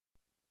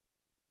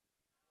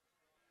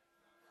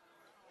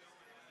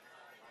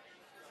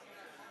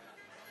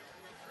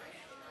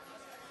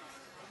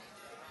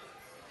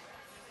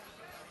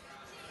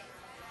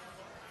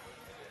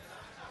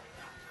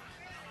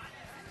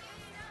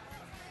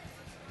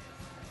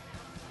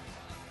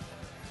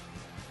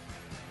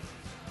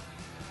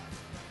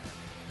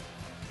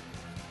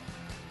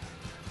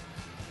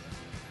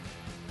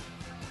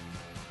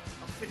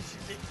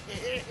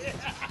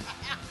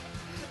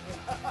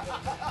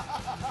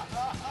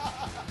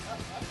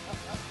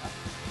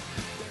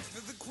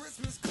For the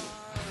Christmas card,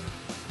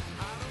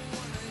 I don't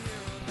wanna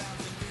hear about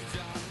the new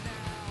job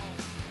now.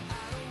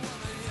 I don't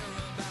wanna hear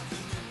about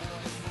the new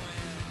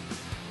boyfriend.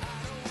 I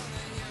don't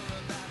wanna hear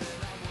about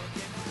it. I'm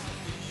working out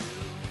for you.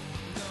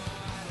 No,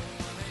 I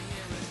don't wanna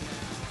hear it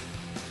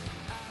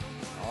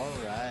now. All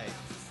right.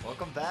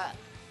 Welcome back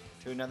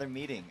to another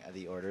meeting of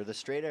the Order of the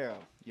Straight Arrow.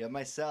 You have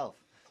myself,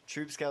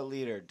 Troop Scout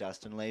Leader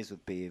Dustin Lays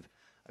with Beeve,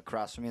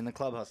 across from me in the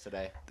clubhouse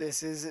today.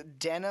 This is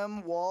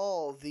Denim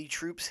Wall, the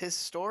troop's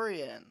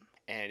historian.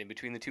 And in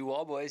between the two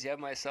wall boys, you have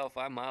myself.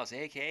 I'm Miles,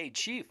 a.k.a.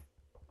 Chief.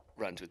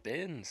 Runs with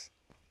Bins.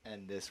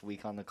 And this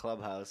week on the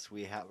clubhouse,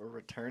 we have a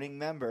returning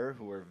member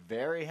who we're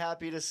very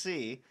happy to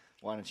see.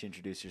 Why don't you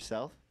introduce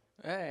yourself?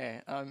 Hey,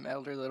 I'm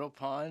Elder Little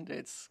Pond.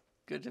 It's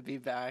good to be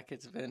back.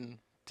 It's been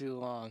too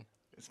long.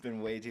 It's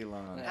been way too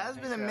long. It has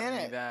Thanks been a for having me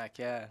minute. back,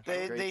 yeah.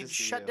 Great They to see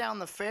shut you. down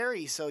the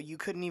ferry, so you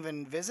couldn't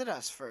even visit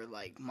us for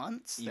like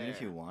months. Even if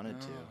there. you wanted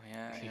to. Oh,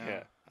 yeah.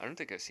 Yeah. I don't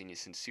think I've seen you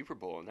since Super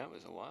Bowl, and that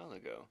was a while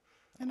ago.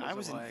 And I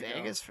was was a in while ago.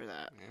 Vegas for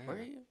that. Yeah. Where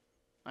are you?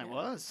 I Yeah.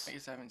 was. I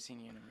guess I haven't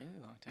seen you in a really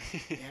long time.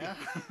 Yeah.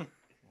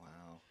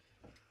 Wow.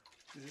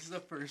 Is this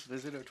the first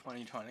visit of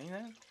 2020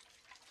 then?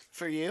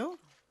 For you?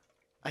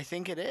 I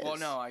think it is. Well,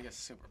 no, I guess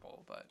Super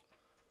Bowl, but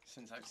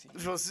since I've seen you.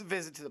 Supposed to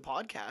visit to the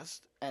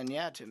podcast, and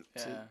yeah, to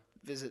Yeah.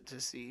 visit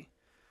to see.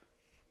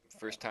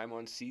 First time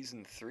on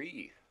season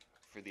 3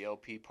 for the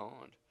LP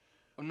Pond.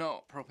 Oh,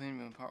 no, Propane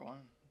Moon Part 1.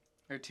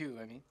 Or 2,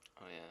 I mean.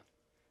 Oh, yeah.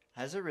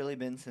 Has it really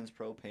been since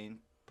Propane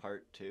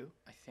Part 2?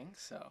 I think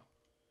so.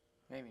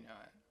 Maybe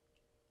not.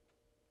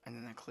 And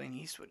then the Clint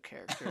Eastwood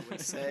character would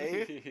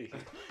say,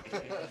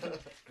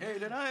 Hey,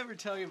 did I ever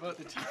tell you about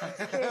the time?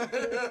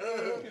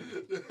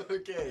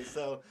 Okay,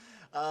 so,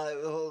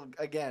 well,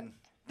 again,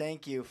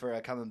 thank you for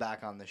coming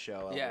back on the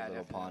show, Elder Yeah,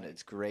 Little Pond. definitely.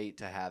 It's great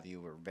to have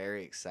you. We're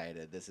very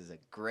excited. This is a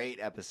great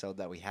episode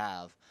that we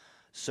have.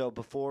 So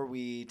before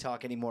we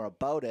talk any more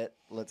about it,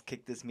 let's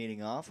kick this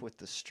meeting off with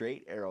the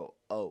Straight Arrow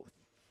Oath.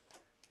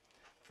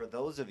 For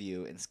those of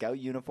you in Scout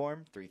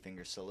uniform,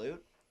 3-finger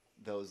salute.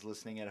 Those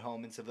listening at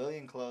home in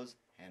civilian clothes,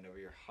 hand over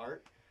your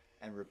heart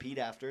and repeat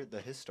after the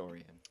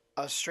historian.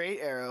 "A straight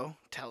arrow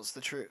tells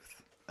the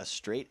truth." A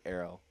straight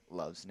arrow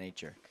loves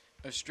nature.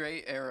 A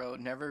straight arrow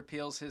never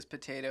peels his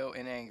potato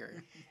in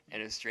anger.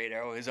 And a straight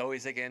arrow is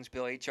always against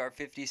Bill H.R.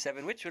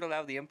 57, which would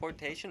allow the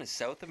importation of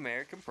South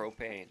American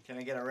propane. Can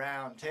I get a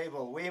round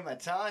table? We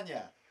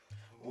Matanya.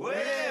 We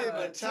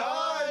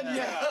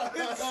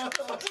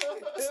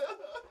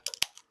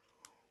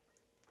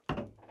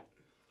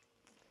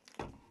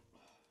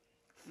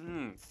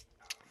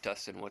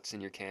Dustin, what's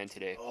in your can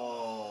today?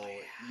 Oh,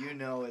 you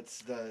know it's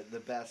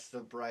the best, the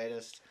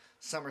brightest.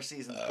 Summer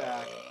season's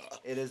back.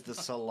 It is the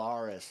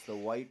Solaris, the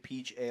white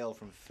peach ale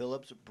from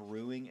Phillips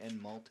Brewing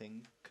and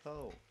Malting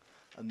Co.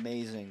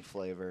 Amazing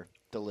flavor,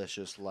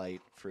 delicious,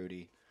 light,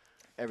 fruity,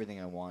 everything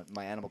I want.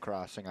 My Animal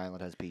Crossing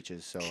island has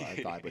peaches, so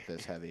I vibe with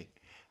this heavy.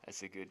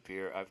 That's a good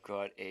beer. I've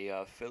got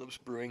a Phillips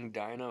Brewing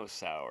Dino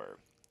Sour,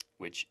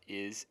 which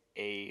is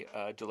a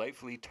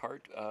delightfully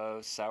tart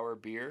sour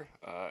beer.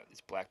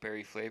 It's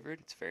blackberry flavored.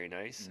 It's very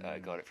nice. I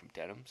got it from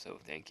Denim, so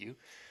thank you.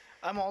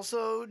 I'm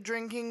also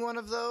drinking one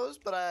of those,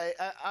 but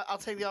I'll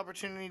take the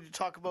opportunity to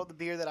talk about the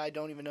beer that I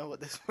don't even know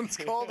what this one's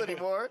called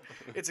anymore.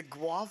 It's a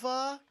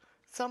guava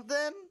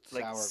something?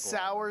 Like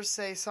sour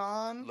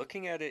saison.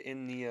 Looking at it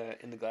in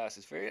the glass,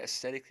 it's very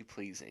aesthetically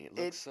pleasing. It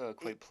looks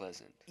quite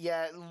pleasant.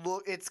 Yeah,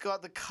 it's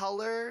got the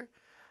color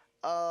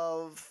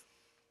of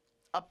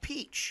a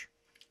peach.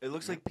 It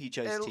looks like peach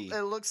iced tea.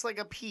 It looks like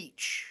a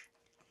peach.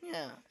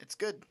 Yeah, it's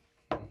good.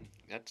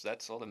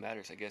 That's all that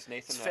matters, I guess.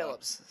 Nathan. It's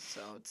Phillips, so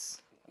it's...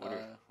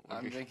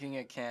 I'm drinking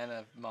a can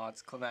of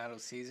Mott's Clamato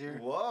Caesar.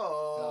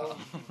 Whoa!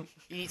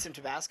 You need some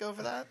Tabasco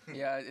for that?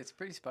 Yeah, it's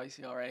pretty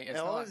spicy already. It's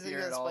No, not is it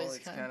beer that at all. spicy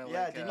It's kind? kind of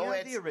Yeah, like didn't a you have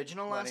it's the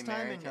original last Bloody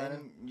time, Mary and kinda.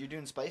 you're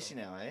doing spicy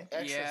now, eh?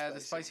 Extra yeah, the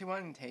spicy. spicy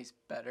one tastes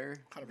better.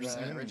 100%.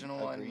 The original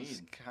one was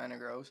Agreed. kind of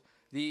gross.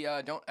 The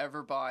don't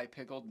ever buy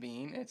pickled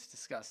bean. It's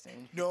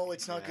disgusting. No,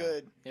 it's not Yeah.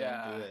 good.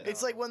 Yeah, do it.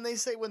 It's like when they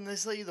say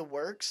you the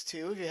works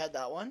too. Have you had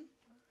that one?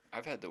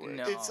 I've had the word.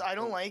 No. I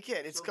don't like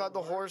it. It's got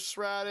the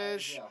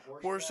horseradish,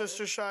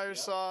 Worcestershire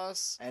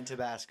sauce, And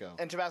Tabasco.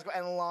 and Tabasco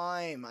and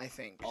lime. I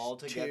think All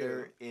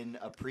together too. in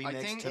a I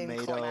premixed think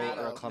tomato Clamato.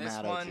 or a This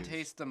clamato This one juice.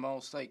 tastes the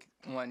most like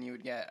one you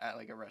would get at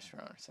like a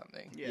restaurant or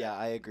something. Yeah,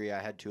 I agree. I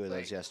had 2 of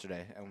those Like-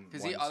 yesterday.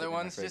 Because the other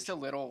one's just a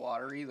little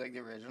watery, like the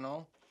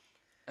original,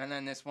 and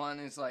then this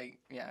one is like,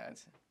 yeah,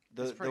 it's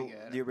pretty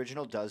good. The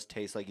original does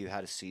taste like you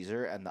had a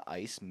Caesar and the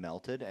ice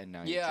melted, and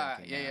now yeah, you're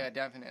drinking yeah, that.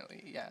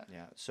 definitely, yeah.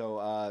 Yeah.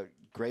 So,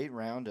 great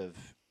round of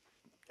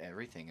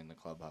everything in the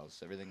clubhouse.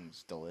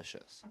 Everything's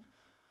delicious.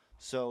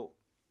 So,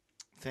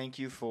 thank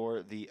you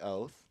for the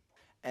oath.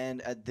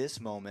 And at this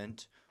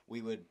moment,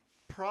 we would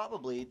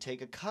probably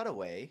take a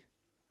cutaway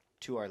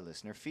to our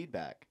listener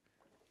feedback.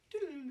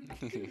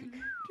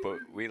 But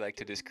we like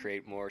to just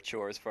create more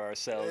chores for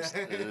ourselves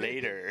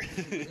later.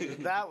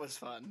 That was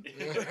fun.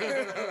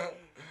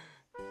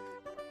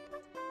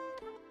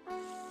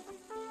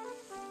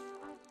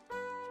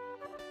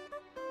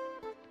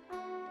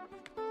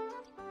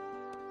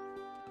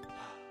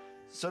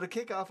 So to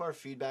kick off our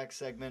feedback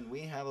segment,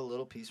 we have a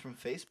little piece from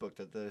Facebook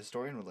that the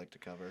historian would like to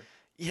cover.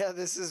 Yeah,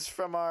 this is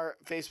from our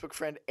Facebook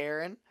friend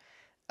Aaron.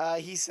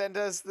 He sent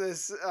us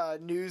this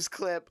news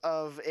clip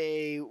of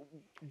a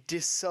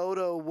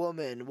DeSoto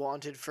woman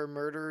wanted for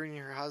murdering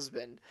her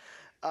husband.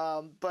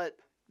 But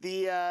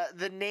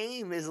the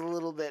name is a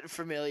little bit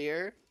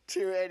familiar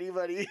to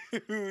anybody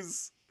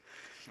who's...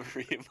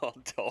 Maria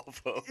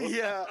Montalvo.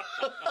 Yeah.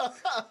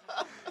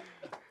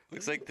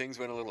 Looks like things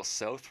went a little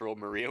south for old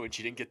Maria when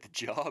she didn't get the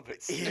job.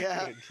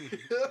 Yeah.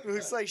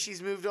 Looks like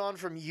she's moved on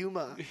from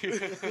Yuma.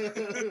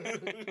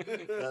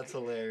 That's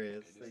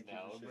hilarious. Thank you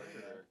now for a sharing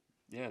murderer.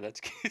 Yeah,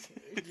 that's good.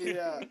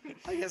 Yeah.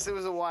 I guess it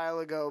was a while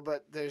ago,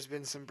 but there's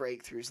been some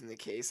breakthroughs in the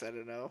case. I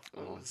don't know.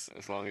 Oh,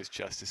 as long as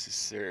justice is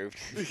served.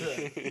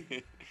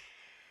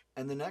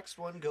 And the next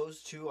one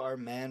goes to our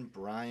man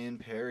Brian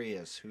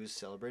Perius, who's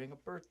celebrating a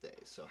birthday.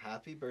 So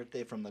happy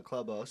birthday from the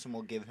clubhouse, and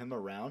we'll give him a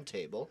round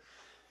table.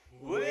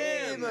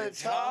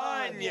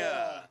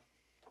 Tanya!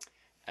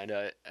 And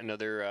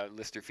another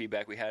listener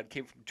feedback we had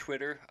came from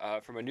Twitter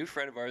from a new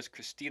friend of ours,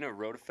 Christina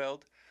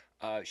Rodefeld.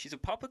 She's a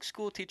public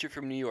school teacher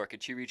from New York,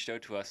 and she reached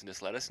out to us and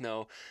just let us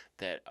know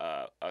that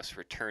us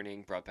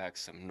returning brought back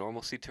some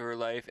normalcy to her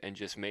life and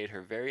just made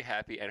her very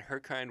happy, and her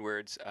kind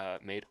words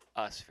made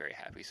us very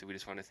happy. So we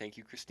just want to thank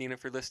you, Christina,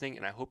 for listening,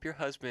 and I hope your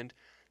husband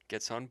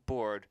gets on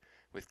board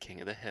with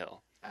King of the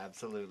Hill.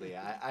 Absolutely.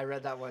 I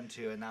read that one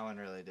too, and that one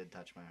really did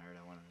touch my heart.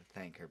 I wanted to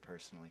thank her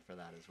personally for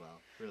that as well.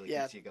 Really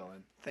Yeah. keeps you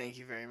going. Thank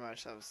you very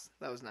much. That was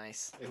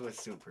nice. It was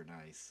super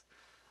nice.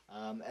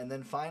 And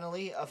then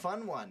finally, a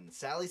fun one.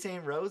 Sally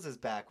St. Rose is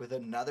back with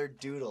another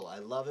doodle. I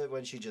love it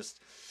when she just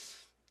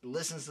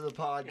listens to the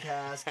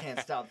podcast, can't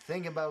stop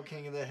thinking about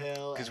King of the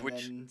Hill, and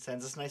then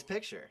sends us a nice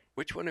picture.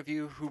 Which one of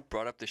you who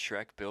brought up the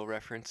Shrek Bill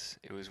reference?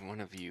 It was one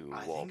of you,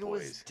 I Wall think it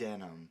Boys. was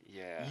Denim.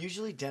 Yeah.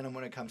 Usually Denim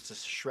when it comes to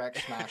Shrek,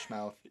 Smash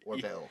Mouth, or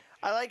Bill.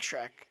 I like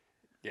Shrek.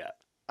 Yeah.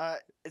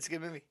 It's a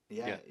good movie.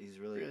 Yeah, he's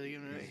really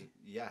good movie.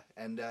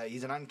 and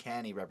he's an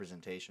uncanny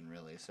representation,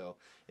 really. So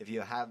if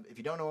you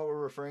don't know what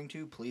we're referring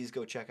to, please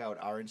go check out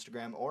our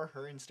Instagram or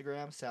her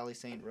Instagram, Sally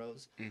St.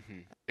 Rose. Mm-hmm.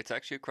 It's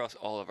actually across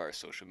all of our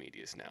social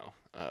medias now.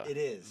 It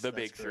is the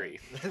that's big three.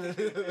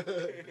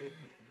 The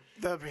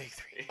big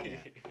three.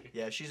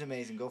 Yeah, she's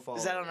amazing. Go follow.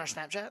 Is that her. on our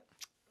Snapchat?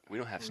 We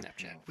don't have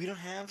Snapchat. We don't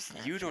have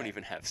Snapchat. You don't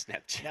even have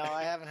Snapchat. No,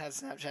 I haven't had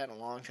Snapchat in a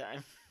long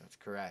time. That's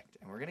correct,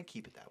 and we're gonna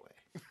keep it that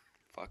way.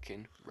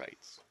 Fucking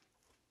rights.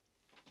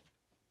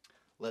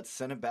 Let's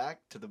send it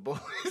back to the boys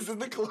in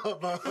the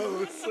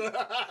clubhouse.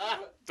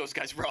 Those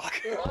guys rock.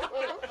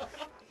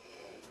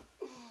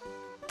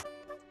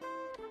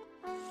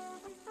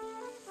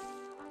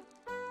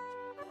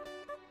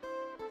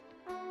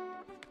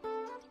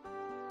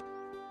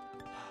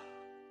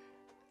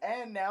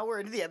 And now we're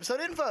into the episode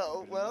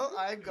info. Well,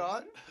 I've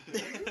got...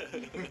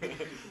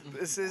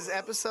 This is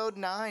episode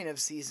 9 of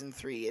season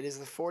 3. It is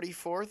the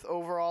 44th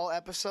overall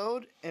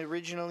episode. It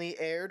originally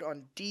aired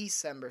on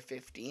December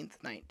 15th,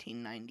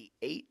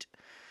 1998.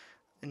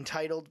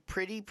 Entitled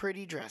Pretty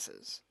Pretty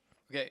Dresses.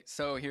 Okay,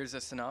 so here's a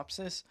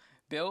synopsis.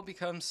 Bill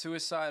becomes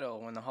suicidal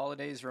when the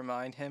holidays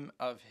remind him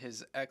of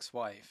his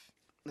ex-wife.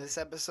 This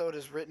episode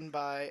is written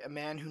by a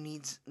man who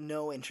needs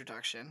no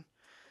introduction.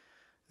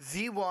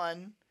 The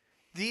one,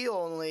 the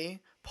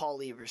only, Paul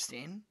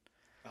Lieberstein.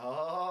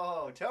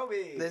 Oh,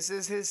 Toby! This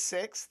is his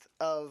 6th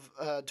of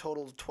a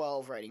total of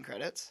 12 writing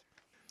credits.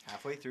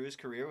 Halfway through his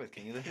career with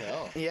King of the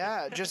Hill.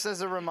 Yeah, just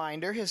as a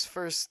reminder, his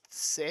first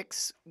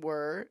 6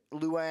 were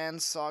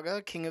Luann's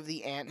Saga, King of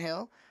the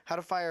Anthill, How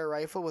to Fire a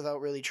Rifle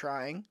Without Really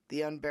Trying,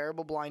 The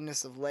Unbearable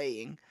Blindness of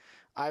Laying,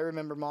 I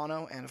Remember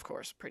Mono, and of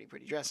course, Pretty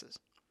Pretty Dresses.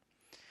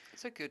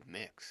 It's a good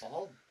mix.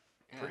 All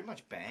pretty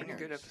much bangers. Pretty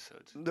good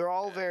episodes. They're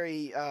all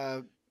very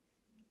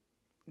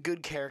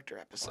good character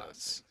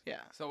episodes. Yeah.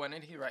 So when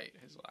did he write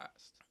his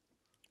last?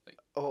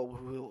 Oh,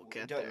 we'll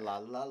get there. La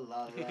la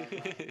la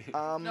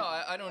la. No,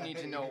 I don't need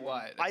to know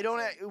what. I don't.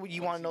 Like,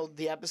 You want to know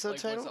the episode like,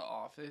 title? was The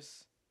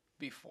Office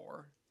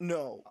before?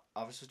 No.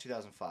 Office was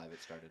 2005.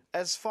 It started.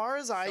 As far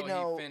as I So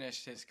know. he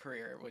finished his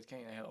career with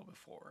King of the Hill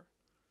before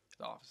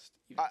The Office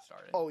even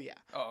started. Oh yeah.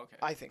 Oh, okay.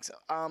 I think so.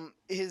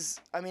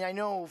 I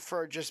know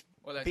for just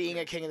Well, that's being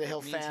good. a King of the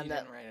Hill It means fan he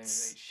that. didn't write any of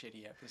these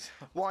shitty episodes.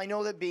 Well, I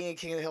know that being a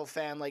King of the Hill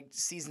fan, like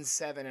season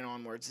 7 and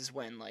onwards, is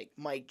when like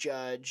Mike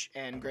Judge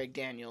and Greg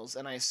Daniels,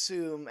 and I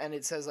assume, and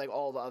it says like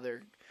all the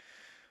other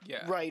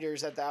Yeah.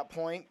 writers at that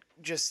point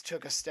just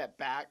took a step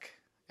back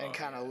and Oh,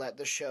 kind of yeah. let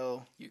the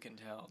show. You can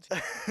tell.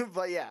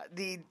 But yeah,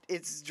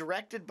 it's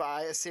directed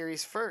by a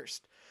series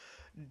first,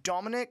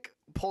 Dominic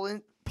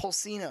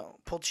Pulcino.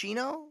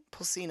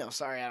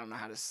 Sorry, I don't know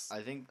how to. I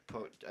think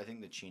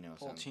the Chino.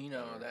 sounds Pulcino,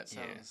 better. that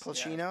sounds. Yeah. it's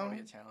Pulcino? probably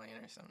Italian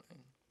or something.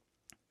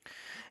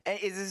 And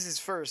this is his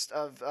first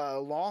of a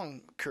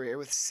long career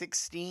with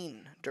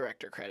 16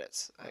 director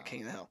credits at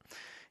King of the Hill.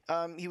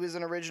 He was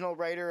an original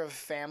writer of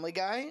Family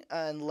Guy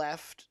and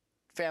left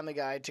Family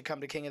Guy to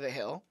come to King of the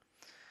Hill.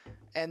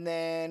 And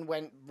then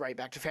went right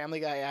back to Family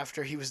Guy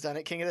after he was done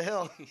at King of the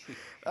Hill.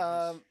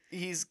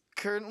 He's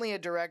currently a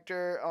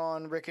director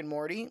on Rick and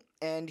Morty,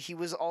 and he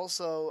was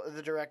also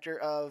the director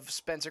of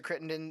Spencer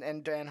Crittenden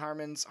and Dan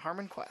Harmon's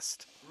Harmon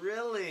Quest.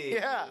 Really?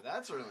 Yeah.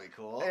 That's really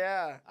cool.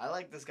 Yeah. I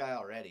like this guy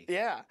already.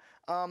 Yeah.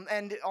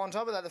 And on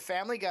top of that, the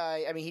Family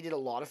Guy, I mean, he did a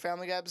lot of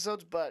Family Guy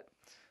episodes, but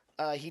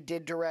he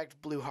did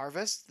direct Blue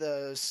Harvest,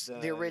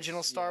 the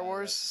original Star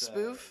Wars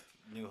spoof.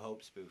 New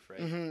Hope spoof, right?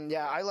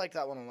 Yeah, I liked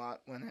that one a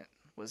lot when it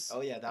was.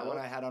 Oh, yeah, that one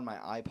I had on my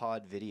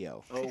iPod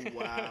video. Oh,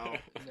 wow.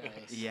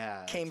 Nice.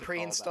 Yeah. Came that's a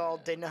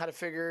pre-installed, callback. didn't know how to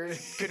couldn't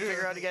figure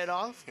out how to get it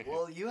off.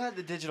 Well, you had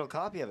the digital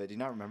copy of it. Do you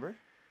not remember?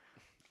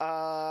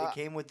 It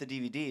came with the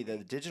DVD, the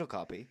digital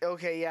copy.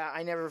 Okay, yeah,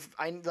 I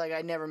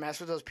never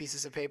messed with those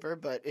pieces of paper,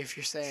 but if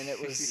you're saying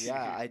it was,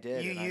 Yeah, I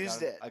did. You and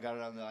used I got it. I got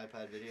it on the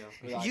iPad video.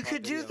 you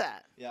could do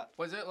that. Yeah.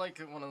 Was it like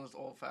one of those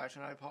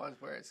old-fashioned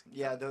iPods where it's...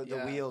 Yeah, the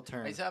wheel I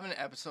turns. used to have an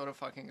episode of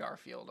fucking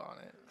Garfield on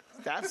it.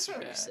 That's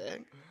pretty Yeah.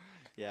 sick.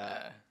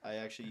 Yeah, I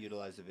actually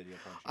utilized the video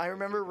function. I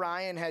remember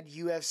Ryan had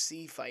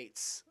UFC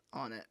fights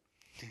on it.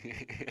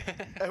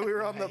 And we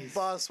were on the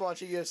bus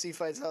watching UFC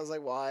fights, and I was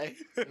like, why?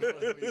 I'm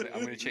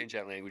going to change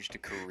that language to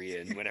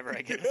Korean whenever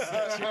I get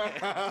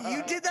a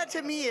You did that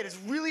to me, and it's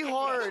really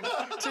hard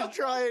to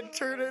try and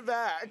turn it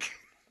back.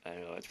 I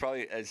don't know. It's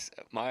probably as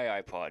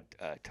my iPod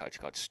Touch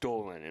got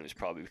stolen. It was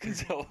probably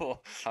because of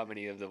how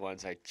many of the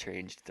ones I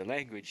changed the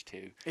language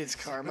to. It's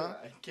karma.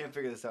 I can't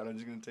figure this out. I'm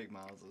just gonna take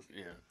Miles's.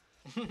 Yeah.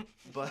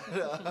 But It's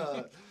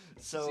the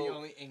so,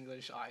 only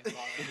English I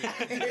thought.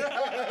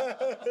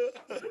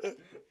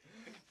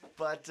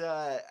 but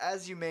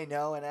as you may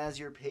know, and as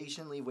you're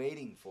patiently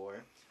waiting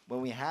for,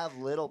 when we have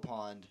Little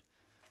Pond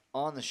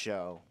on the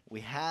show,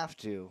 we have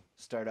to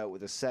start out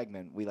with a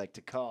segment we like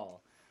to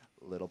call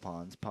Little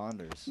Pond's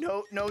Ponders.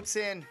 Notes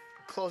in.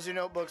 Close your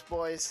notebooks,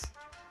 boys.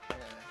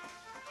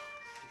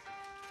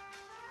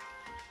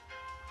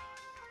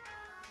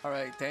 All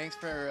right, thanks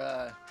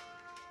for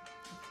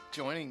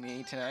joining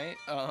me tonight.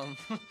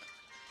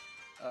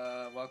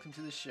 Welcome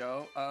to the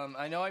show.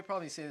 I know I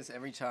probably say this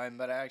every time,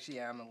 but I actually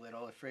am a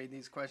little afraid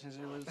these questions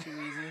are a little too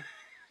easy.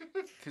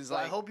 Cause Well,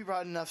 like, I hope you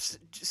brought enough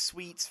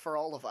sweets for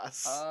all of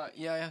us.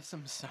 yeah, I have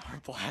some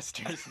sour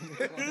blasters.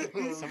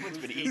 Someone's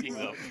been eating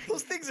them.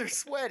 Those things are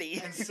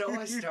sweaty. And so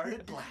I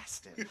started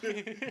blasting.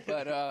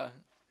 But I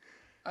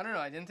don't know.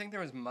 I didn't think there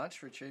was much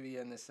for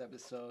trivia in this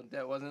episode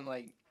that wasn't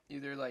like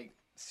either like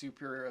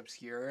super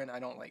obscure, and I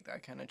don't like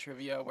that kind of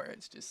trivia where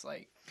it's just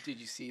like, did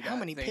you see that? How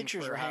many thing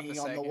pictures for are half a hanging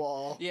on the second?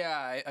 wall?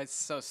 Yeah, it's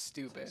so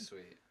stupid.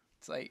 Sweet.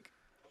 It's like,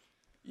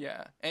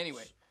 yeah.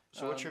 Anyway.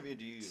 So what trivia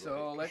do you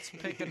So like? let's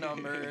pick a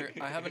number.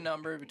 I have a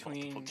number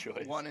between Multiple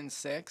choice. 1 and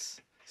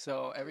 6.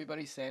 So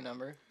everybody say a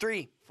number.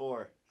 3.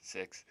 4.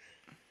 6.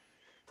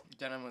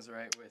 Denim was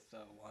right with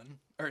 1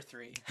 or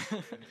 3.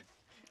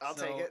 I'll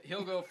So take it.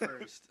 He'll go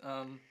first.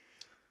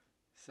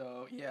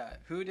 So yeah,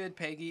 who did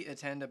Peggy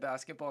attend a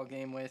basketball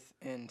game with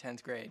in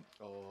 10th grade?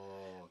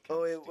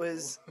 Oh, it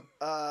was.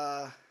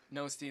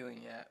 No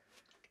stealing yet.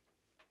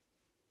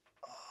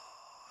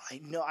 I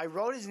know. I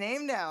wrote his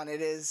name down. It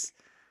is.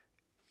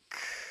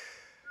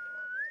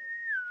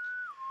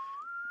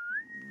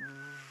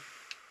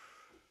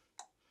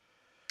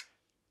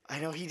 I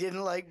know he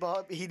didn't like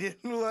Bob. He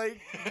didn't like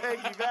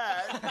Peggy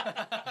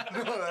back.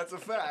 No, that's a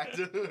fact.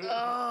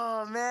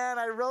 Oh man,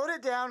 I wrote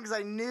it down because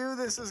I knew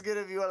this was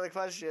gonna be one of the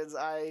questions.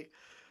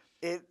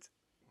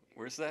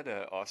 Where's that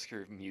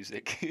Oscar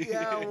music?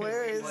 Yeah,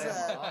 where is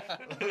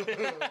that?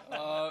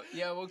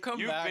 Yeah, we'll come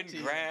You've back been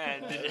to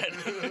grand.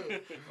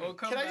 We'll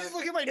come Can I back. just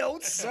look at my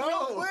notes? No.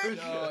 real quick?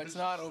 No, it's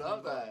not Stop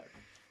open. that.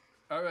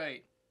 All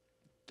right,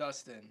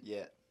 Dustin.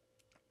 Yeah.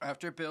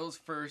 After Bill's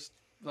first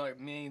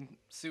main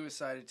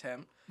suicide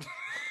attempt,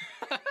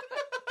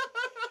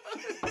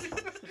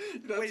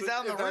 Wait, is that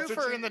on the roof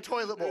or in the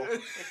toilet bowl?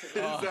 Is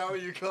that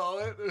what you call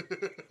it?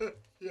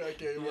 Yeah,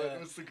 okay, Yeah.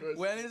 what's the question?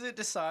 when is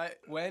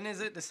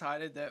it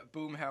decided that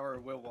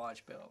Boomhauer will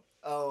watch Bill?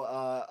 Oh,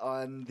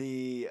 on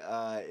the,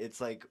 it's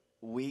like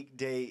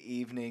weekday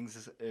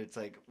evenings. It's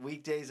like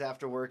weekdays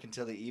after work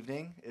until the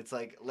evening. It's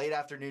like late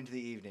afternoon to the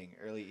evening,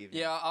 early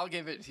evening. Yeah, I'll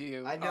give it to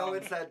you. I know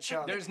it's that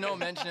chunk. There's no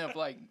mention of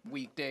like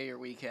weekday or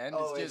weekend.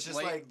 Oh, it's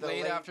just, like the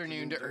late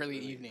afternoon to early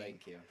evening.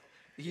 Thank you.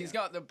 He's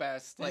got the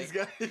best. Like,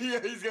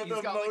 he's got the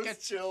like most a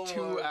chill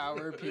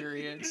 2-hour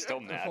period Still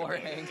mad before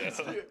about it, hanging.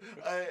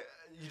 though.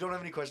 You don't have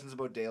any questions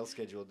about Dale's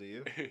schedule, do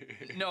you?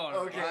 No.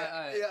 Okay.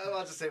 Yeah, I'll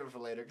have to save it for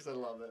later because I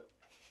love it.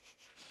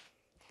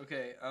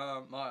 Okay,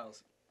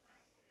 Miles.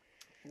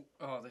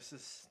 Oh, this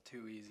is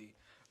too easy.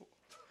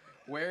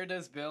 Where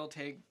does Boomhauer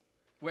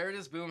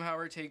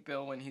take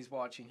Bill when he's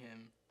watching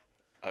him?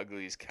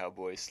 Ugly's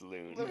Cowboy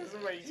Saloon. That was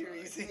way too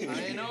easy.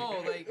 I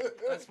know, like,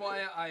 that's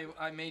why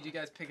I made you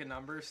guys pick a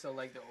number, so,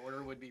 like, the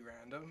order would be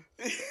random.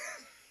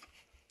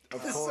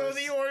 Of So course.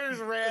 the order's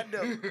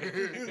random.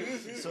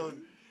 So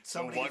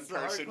somebody one gets the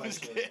hard person.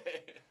 question.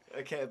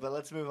 Okay, but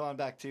let's move on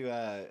back to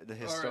the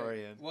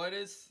historian. All right,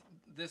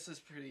 this is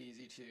pretty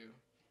easy, too.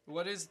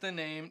 What is the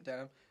name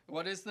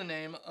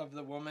of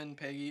the woman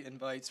Peggy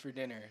invites for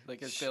dinner,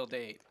 like as Bill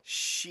date?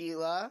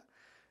 Sheila,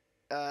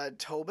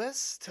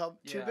 Tobis, Yeah,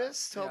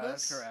 Tubis, yeah, Tobis.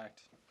 that's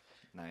correct.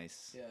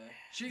 Nice. Yeah.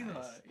 Sheila.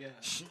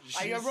 Nice.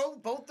 Yeah. I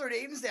wrote both their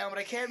names down, but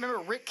I can't remember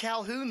Rick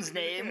Calhoun's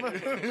name.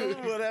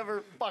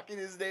 Whatever fucking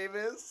his name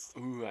is.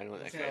 Ooh, I know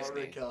that That's guy's not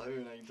name.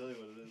 Calhoun. I can tell you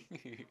what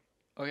it is.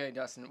 Okay,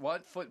 Dustin.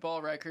 What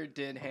football record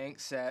did Hank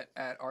set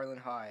at Arlen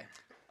High?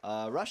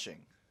 Rushing.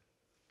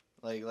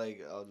 Like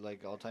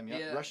all-time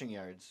Yeah. rushing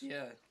yards.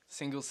 Yeah.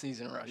 Single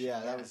season rush.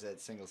 Yeah, that was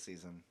it. Single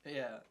season.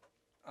 Yeah.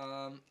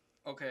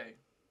 Okay.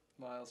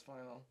 Miles,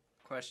 final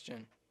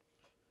question.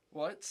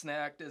 What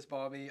snack does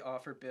Bobby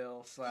offer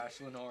Bill /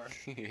 Lenore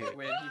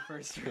when he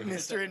first threw the Mr.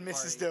 second and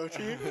Mrs.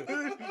 party?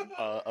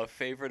 Doty. A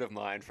favorite of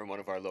mine from one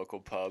of our local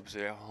pubs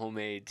are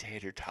homemade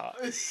tater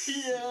tots.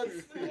 Yes.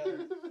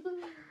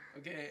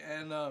 Okay,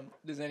 and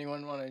does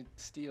anyone want to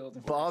steal the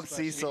Bob first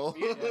question? Cecil.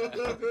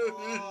 Yeah.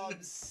 Bob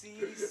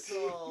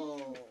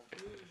Cecil.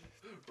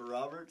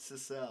 Robert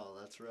Cecil.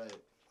 That's right.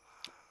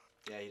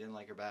 Yeah, he didn't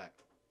like her back.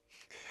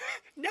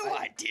 No,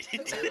 I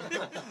didn't.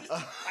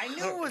 I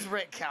knew it was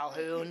Rick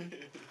Calhoun.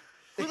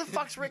 Who the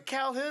fuck's Rick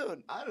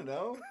Calhoun? I don't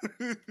know.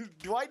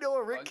 Do I know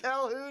a Rick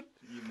Calhoun?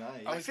 You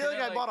might. I was feel like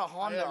kinda I bought a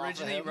Honda off I of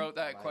originally him. wrote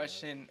that Might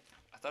question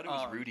I thought it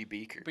was Rudy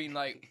Beaker. being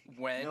like,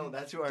 when? No,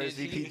 that's who did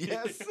he- RSVP'd.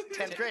 Yes.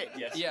 10th grade.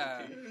 Yes.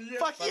 Yeah.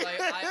 Fuck But yeah. like,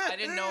 I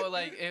didn't know,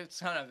 like, it's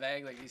kind of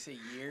vague. Like, do you say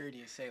year? Do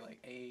you say, like,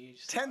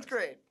 age? So I 10th was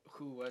grade. like,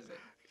 who was it?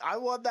 I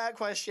won that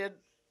question.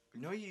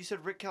 No, you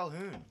said Rick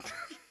Calhoun.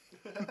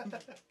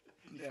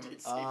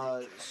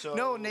 So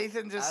No,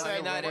 Nathan just as a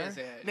said that winner- is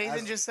it. Nathan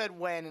As- just said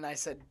when, and I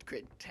said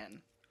grade 10.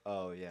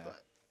 Oh yeah.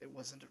 But it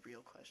wasn't a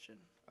real question.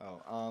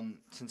 Oh,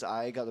 since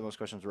I got the most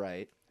questions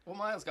right, Well,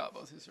 Miles got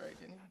both his right,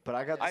 didn't he? but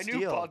I got the I knew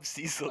steal. Bob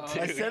Cecil Oh.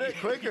 too. I said it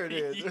quicker,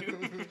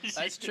 dude.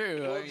 That's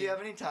true. Well, I do you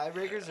have any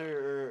tiebreakers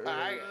or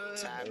I got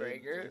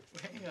tiebreaker.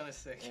 Hang on a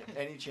second.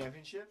 any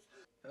championships?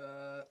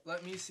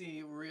 Let me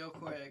see real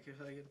quick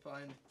if I can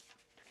find.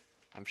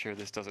 I'm sure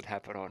this doesn't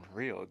happen on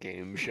real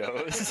game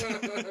shows.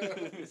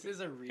 This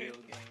is a real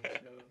game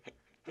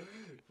show.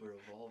 We're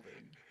evolving.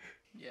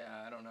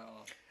 Yeah, I don't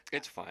know.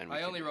 It's fine. we I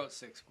can only do wrote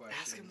 6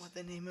 questions. Ask him what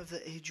the name of the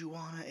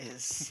Ajuana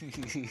is.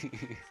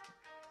 it.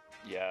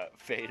 Yeah,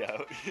 fade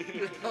out.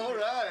 All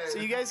right. So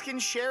you guys can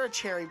share a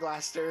cherry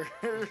blaster.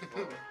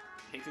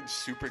 Nathan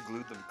super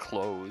glued them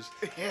closed.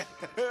 Yeah.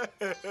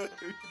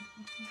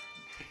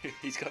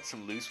 He's got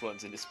some loose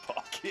ones in his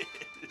pocket.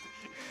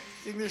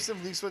 I think there's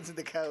some loose ones in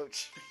the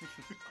couch.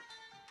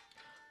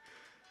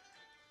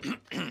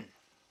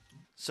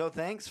 So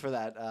thanks for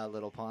that,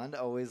 Little Pond.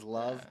 Always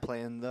love Yeah.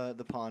 playing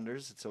the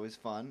ponders. It's always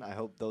fun. I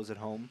hope those at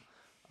home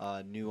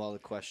knew all the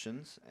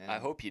questions. And I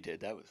hope you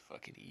did. That was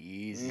fucking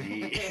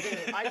easy.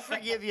 I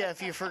forgive you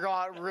if you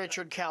forgot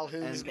Richard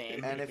Calhoun's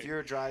name. And if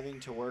you're driving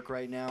to work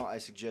right now, I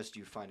suggest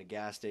you find a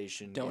gas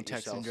station. Don't get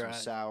text yourself and some drive.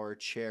 sour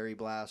cherry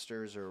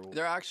blasters or.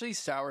 They're actually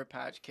Sour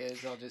Patch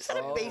Kids. I'll just Is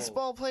that say. a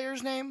baseball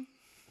player's name?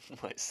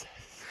 What's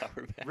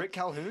Sour Patch? Rick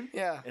Calhoun?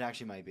 Yeah. It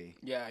actually might be.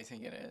 Yeah, I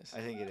think it is. I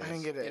think it is. I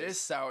think it is. It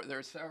is sour.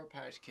 They're Sour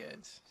Patch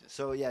Kids. Just,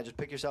 So yeah, just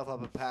pick yourself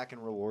up a pack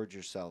and reward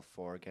yourself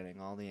for getting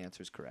all the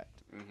answers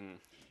correct. Mm-hmm.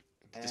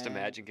 Just And-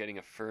 imagine getting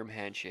a firm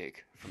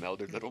handshake from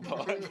Elder Little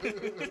Pond.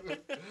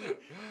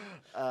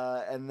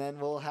 And then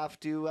we'll have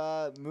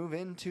to move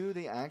into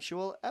the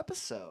actual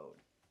episode.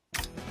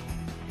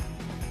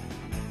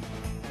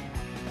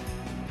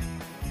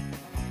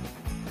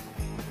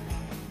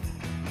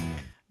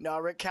 No,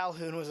 Rick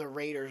Calhoun was a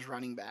Raiders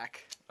running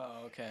back.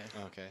 oh, okay.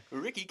 Okay.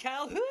 Ricky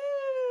Calhoun!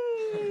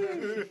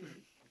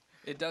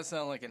 It does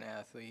sound like an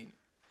athlete.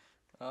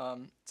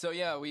 So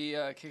yeah, we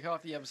kick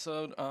off the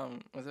episode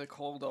with a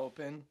cold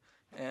open,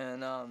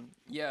 and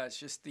yeah, it's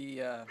just the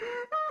yeah,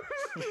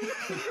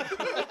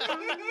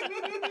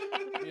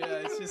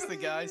 it's just the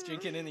guys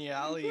drinking in the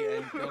alley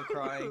and Bill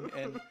crying,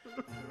 and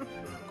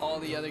all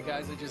the other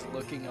guys are just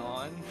looking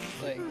on,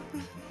 like.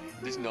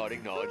 Just not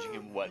acknowledging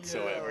him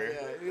whatsoever.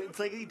 Yeah, it's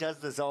like he does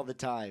this all the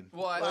time.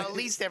 Well, Well, at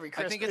least every I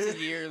Christmas. think it's a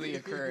yearly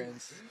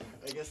occurrence.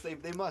 I guess they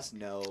must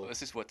know.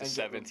 This is what, the And-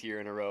 7th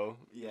year in a row?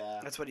 Yeah.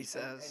 That's what he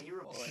says. And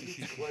he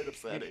he's quite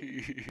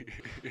upsetting.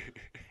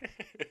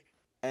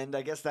 And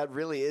I guess that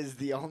really is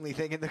the only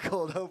thing in the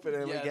cold open.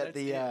 And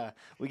Yeah,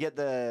 we get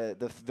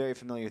the very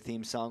familiar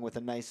theme song with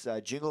a nice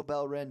Jingle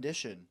Bell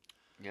rendition,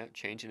 Yeah,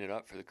 changing it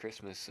up for the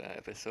Christmas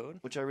episode.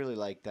 which I really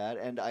like that.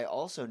 And I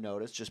also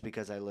noticed, just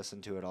because I listen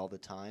to it all the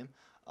time,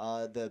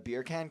 the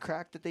beer can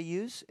crack that they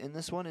use in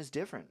this one is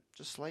different,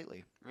 just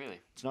slightly. Really?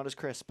 It's not as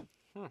crisp.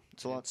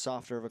 It's a lot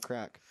softer of a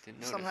crack. Didn't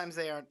notice. Sometimes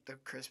they aren't the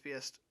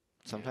crispiest.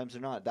 Sometimes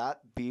they're not. That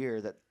beer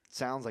that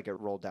sounds like it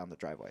rolled down the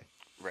driveway.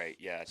 Right,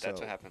 yeah, that's So-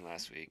 what happened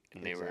last week.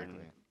 And they were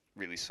Exactly.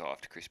 really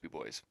soft, crispy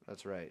boys.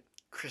 That's right.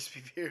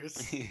 Crispy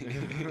beers.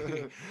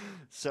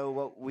 So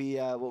what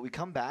we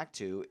come back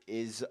to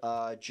is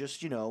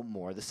just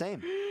more of the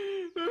same.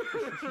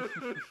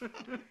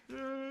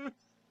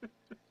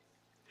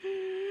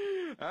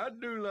 I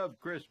do love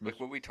Christmas. Like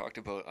what we talked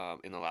about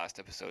in the last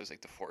episode is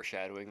like the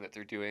foreshadowing that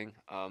they're doing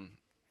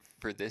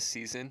for this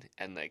season,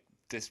 and like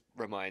this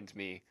reminds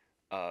me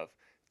of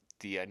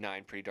the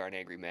 9 Pretty Darn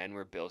Angry Men,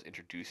 where Bill's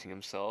introducing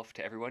himself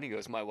to everyone. He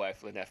goes, "My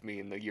wife left me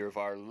in the year of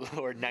our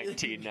Lord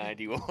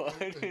 1991."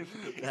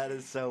 That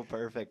is so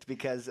perfect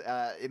because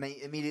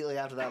immediately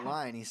after that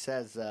line, he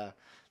says that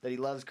he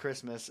loves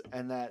Christmas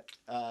and that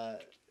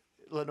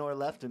Lenore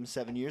left him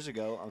 7 years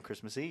ago on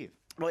Christmas Eve.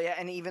 Well, yeah,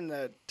 and even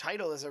the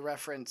title is a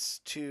reference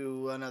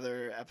to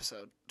another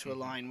episode, to a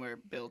line where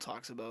Bill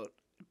talks about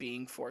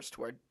being forced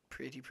to wear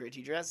pretty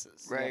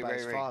dresses. Right, by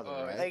his right. father,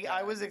 Oh, right? Like,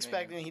 I was Yeah.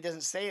 expecting he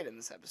doesn't say it in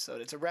this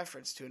episode. It's a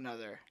reference to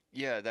another.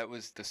 Yeah, that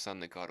was the son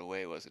that got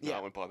away, was it Yeah.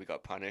 not? When Bobby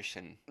got punished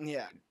and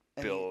Yeah.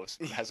 And Bill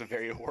has a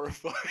very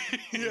horrifying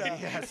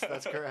Yes,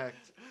 that's correct.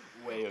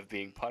 way of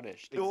being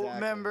punished. You'll Exactly.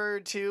 remember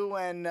too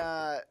when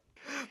the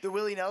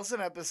Willie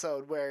Nelson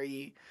episode where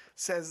he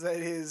says that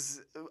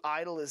his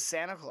idol is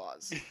Santa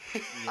Claus.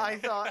 I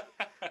thought,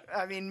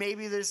 I mean,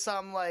 maybe there's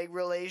some like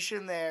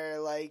relation there,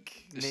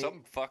 like There's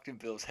something fucked in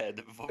Bill's head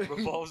that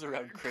revolves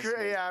around Christmas.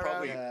 yeah, around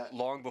Probably that.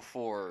 long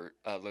before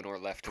Lenore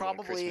left him on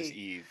Probably- Christmas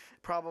Eve.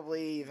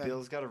 probably even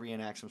Bill's got to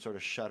reenact some sort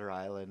of Shutter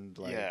Island,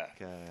 like. Yeah.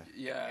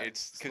 Yeah.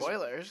 It's 'cause-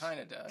 spoilers. Kind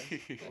of does.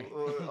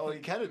 Oh, he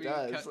kind of We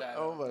cut does. that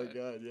Oh out, my but-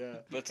 god, yeah.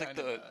 That's like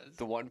Kinda the does.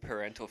 the one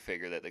parental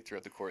figure that like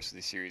throughout the course of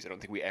the series, I don't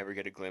think we ever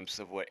get a glimpse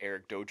of what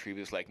Eric Dotree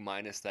was like,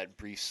 minus that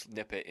brief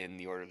snippet in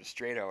the Order of the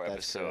Straight Hour That's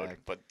episode.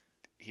 correct. But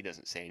he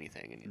doesn't say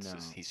anything, and No.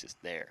 he's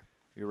just there.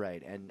 You're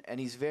right, and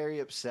he's very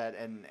upset,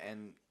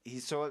 and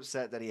he's so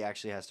upset that he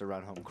actually has to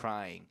run home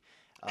crying.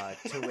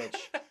 To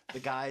which the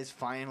guys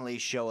finally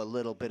show a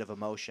little bit of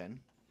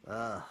emotion.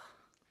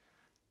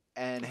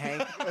 And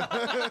Hank,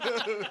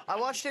 I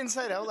watched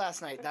Inside Out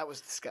last night. That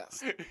was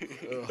disgusting.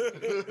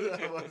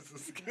 that was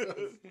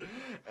disgusting.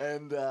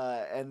 And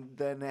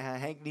then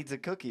Hank needs a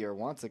cookie or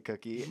wants a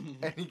cookie,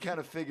 and he kind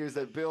of figures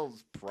that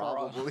Bill's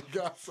probably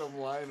got some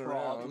lying around.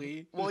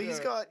 Probably. Well, he's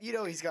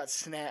got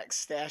snacks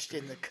stashed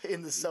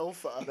in the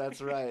sofa.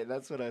 That's right.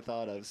 That's what I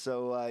thought of.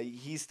 So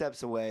he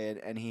steps away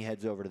and he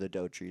heads over to the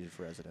Dotrie's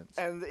residence.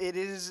 And it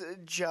is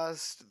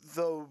just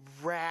the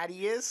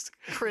rattiest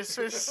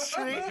Christmas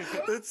tree.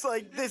 It's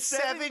like the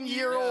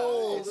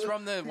 7-year-old. It's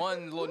from the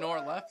one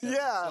Lenore left. him,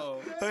 Yeah, so-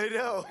 I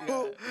know.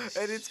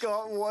 Yeah. And it's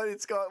got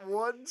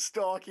one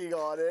stocking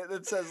on it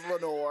that says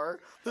Lenore.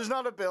 There's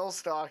not a Bill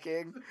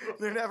stocking.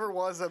 There never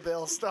was a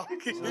Bill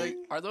stocking. Like,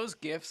 are those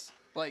gifts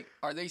like?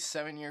 Are they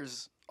 7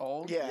 years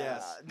old? Yeah,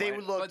 Yes. they Mine-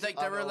 would look. But like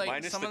they were like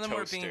Minus some the of them were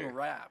toaster. being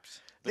wrapped.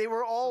 They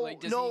were all like,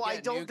 does no. he I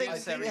get don't new think.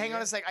 gifts every Hang on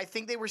year? a sec. I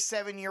think they were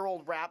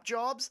 7-year-old wrap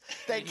jobs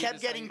that And he kept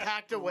just, getting like,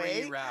 packed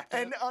away rewrapped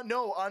and it?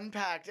 no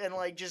unpacked and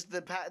like just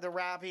the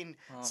wrapping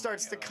my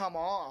starts to God. come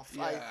off.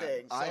 I Yeah.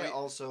 think. I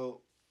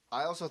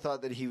also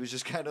thought that he was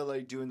just kind of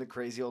like doing the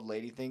crazy old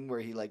lady thing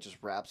where he like just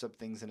wraps up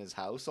things in his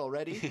house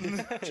already,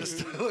 just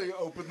to like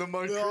open them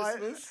on No, I-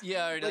 Christmas.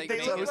 Yeah, or, Like, like they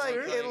make looked it like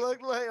look it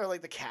looked like or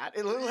like the cat.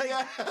 It looked like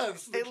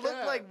Yes, the it looked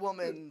cat. like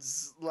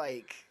woman's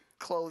like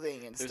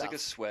clothing and There's stuff. like a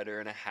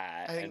sweater and a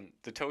hat, I think- and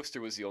the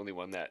toaster was the only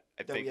one that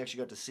I that think. we actually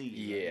got to see.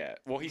 Yeah, right?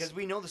 well, he's because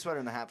we know the sweater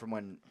and the hat from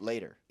when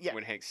later. Yeah.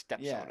 when Hank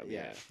steps Yeah, on him.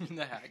 yeah.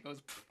 the hat goes.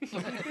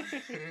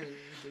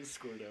 They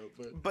scored out,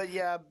 but But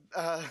yeah,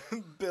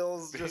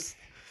 Bill's just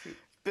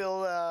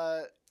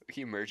Bill.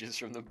 He emerges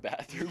from the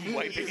bathroom,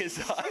 wiping his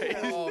eyes.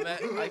 Oh man,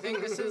 I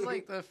think this is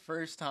like the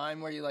first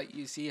time where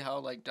you see how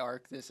like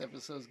dark this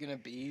episode's gonna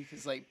be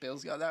because like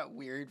Bill's got that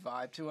weird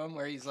vibe to him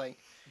where he's like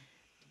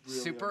Really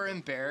super uncomfortable.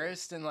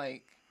 embarrassed and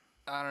like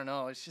I don't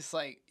know. It's just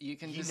like you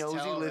can He just knows he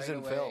tell lives right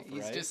in away. filth,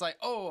 He's right? just like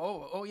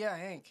oh yeah,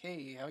 Hank.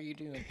 Hey, how you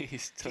doing?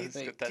 He's Do you,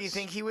 got that do you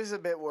think he was a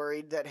bit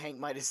worried that Hank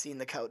might have seen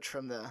the couch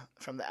from the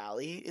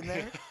alley in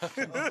there?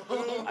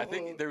 I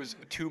think there was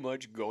too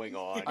much going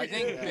on. I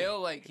think Bill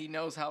like he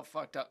knows how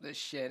fucked up this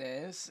shit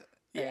is.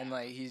 Yeah. And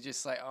like he's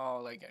just like,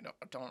 oh, like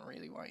I don't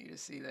really want you to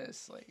see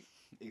this. Like,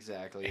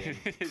 exactly. and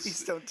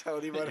Please don't tell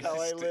anyone He's how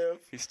I sti- live.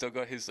 He's still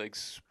got his like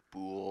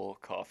spool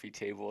coffee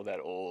table, that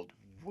old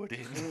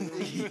wooden,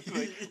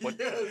 like,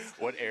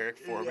 what Eric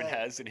Foreman Yeah.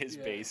 has in his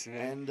Yeah.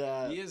 basement.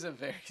 and he is a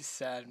very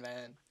sad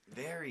man.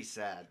 very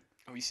sad.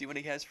 Oh, you see what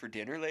he has for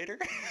dinner later?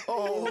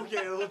 Oh,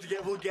 Okay,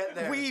 we'll get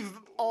there. we've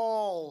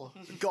all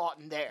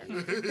gotten there.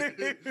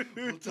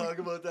 We'll talk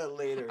about that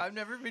later. I've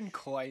never been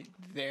quite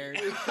there.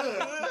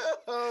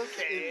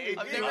 Okay.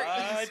 I've never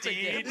eaten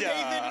spaghetti.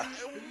 Da.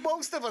 Nathan,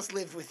 most of us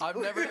live with you. I've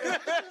never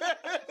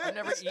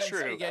eaten true.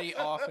 spaghetti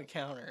off a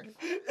counter.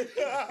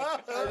 I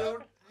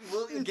don't.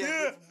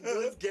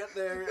 Let's get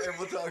there and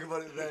we'll talk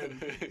about it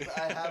then.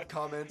 I have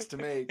comments to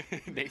make.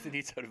 Nathan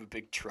eats out of a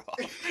big trough.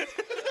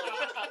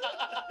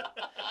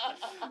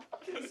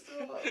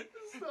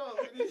 Stop.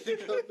 We need to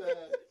cut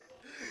that.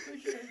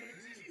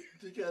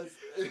 Because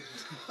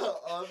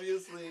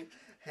obviously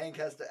Hank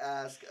has to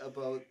ask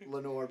about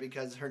Lenore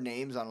because her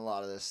name's on a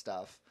lot of this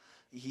stuff.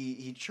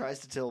 he tries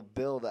to tell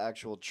Bill the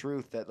actual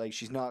truth that like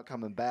she's not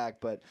coming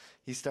back, but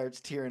he starts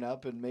tearing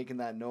up and making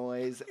that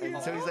noise,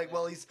 and so he's like,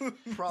 well, he's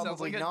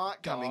probably like a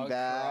not coming dog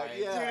back.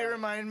 crying. Yeah. Dude, it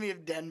reminded me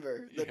of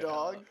Denver, the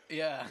dog.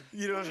 Yeah.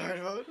 You know what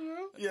I'm talking about?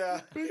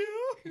 Yeah.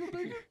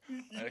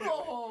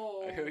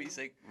 I know he's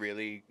like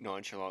really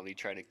nonchalantly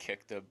trying to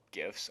kick the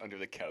gifts under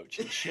the couch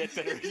and shit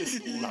that are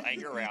just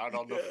lying around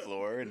on the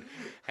floor. And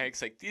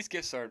Hank's like, these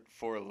gifts aren't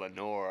for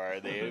Lenore, are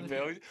they? And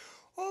Bill's,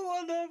 oh,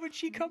 I love when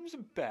she comes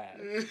back.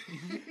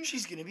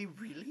 She's gonna be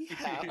really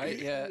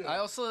happy. I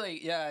also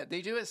like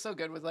they do it so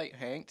good with like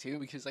Hank too,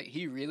 because like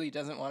he really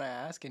doesn't want to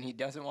ask and he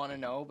doesn't want to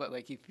know, but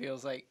like he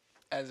feels like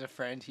as a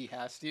friend he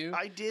has to.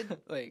 I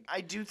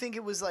do think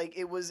it was like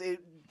it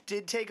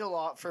did take a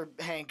lot for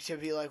Hank to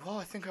be like, well,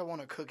 I think I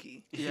want a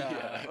cookie.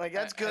 Yeah. Like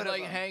that's good. And, of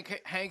like him.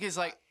 Hank is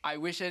like, I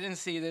wish I didn't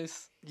see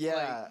this.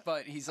 Yeah. Like,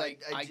 but he's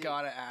like, I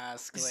gotta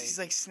ask. Like, He's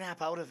like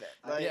snap out of it.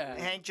 Like, Yeah.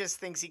 Hank just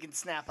thinks he can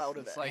snap out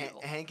of It's it.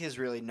 like- Hank is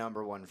really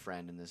number one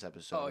friend in this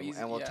episode, Oh, he's-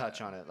 and we'll yeah.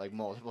 touch on it like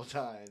multiple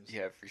times.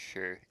 Yeah, for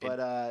sure.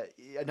 But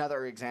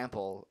another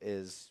example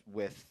is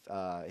with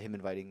him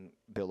inviting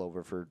Bill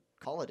over for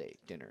holiday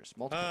dinners.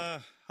 Multiple.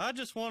 I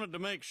just wanted to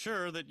make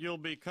sure that you'll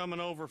be coming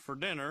over for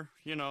dinner,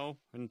 you know,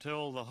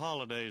 until the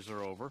holidays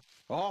are over.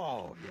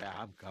 Oh, yeah,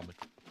 I'm coming.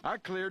 I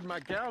cleared my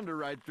calendar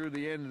right through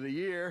the end of the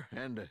year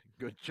and a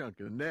good chunk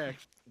of the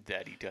next.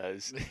 that he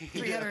does.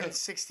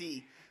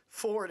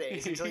 364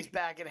 days until he's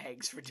back at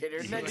Hank's for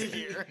dinner next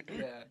year.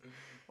 yeah.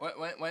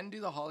 When do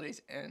the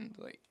holidays end?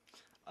 Like,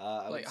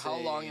 I would like how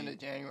say- long into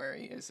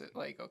January is it?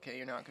 Like, okay,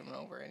 you're not coming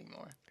over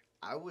anymore.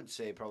 I would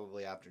say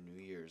probably after New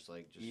Year's,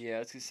 like just. Yeah, I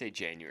was going to say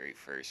January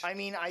 1st. I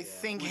mean, I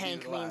think We do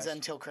Hank the means last.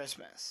 until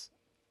Christmas.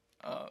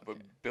 Oh, But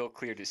Bill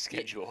cleared his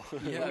schedule.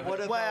 Yeah. What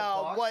about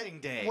Well, Boxing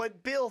Day?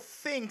 what Bill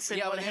thinks and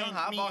Yeah, what but they don't Hank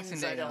have means, Boxing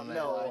Day I down don't there.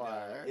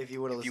 know. If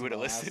you would have You listened, would've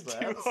listened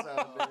to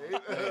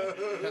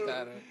cut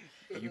that out.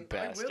 You I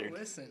bastard. will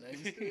listen. I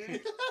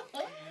just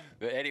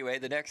But anyway,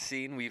 the next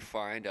scene we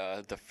find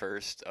the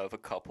first of a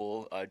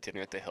couple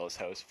dinner at the Hills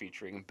house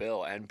featuring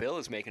Bill, and Bill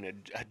is making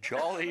a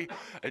jolly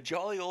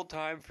old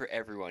time for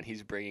everyone.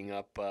 He's bringing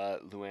up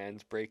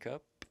Luann's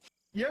breakup.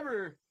 You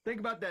ever think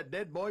about that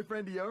dead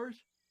boyfriend of yours?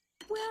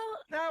 Well,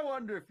 I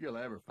wonder if you'll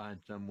ever find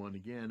someone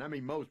again. I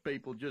mean, most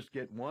people just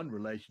get one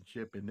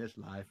relationship in this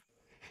life.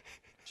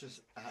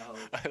 just out.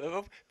 I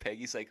love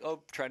Peggy's like,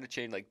 oh, trying to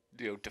change, like,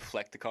 you know,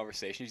 deflect the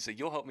conversation. She's like,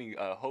 you'll help me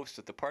host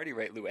at the party,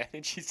 right, Luann?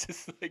 And she's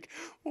just like,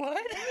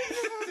 what?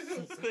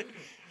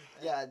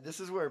 Yeah, this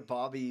is where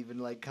Bobby even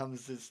like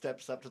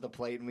steps up to the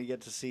plate, and we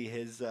get to see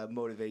his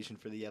motivation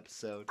for the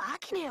episode. I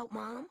can help,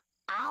 Mom.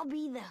 I'll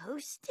be the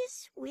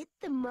hostess with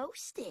the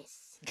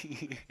mostest.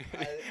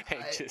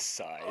 Hank just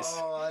sighs.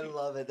 Oh, I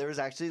love it. There was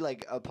actually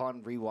like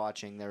upon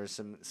rewatching, there was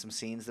some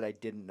scenes that I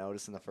didn't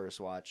notice in the first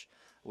watch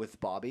with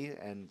Bobby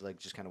and like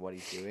just kind of what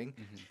he's doing.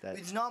 That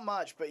It's not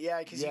much, but yeah,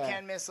 because Yeah. you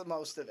can miss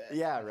most of it.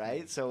 yeah,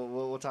 right. So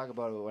we'll talk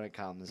about it when it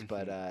comes.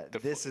 But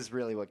this is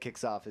really what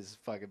kicks off his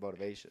fucking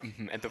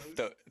motivation. And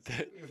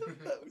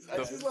I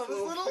just love his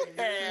little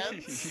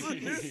hands.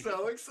 He's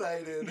so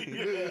excited.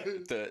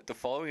 the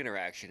following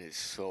interaction is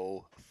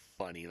so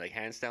funny. Like,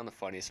 hands down the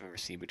funniest I've ever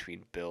seen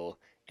between Bill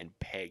and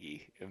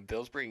Peggy. And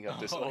Bill's bringing up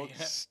this old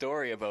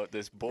story about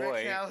this Rick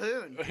boy,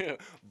 Calhoun.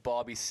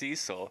 Bobby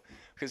Cecil,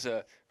 because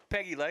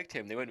Peggy liked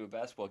him. They went to a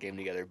basketball game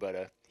together,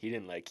 but he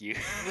didn't like you.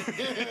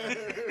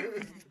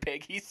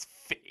 Peggy's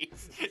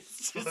face.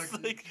 It's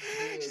just like,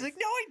 she's like,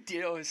 no, I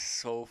did. It was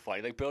so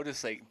funny. Like, Bill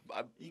just like,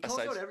 He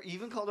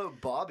even called out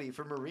Bobby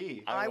for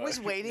Marie. I was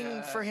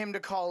waiting for him to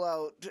call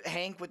out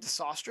Hank with the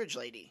sausage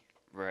lady.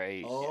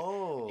 right.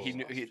 Oh, He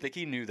knew.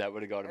 He knew that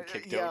would have got him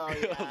kicked Yeah, out.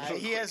 yeah.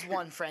 He has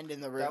one friend in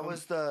the room. that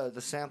was the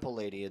sample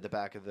lady at the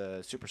back of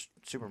the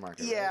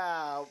supermarket. Right?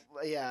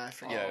 Yeah, I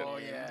forget. Yeah, Oh,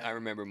 yeah. I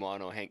remember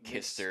Mono. Hank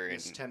kissed her,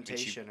 Miss and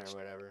Temptation and or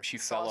whatever. she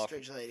fell off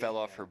Sausage lady.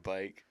 her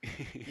bike.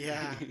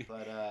 Yeah.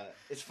 But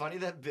it's funny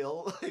that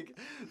Bill, like,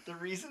 the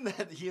reason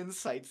that he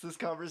incites this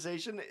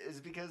conversation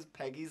is because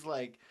Peggy's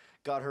like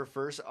got her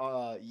first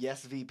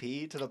yes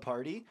VP to the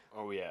party.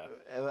 Oh yeah.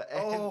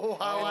 Oh,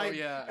 how I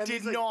yeah. and did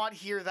he's like- not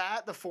hear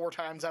that the 4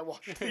 times I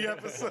watched the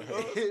episode.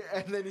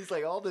 And then he's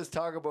like, all this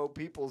talk about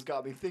people's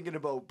got me thinking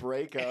about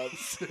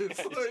breakups. It's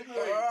like,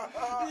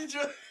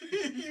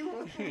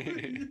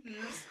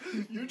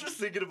 you're just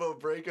thinking about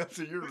breakups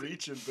and you're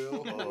reaching,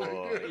 Bill.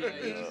 Oh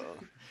yeah.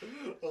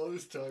 All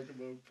this talk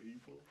about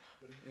people.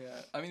 Yeah,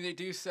 I mean they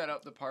do set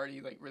up the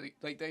party like really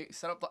like they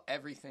set up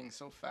everything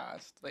so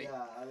fast. Like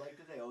Yeah, I like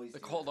that they always the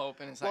do cold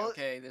open, it's Well, like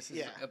okay, this is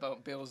yeah.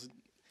 about Bill's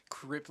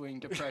crippling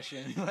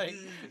depression, like,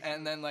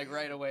 and then like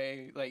right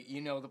away, like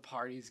you know the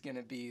party's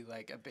gonna be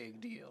like a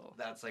big deal.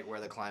 That's like where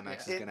the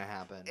climax Yeah. is gonna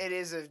happen. It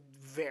is a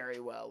very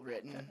well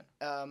written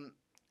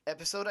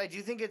episode. I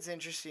do think it's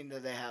interesting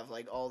that they have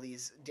like all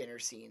these dinner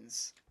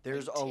scenes.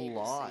 There's like, a table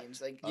lot.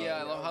 scenes, like Yeah,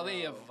 I Oh, love how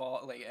they no.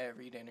 evolve. Like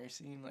every dinner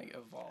scene, like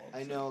evolves.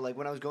 I know, like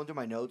when I was going through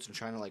my notes and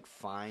trying to like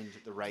find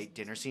the right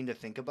dinner scene to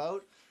think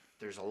about,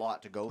 there's a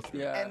lot to go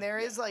through. Yeah. And there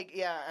is like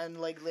and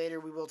like later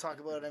we will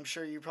talk about it. I'm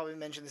sure you probably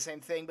mentioned the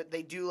same thing, but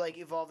they do like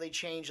evolve, they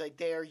change, like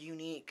they are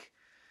unique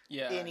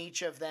Yeah. in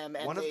each of them,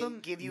 and One of they them-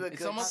 give you a It's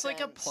good almost like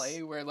a sense.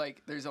 play where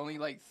like there's only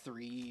like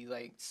 3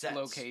 like Sets.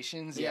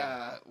 locations. Yeah.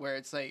 Yeah. Where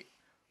it's like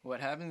what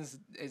happens.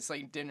 It's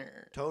like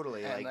dinner.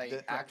 Totally. And, Like,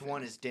 the act 1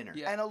 breakfast. is dinner.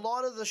 Yeah. And a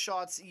lot of the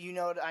shots,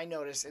 I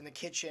noticed in the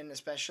kitchen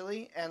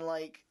especially, and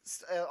like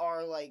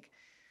are like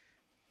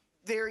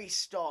very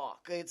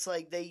stock. It's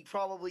like they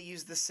probably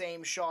use the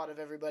same shot of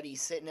everybody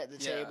sitting at the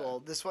Yeah. table.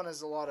 This one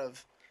has a lot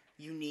of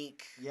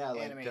unique Yeah,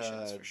 like,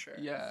 animations for sure.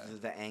 Yeah.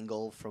 The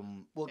angle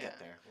from... We'll get Yeah.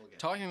 there. We'll get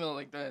Talking about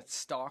like the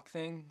stock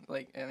thing,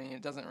 like I mean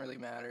it doesn't really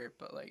matter,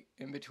 but like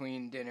in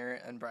between dinner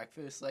and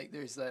breakfast, like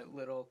there's that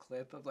little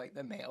clip of like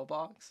the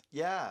mailbox,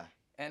 Yeah.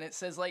 and it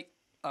says like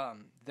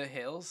the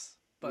hills,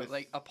 but With-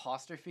 like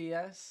apostrophe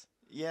S,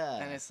 Yeah.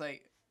 and it's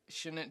like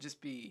shouldn't it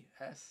just be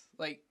S?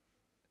 Like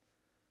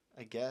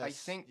I guess. I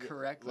think Yeah,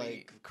 correctly,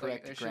 Like,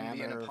 correct there shouldn't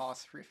be an grammar.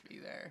 apostrophe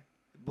there.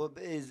 Well,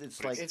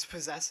 it's like... It's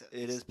possessive.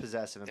 It is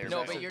possessive. and There's No,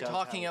 also possessive but you're does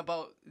talking have-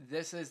 about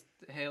this is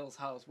the Hills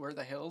house. We're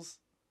the Hills.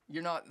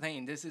 You're not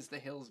saying this is the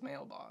Hills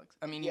mailbox.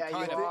 I mean, Yeah, you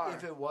you kind If of. are.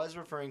 if it was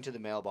referring to the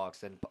mailbox,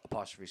 then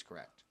apostrophe is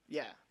correct.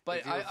 Yeah. But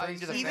if you're I referring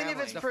to the assume Even if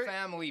family, it's the per-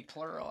 family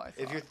plural. I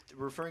thought. if you're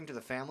referring to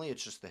the family,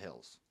 it's just the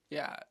hills.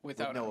 yeah,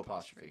 without no an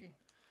apostrophe.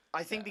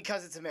 I think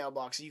because it's a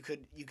mailbox, you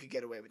could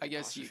get away with the I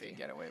guess you apostrophe. could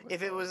get away with.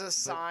 If it both. was a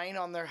sign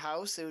on their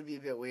house, it would be a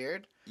bit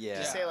weird Yeah.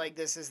 to say like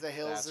this is the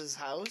Hills' That's-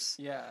 house.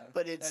 Yeah.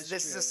 But it's that's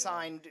this is true, a yeah.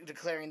 sign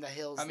declaring the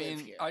Hills I live mean,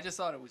 here. I just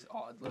thought it was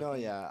odd. No,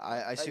 looking. yeah,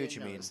 I see what didn't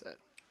you mean. notice it.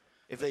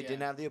 If they yeah.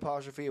 didn't have the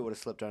apostrophe, it would have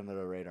slipped under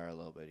the radar a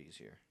little bit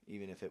easier,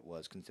 even if it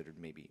was considered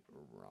maybe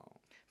wrong.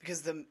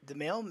 Because the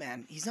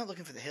mailman, he's not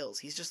looking for the Hills.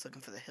 He's just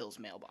looking for the Hills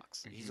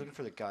mailbox. He's looking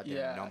for the goddamn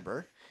Yeah.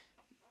 number.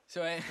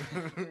 So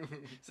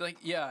it's like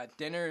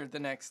dinner the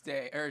next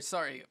day, or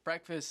sorry,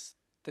 breakfast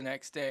the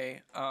next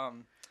day.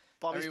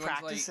 Bobby's Everyone's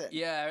practicing. Like,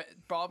 yeah,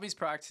 Bobby's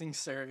practicing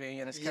serving,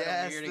 and it's kind of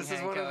Yes, weirding this is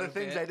Hank one of out the a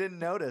things bit. I didn't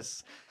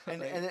notice.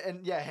 And, Like-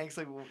 and yeah, Hank's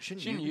like, well,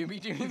 shouldn't Shouldn't you be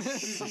doing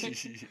this?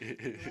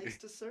 nice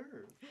to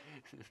serve?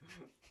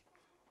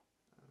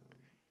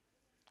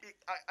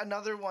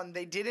 Another one,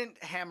 they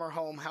didn't hammer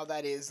home how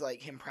that is like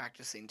him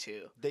practicing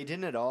too. They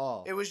didn't at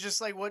all. It was just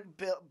like what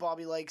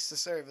Bobby likes to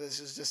serve. This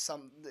is just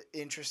some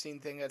interesting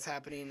thing that's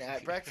happening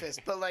at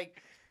breakfast. But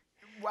like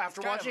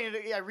after kind watching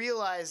it, I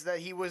realized that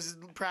he was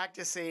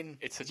practicing.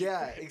 It's such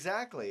Yeah, a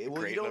exactly.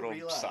 Well, great you don't little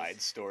realize. side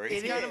story.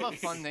 It It's kind of a is.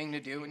 fun thing to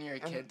do when you're a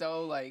kid,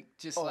 though. Like,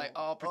 just like,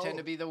 pretend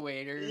to be the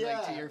waiter, like, Yeah.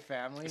 to your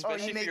family.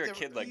 Especially if make you're a the-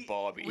 kid like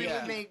Bobby. We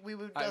Yeah.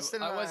 would I,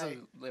 Dustin I and was I, a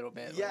little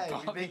bit. Yeah, like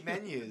you Bobby. make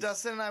menus.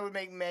 Dustin and I would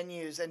make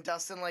menus, and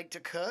Dustin liked to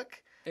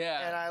cook, and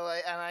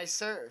Yeah, I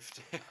served.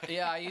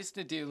 yeah. I used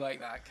to do like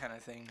that kind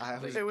of thing. I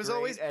Like, was It was great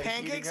always at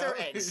pancakes heating or up.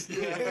 eggs.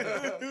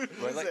 Yeah.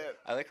 Well, That's it.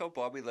 I like how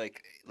Bobby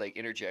like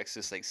interjects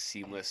this like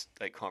seamless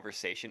like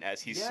conversation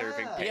as he's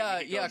serving. Yeah. Peggy. Yeah,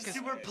 He yeah, goes, 'cause-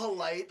 Super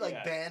polite, like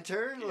Yeah.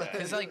 banter.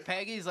 Cause like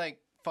Peggy's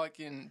like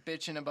fucking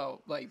bitching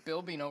about like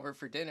Bill being over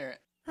for dinner.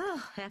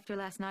 Oh, after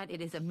last night,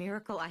 it is a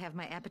miracle I have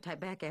my appetite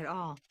back at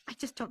all. I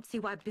just don't see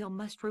why Bill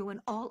must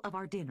ruin all of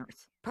our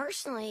dinners.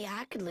 Personally,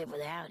 I could live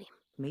without him.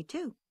 Me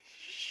too.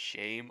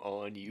 Shame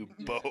on you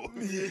both.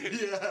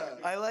 yeah.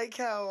 I like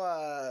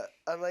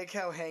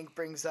how Hank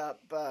brings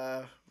up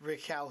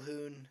Rick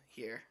Calhoun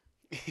here.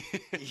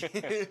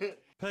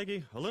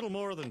 Peggy, a little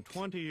more than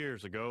 20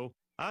 years ago,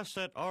 I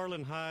set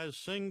Arlen High's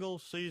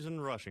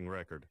single-season rushing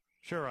record.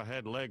 Sure, I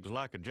had legs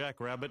like a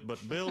jackrabbit,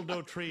 but Bill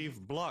Dauterive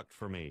blocked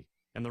for me.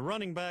 And the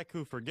running back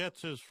who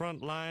forgets his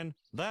front line,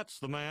 that's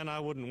the man I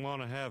wouldn't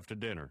want to have to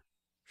dinner.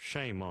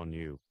 Shame on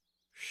you.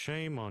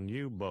 Shame on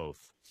you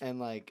both. And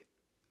like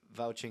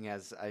vouching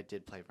as I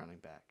did play running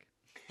back.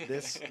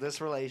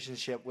 This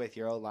relationship with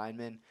your old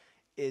lineman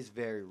is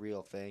very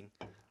real thing.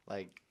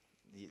 Like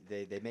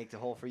they make the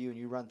hole for you and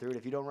you run through it.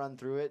 If you don't run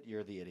through it,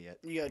 you're the idiot.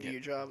 You gotta do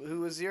your job.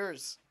 Who was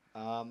yours?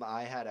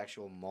 I had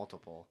actual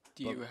multiple.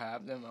 Do you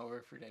have them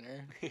over for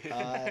dinner?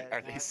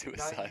 Are they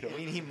suicidal? I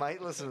mean, he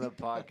might listen to the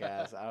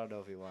podcast. I don't know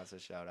if he wants a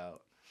shout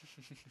out.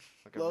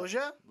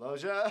 Loja?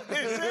 Loja?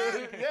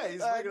 Yeah,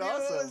 he's I freaking knew it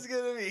was awesome.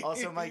 gonna be.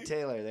 Also, Mike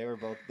Taylor.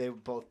 They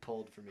both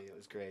pulled for me. It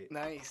was great.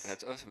 Nice.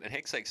 That's awesome. And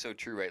Hank's like so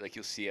true, right? Like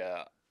you'll see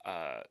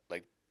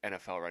like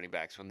NFL running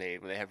backs when they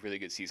have really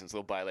good seasons,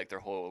 they'll buy like their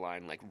whole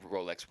line like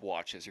Rolex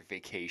watches or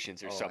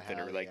vacations or Oh, something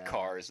or hell like yeah.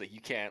 cars. Like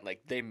you can't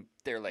like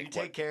they're like You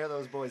take care of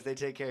those boys. They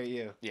take care of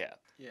you. Yeah.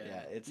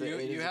 Yeah, it's you,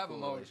 it you is a have cool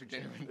them over for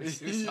dinner when they're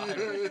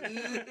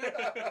relationship.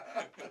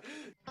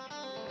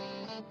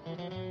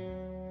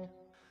 suicidal.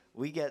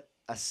 We get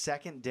a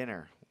second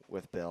dinner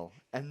with Bill,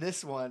 and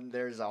this one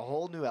there's a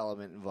whole new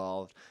element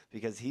involved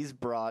because he's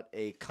brought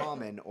a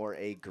common or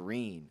a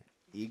green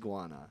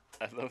iguana.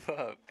 I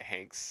love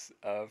Hank's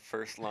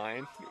first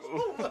line.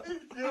 Oh my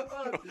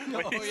god!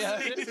 Oh yeah.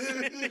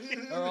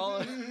 Are all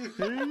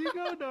Here you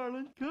go,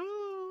 darling.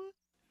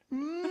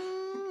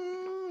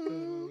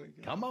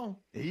 Come on.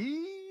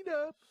 Eat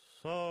up.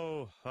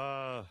 So,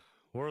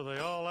 were they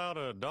all out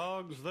of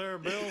dogs there,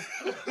 Bill?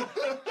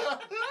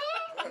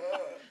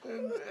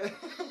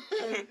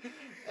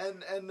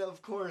 and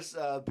of course,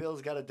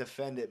 Bill's got to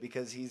defend it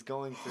because he's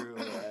going through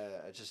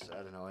just I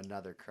don't know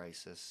another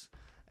crisis,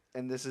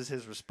 and this is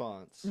his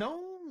response. No,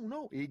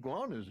 no.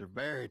 Iguanas are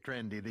very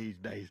trendy these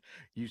days.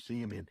 You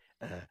see them in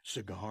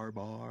cigar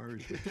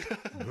bars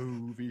with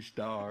movie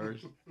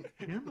stars.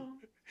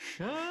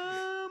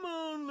 Come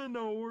on,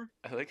 Lenore.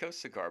 I like how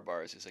cigar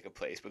bars is like a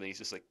place, but then he's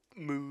just like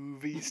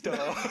movie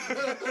star.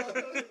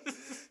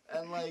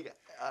 And like,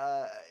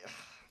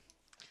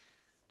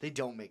 they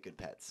don't make good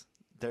pets.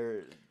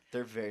 They're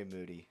very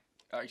moody.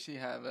 I actually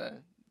have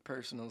a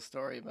personal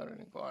story about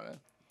an iguana.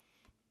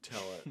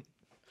 Tell it.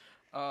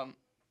 Um,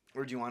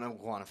 Or do you want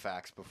iguana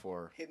facts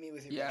before? Hit me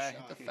with your yeah, best hit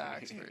shot. the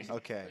facts first.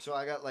 Okay, so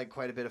I got like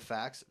quite a bit of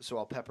facts, so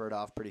I'll pepper it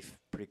off pretty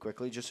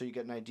quickly, just so you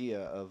get an idea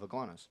of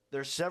iguanas.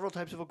 There's several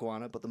types of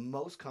iguana, but the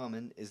most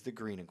common is the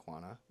green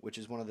iguana, which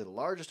is one of the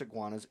largest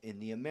iguanas in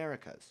the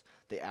Americas.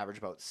 They average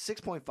about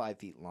 6.5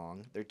 feet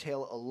long. Their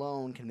tail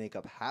alone can make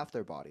up half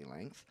their body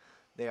length.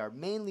 They are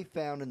mainly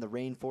found in the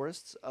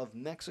rainforests of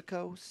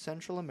Mexico,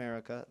 Central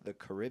America, the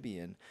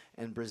Caribbean,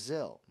 and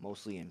Brazil,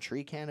 mostly in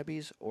tree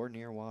canopies or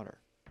near water.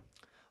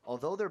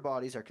 Although their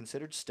bodies are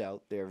considered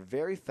stout, they are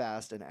very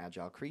fast and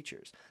agile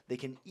creatures. They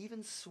can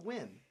even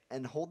swim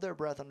and hold their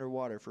breath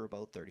underwater for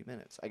about 30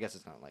 minutes. I guess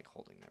it's not like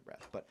holding their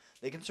breath, but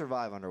they can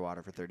survive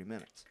underwater for 30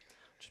 minutes,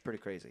 which is pretty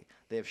crazy.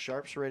 They have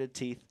sharp, serrated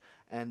teeth,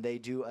 and they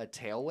do a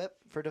tail whip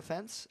for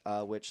defense,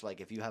 which,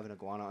 like, if you have an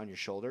iguana on your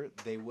shoulder,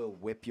 they will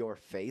whip your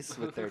face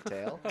with their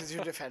tail. Does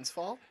your defense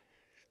fall?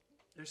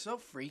 They're so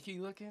freaky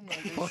looking. Like,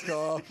 Fuck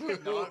off.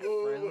 not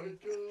friendly.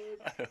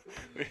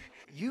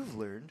 You've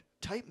learned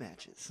type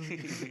matches.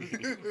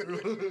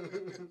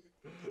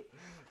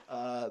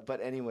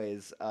 But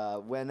anyways,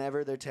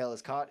 whenever their tail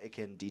is caught, it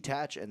can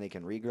detach and they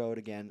can regrow it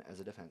again as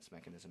a defense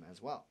mechanism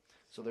as well.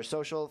 So they're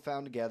social,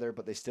 found together,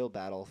 but they still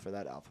battle for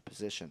that alpha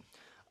position.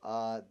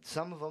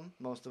 Some of them,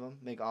 most of them,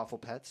 make awful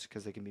pets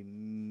because they can be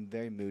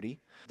very moody.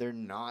 They're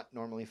not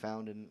normally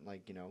found in,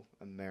 like, you know,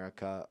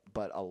 America,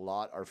 but a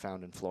lot are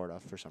found in Florida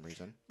for some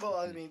reason. Well,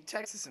 I mean,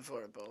 Texas and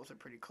Florida both are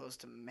pretty close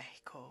to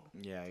Mexico.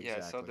 Yeah, exactly.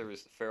 Yeah, I saw there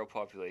was feral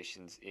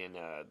populations in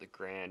the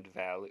Grand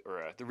Valley,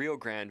 or the Rio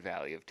Grande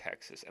Valley of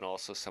Texas, and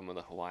also some of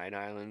the Hawaiian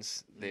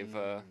Islands. They've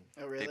Oh,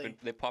 really?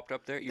 they popped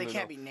up there. They even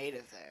can't though- be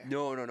native there.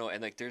 No,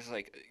 and like there's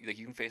like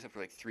you can face up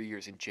for like 3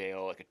 years in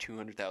jail, like a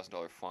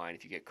 $200,000 fine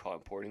if you get caught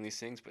importing these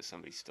things. But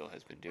somebody still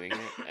has been doing it,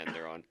 and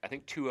they're on I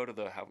think 2 out of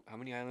the how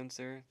many islands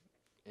there?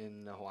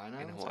 In the Hawaiian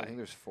Islands? I Hawaii. think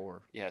there's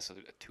 4. Yeah, so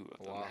 2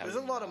 of them. Wow. have- There's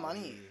a lot of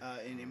money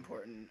in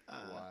importing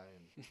Hawaii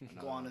and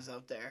iguanas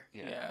out there.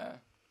 Yeah.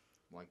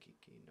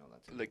 Waikiki, no,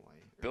 that's in Like, Hawaii.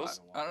 Or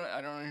Bill's- not in Hawaii.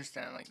 I don't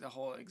understand like the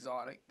whole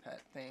exotic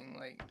pet thing.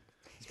 Like,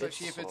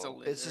 especially if it's a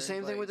lizard. It's the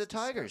same thing like, with the it's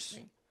tigers.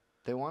 disgusting.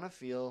 They want to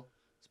feel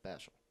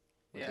special.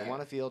 Like, Yeah. They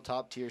want to feel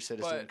top tier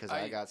citizen But because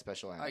I got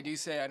special animals. I do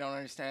say I don't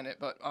understand it,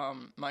 but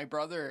my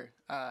brother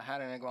had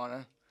an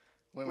iguana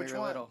when Which we were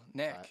one? little.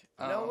 Nick.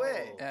 No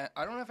way.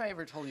 I don't know if I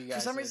ever told you guys.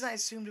 For some this. reason, I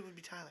assumed it would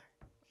be Tyler.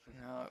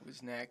 No, it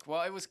was Nick.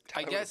 Well, it was.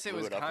 I Tyler guess it blew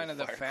was it up kind with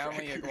of the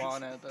family firecrackers.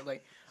 iguana, but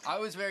like I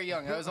was very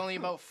young. I was only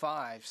about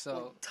 5, so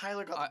Well,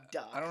 Tyler got I, the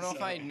duck. I don't know if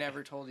so- I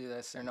never told you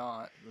this or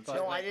not. But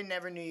No, I didn't.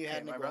 Never knew you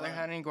had an my iguana. brother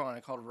had an iguana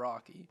called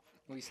Rocky.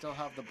 We still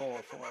have the bowl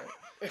for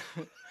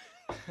it.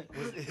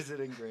 Is it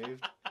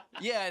engraved?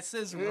 Yeah, it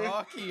says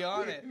Rocky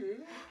on it.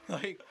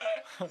 Like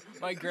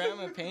my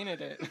grandma painted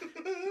it.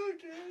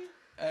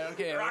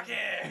 Okay. Rocky.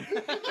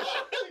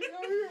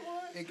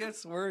 It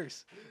gets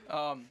worse.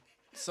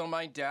 So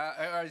my dad,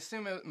 I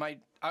assume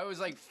I was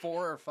like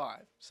 4 or 5,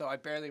 so I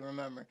barely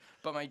remember.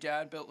 But my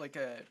dad built like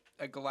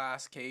a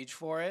glass cage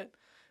for it,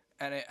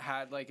 and it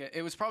had like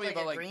it was probably Like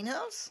about a like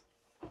greenhouse?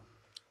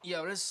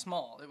 yeah, it was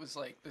small. It was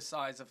like the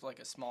size of like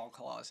a small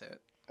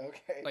closet.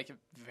 Okay. Like a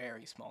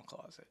very small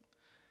closet,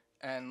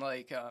 and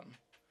like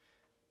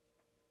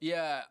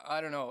yeah, I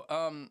don't know.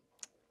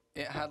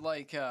 It had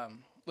like a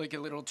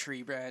little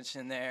tree branch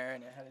in there,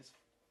 and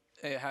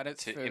it had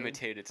its to food.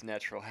 imitate its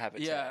natural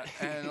habitat.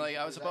 Yeah, and like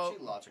I was There's about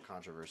actually lots of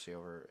controversy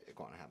over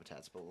iguana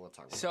habitats, but let's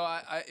talk about so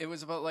that. it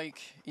was about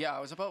like I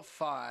was about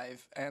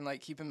 5, and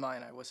like keep in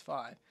mind I was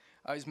 5.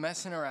 I was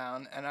messing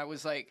around, and I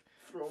was like.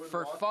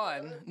 For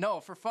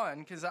fun,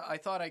 because I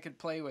thought I could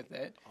play with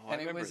it, Oh, I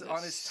and it remember was on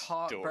this its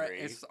top. story.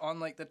 It's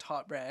on like the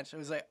top branch. I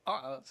was like,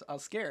 oh, I'll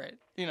scare it,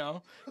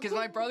 because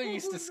my brother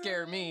used to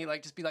scare me,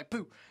 like just be like,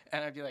 "Pooh,"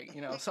 and I'd be like,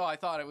 So I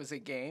thought it was a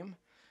game,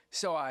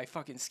 so I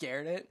fucking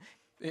scared it.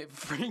 It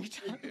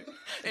freaked.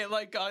 It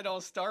like got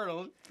all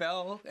startled,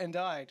 fell, and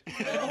died.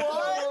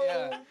 What?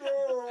 Yeah.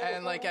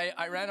 And like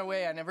I ran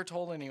away. I never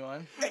told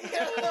anyone.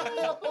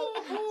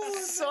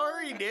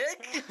 Sorry,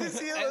 Nick.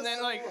 And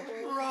then like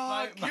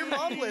Your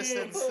mom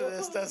listens to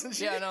this, doesn't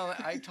she? Yeah, no,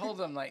 I told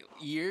them like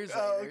years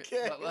later.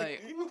 Okay. But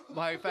like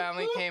my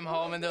family came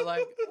home and they're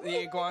like,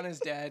 the iguana's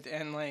dead,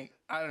 and like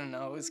I don't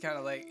know. It was kind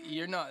of like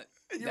you're not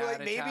You're that like,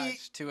 maybe-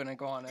 attached to an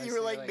iguana. You so were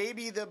you're like,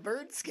 maybe the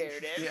bird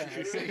scared it.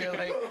 Yeah, so you're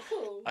like,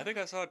 I think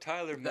I saw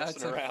Tyler That's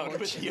messing around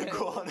with the unfortunate.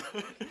 iguana.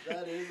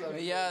 That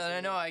is yeah, and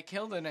I know I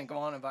killed an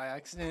iguana by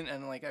accident,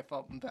 and like I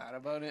felt bad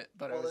about it,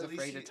 but I Well, was at least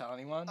afraid to you- tell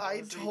anyone. I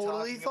Honestly, totally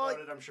talking thought-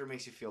 about it, I'm sure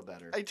makes you feel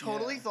better. I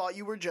totally Yeah. thought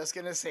you were just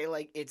gonna say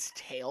like its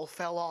tail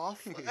fell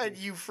off and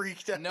you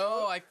freaked out.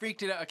 No, I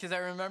freaked it out because I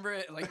remember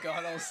it like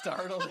got all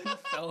startled and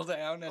fell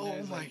down, and Oh I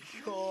was my like,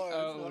 god.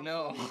 oh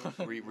no.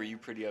 Were you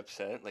pretty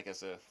upset, like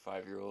as a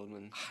 5-year-old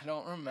when? I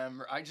don't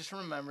remember. I just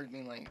remembered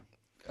being like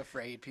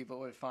afraid people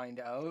would find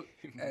out,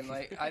 and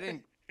like I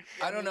didn't.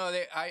 I don't know.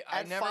 I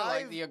At never 5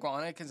 liked the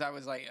iguana because I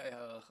was like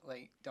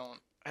don't.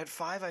 At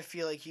 5, I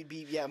feel like you'd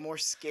be more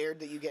scared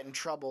that you get in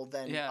trouble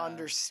than Yeah.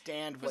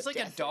 understand If what it's like a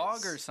death dog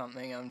is. or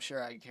something, I'm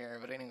sure I'd care.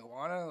 But an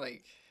iguana,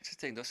 like It's the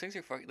thing. Those things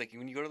are fucking. Like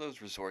when you go to those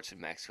resorts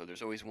in Mexico,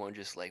 there's always one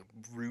just like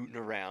rooting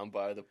around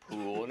by the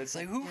pool, and it's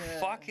like, who Yeah.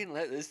 fucking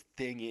let this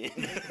thing in?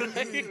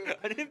 Like,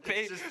 I didn't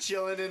pay. Just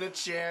chilling in a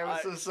chair with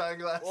I- some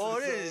sunglasses. All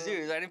it is, on. dude,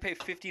 is I didn't pay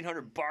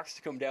 $1,500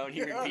 to come down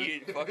here and be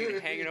fucking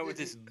hanging out with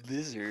this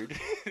lizard.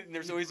 And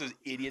there's always those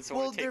idiots that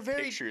Well, want to they're take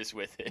very- pictures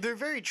with it. They're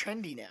very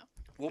trendy now.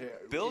 Well,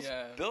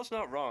 Yeah. Bill's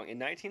not wrong. In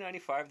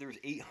 1995, there was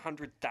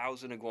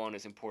 800,000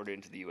 iguanas imported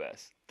into the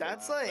U.S.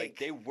 That's Wow. like, Like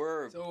they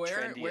were so. Where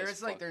trendy where as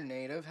is like fuck. their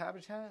native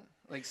habitat,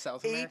 like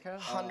South America?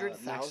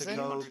 800,000. Mexico,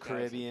 100,000.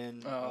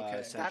 Caribbean. Oh,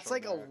 okay. Central That's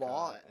like a America,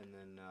 lot. And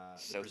then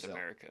South Brazil.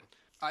 America.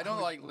 I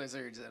don't like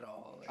lizards at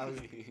all. Like, I was-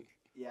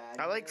 Yeah,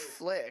 I like know-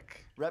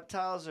 Flick.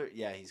 reptiles are.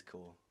 Yeah, he's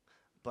cool.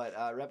 But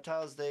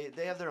reptiles, they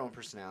have their own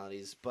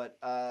personalities. But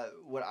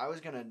what I was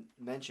gonna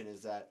mention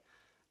is that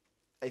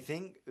I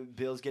think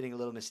Bill's getting a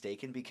little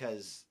mistaken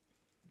because,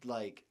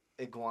 like,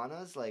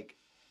 iguanas, like,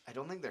 I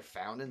don't think they're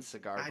found in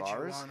cigar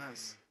bars.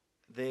 Iguanas.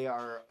 They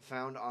are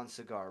found on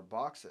cigar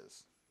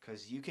boxes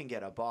because you can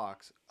get a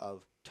box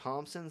of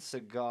Thompson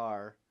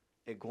cigar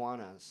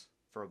iguanas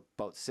for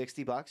about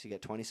 $60. You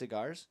get 20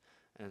 cigars,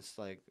 and it's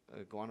like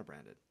iguana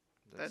branded.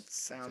 That It's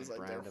sounds a like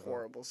they're brand of a-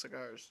 horrible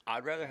cigars.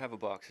 I'd rather have a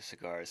box of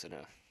cigars than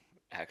a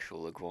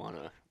actual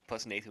iguana.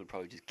 Plus, Nathan would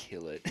probably just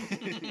kill it.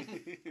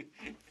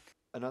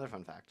 Another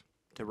fun fact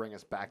to bring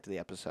us back to the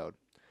episode.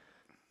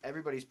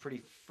 Everybody's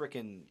pretty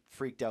freaking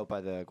freaked out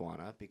by the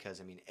iguana because,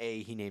 I mean,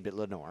 A, he named it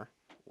Lenore,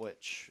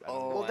 which... I don't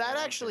know Oh, Well, why that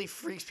I actually mentioned.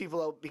 freaks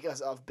people out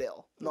because of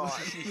Bill, not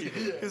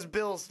because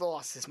Bill's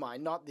lost his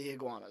mind, not the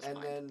iguana's And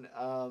mind.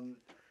 then,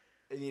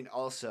 I mean,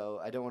 also,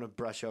 I don't want to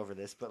brush over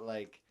this, but,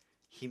 like,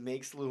 he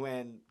makes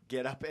Luann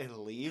get up and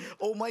leave.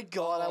 Oh my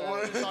god, I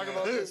wanted to talk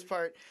about this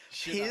part.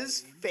 Should I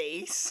His leave?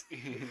 face.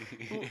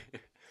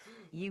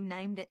 You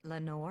named it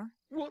Lenore?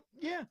 Well,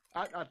 yeah,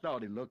 I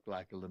thought he looked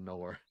like a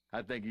Lenore.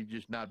 I think he's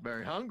just not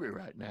very hungry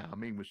right now. I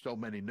mean, with so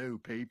many new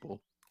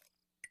people.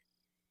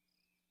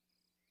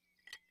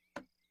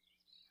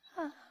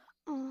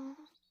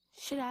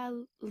 Should I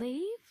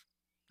leave?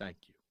 Thank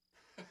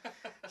you.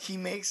 He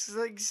makes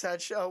like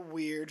such a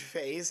weird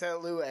face at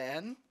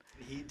Luann.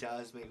 He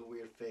does make a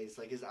weird face.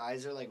 Like, his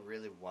eyes are, like,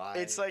 really wide.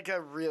 It's like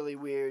a really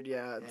weird,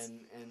 yeah. It's,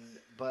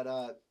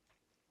 But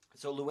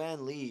so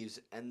Luann leaves,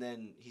 and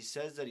then he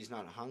says that he's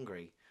not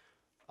hungry,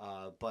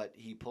 but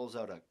he pulls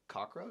out a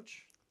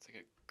cockroach. It's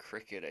like a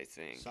cricket, I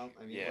think. I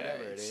mean, Yeah,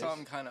 whatever it is.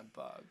 some kind of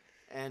bug.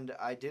 And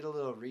I did a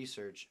little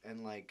research,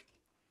 and like,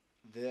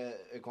 the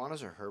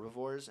iguanas are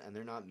herbivores, and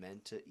they're not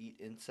meant to eat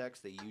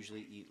insects. They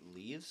usually eat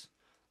leaves.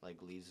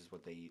 Like, leaves is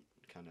what they eat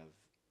kind of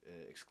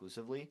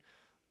exclusively,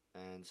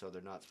 and so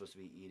they're not supposed to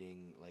be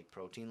eating like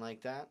protein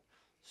like that.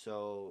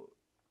 So.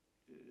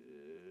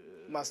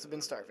 Must have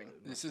been starving.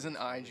 This is an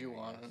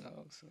iguana,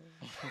 though. So.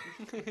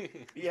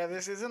 Yeah,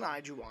 this is an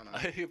iguana.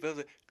 Bill's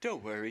like,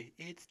 don't worry,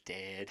 it's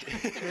dead.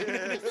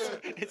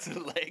 Its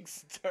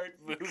legs start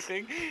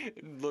moving.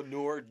 And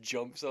Lenore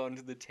jumps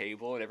onto the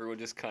table, and everyone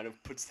just kind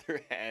of puts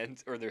their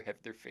hands or their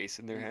face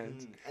in their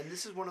hands. And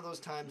this is one of those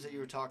times that you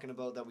were talking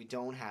about that we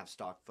don't have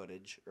stock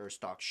footage or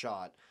stock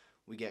shot.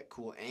 We get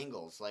cool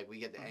angles. Like, we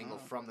get the angle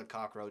from the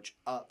cockroach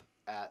up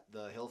at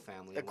the Hill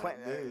family. And when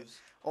it moves.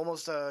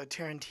 Almost a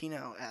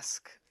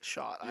Tarantino-esque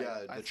shot.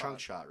 Yeah, I the trunk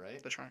thought. shot,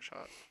 right? The trunk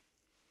shot.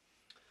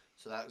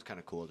 So that was kind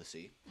of cool to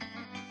see.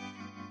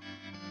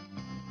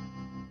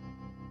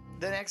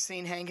 The next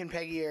scene, Hank and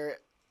Peggy are...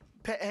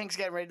 Hank's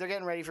getting ready. They're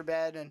getting ready for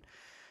bed, and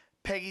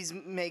Peggy's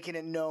making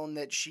it known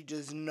that she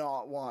does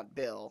not want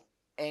Bill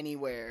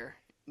anywhere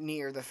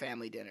near the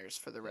family dinners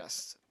for the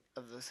rest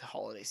of this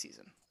holiday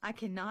season. I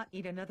cannot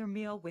eat another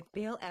meal with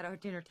Bill at our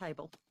dinner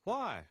table.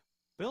 Why?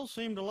 Bill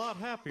seemed a lot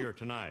happier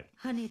tonight.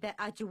 Honey, that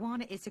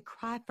iguana is a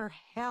cry for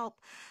help.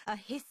 A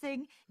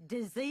hissing,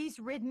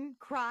 disease-ridden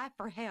cry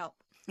for help.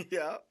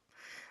 Yeah.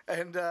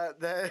 And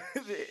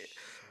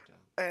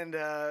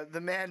the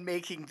man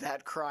making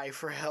that cry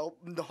for help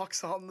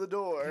knocks on the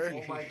door.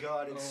 Oh my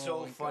god, it's Oh so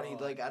my funny.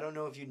 God. Like, I don't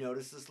know if you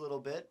noticed this little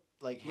bit.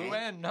 Like, Hank,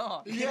 Luann,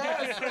 knock.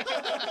 Yes.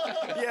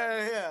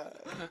 Yeah.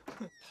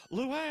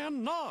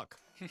 Luann, knock.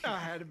 I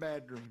had a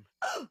bad dream.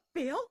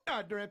 Bill?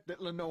 I dreamt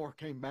that Lenore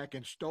came back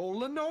and stole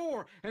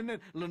Lenore. And then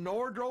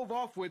Lenore drove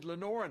off with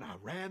Lenore, and I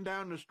ran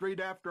down the street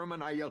after him,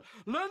 and I yelled,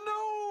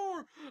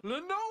 Lenore!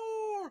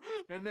 Lenore!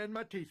 And then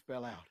my teeth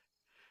fell out.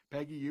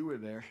 Peggy, you were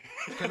there.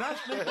 Can I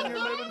sleep in your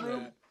living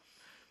room?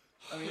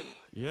 I mean,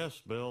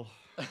 Yes, Bill.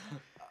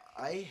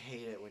 I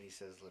hate it when he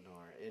says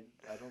Lenore.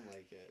 I don't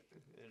like it.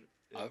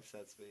 It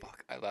upsets me.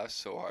 Fuck, I laughed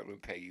so hard when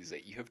Peggy's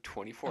like, you have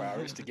 24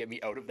 hours to get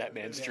me out of that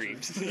man's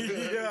dreams.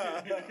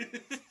 Yeah.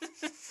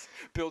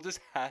 Bill just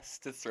has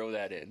to throw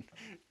that in.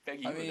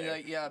 Peggy, I you were mean, there.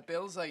 like, yeah,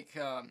 Bill's like,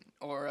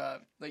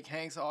 like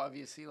Hank's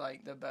obviously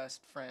like the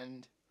best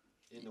friend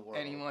In the world.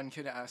 anyone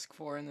could ask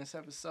for in this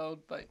episode,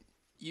 but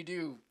you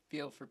do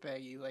feel for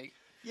Peggy. Like,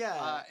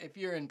 Yeah. if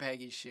you're in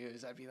Peggy's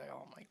shoes, I'd be like,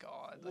 oh my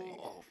god, like.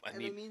 Oh, I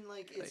and mean,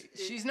 like, Like,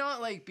 she's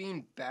not like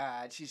being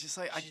bad. She's just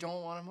like, I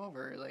don't want him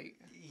over. Like,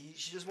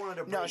 she just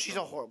wanted to. No, break she's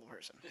him. a horrible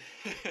person.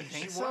 think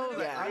She so? wanted to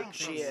Like, Yeah, I break don't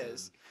she think him.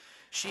 is.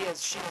 She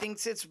is. She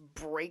thinks it's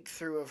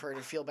breakthrough of her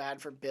to feel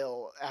bad for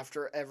Bill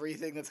after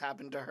everything that's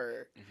happened to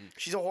her.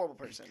 She's a horrible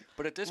person.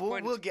 but at this We'll,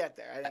 point, we'll get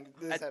there. I think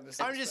this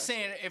episode. I'm just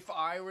saying, if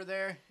I were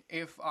there,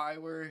 if I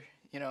were,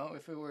 you know,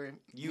 if it were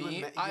You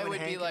me, and I and would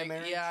Hank be in a like,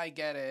 marriage? yeah, I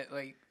get it.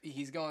 Like,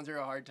 he's going through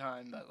a hard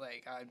time, but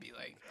like, I'd be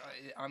like,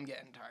 I'm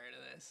getting tired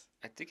of this.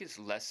 I think it's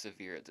less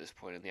severe at this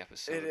point in the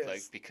episode, It like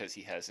is. because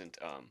he hasn't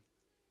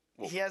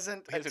he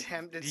hasn't he hasn't-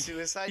 attempted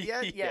suicide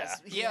yet. Yeah.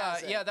 Yes. he Yeah,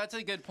 hasn't. yeah, that's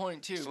a good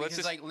point too. So let's because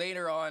just- like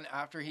later on,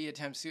 after he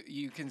attempts,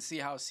 you can see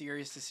how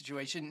serious the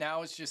situation.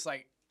 Now it's just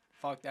like,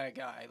 fuck that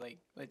guy. Like,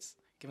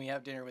 can we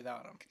have dinner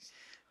without him?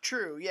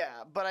 True.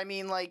 Yeah, but I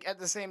mean, like at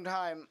the same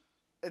time,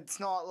 it's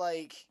not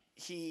like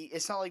the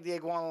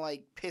iguana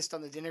like pissed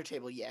on the dinner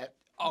table yet.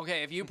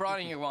 Okay, if you brought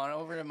an iguana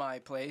over to my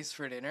place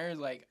for dinner,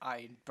 like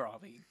I'd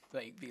probably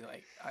like be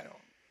like, I don't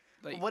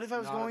like. What if I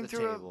was not at going the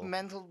through table. a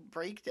mental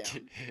breakdown?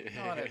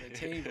 Not at the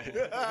table.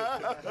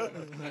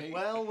 Like,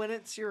 Well, when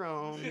it's your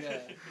own. yeah.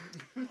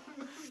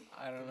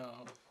 I don't know.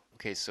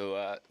 Okay,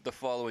 so the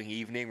following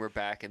evening, we're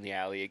back in the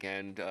alley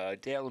again.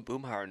 Dale and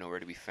Boomhauer are nowhere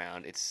to be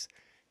found. It's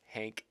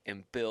Hank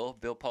and Bill.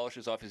 Bill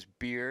polishes off his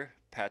beer,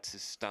 pats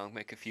his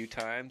stomach a few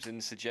times,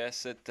 and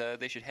suggests that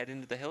they should head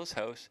into the Hills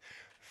house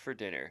for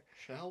dinner.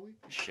 Shall we?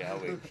 Shall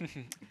we?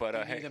 But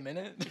Need a Hank,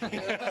 minute.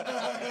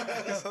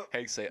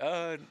 Hank's like,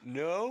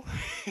 no,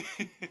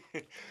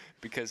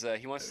 because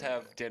he wants to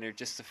have dinner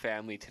just the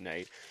family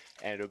tonight,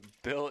 and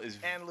Bill is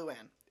And Luann.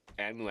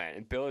 and Luann.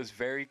 And Bill is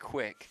very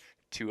quick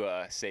to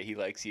say he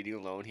likes eating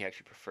alone. He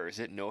actually prefers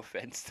it. No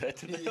offense to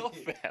the Hill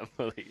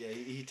family. Yeah,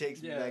 he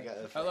takes Yeah.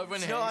 mega I love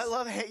when No, I Hank's,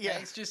 love it. Yeah.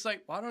 Hank's just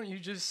like, why don't you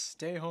just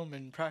stay home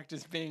and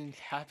practice being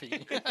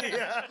happy?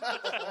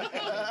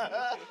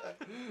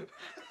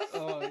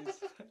 Oh, it's-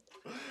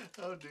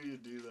 How do you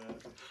do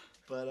that?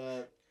 But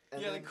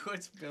and yeah, then, like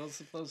what's Bill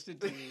supposed to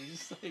do? He's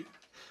just like,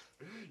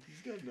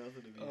 he's got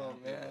nothing to be. oh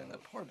happy man, about.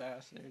 that poor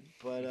bastard.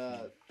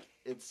 But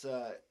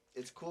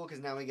it's cool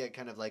because now we get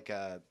kind of like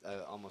a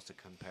almost a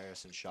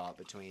comparison shot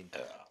between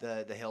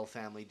the Hill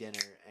family dinner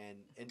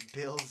and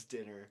Bill's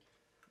dinner.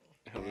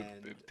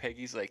 And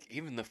Peggy's like,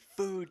 even the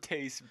food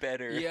tastes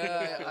better.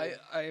 Yeah,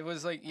 I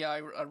was like, yeah,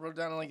 I wrote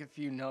down like a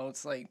few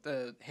notes. Like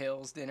the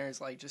Hills dinner is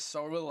like just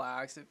so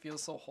relaxed. It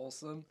feels so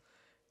wholesome,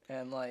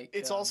 and like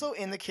It's also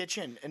in the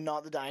kitchen and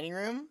not the dining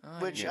room,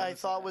 Oh, which yeah. I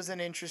thought was an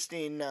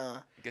interesting.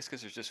 I guess because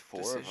there's just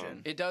four of Decision.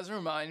 them. It does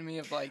remind me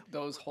of like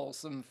those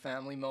wholesome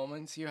family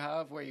moments you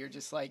have where you're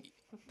just like,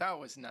 that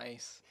was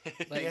nice.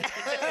 Like,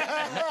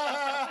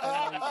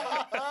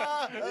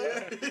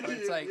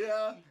 it's like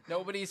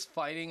nobody's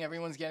fighting,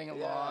 everyone's getting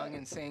along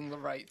and saying the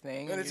right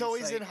thing. And it's you're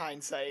always just in like,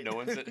 hindsight. No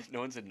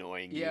one's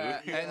annoying yeah,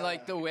 you. and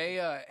like the way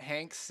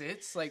Hank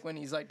sits, like when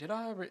he's like, "Did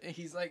I ever?"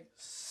 He's like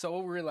so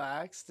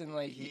relaxed and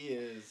like he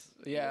is.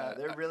 Yeah,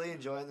 they're really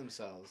enjoying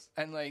themselves.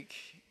 and like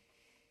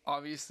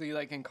obviously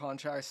like in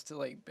contrast to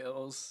like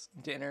Bill's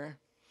dinner.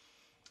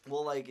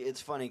 Well, like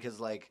it's funny because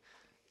like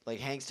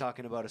Hank's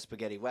talking about a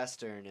spaghetti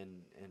western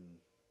and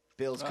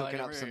Bill's Oh, I cooking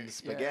up never- some yeah,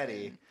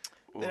 spaghetti.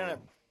 They don't have.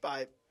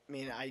 I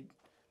mean, I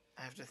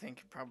have to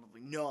think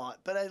probably not.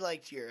 But I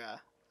liked your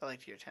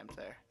attempt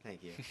there.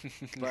 Thank you.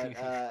 But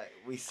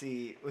we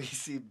see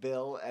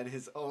Bill and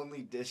his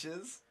only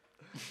dishes.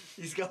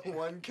 He's got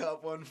one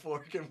cup, one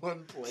fork, and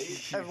one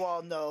plate. And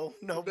well, no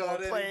more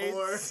Not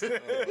anymore. plates.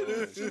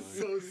 It's just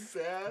so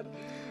sad.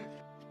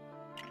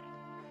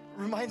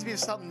 Reminds me of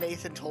something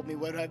Nathan told me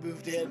when I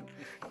moved in.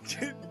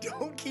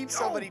 Don't keep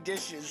so many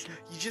dishes.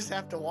 You just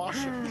have to wash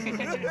them.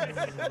 And,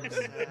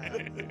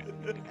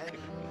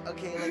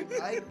 okay,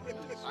 like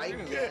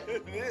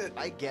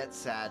I get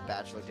sad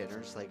bachelor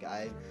dinners. Like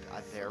I'm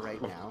there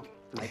right now.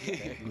 I get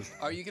it.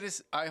 Are you gonna?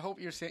 I hope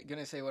you're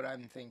gonna say what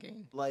I'm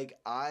thinking. Like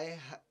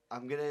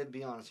I'm gonna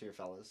be honest here,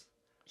 fellas.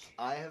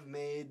 I have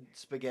made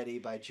spaghetti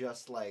by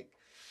just like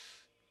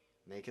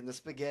making the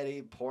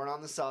spaghetti, pouring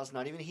on the sauce,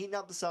 not even heating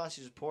up the sauce.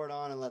 You just pour it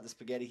on and let the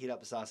spaghetti heat up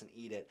the sauce and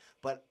eat it.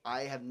 But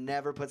I have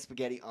never put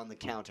spaghetti on the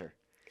counter.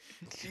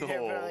 You never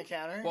put it on the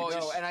counter? Well,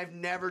 No, and I've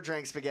never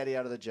drank spaghetti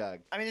out of the jug.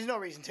 I mean, there's no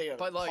reason to take it out of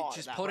But the like, pot,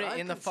 just that put would it I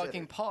in the consider.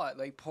 fucking pot.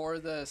 Like, pour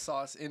the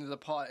sauce into the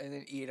pot and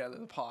then eat out of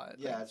the pot.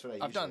 Yeah, Like, that's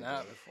what I I've done usually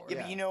that do. before.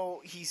 Yeah, but you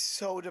know, he's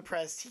so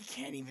depressed he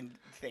can't even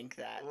think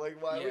that.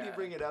 Like, why would you Yeah.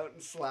 bring it out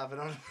and slap it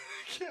on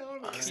the counter?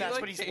 Because He, that's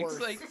like, what he's takes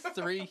worth. like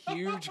 3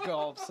 huge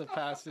gulps of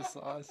pasta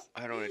sauce.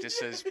 I don't know. It just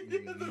says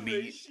The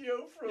meat.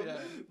 ratio from Yeah.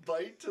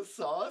 bite to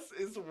sauce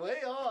is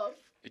way off.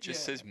 It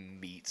just Yeah. says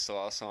meat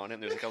sauce on it.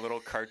 And there's like a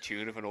little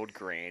cartoon of an old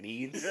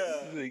granny. It's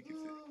Yeah. like,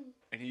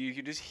 and you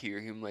can just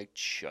hear him like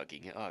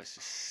chugging it. Oh, it's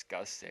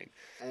disgusting.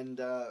 And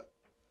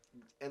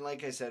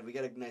like I said, we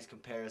got a nice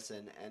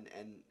comparison, and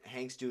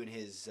Hank's doing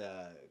his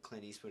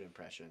Clint Eastwood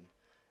impression,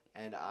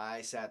 and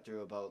I sat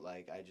through about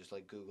I just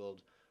Googled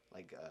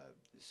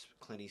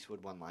Clint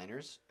Eastwood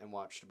one-liners and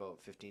watched about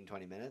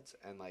 15-20 minutes,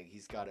 and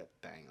he's got it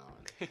bang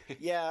on.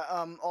 Yeah,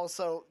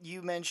 also,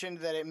 you mentioned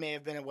that it may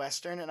have been a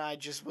Western, and I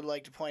just would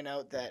like to point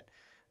out that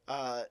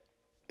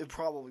it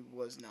probably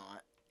was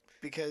not.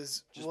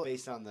 Because, Just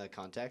based on the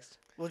context.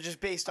 just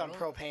based on I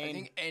propane.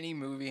 think any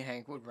movie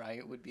Hank would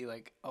write would be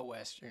like a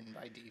Western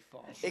by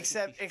default. Like,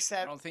 Except,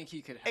 I don't think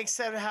he could help.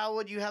 except how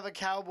would you have a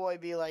cowboy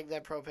be like,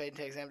 that propane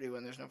tank's empty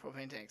when there's no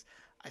propane tanks?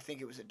 I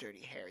think it was a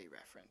Dirty Harry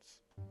reference.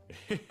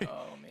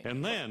 Oh, man.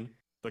 And then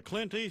the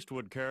Clint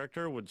Eastwood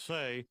character would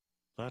say,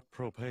 "That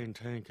propane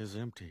tank is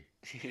empty."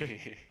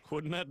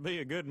 Wouldn't that be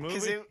a good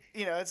Because movie?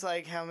 it's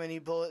like, how many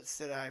bullets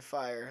did I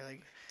fire?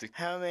 Like,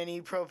 how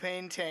many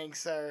propane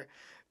tanks are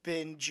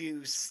been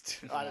juiced?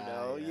 I don't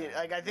know. Yeah.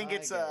 I think No,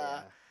 it's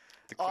I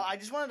get ya. I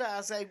just wanted to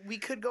ask. We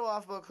could go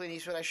off about Clint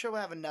Eastwood. I sure will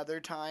have another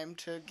time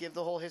to give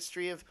the whole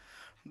history of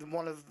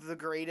one of the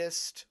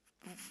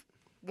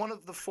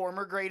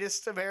former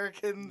greatest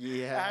American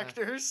Yeah.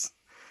 actors.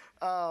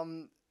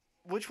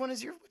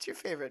 What's your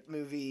favorite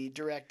movie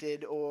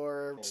directed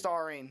or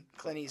starring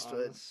Clint On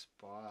Eastwood? the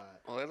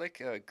spot. Well, I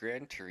like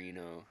Gran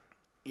Torino.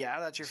 Yeah,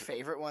 that's your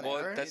favorite one Well,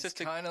 ever. that's It's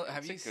just a kind of.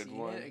 Have that's you a good seen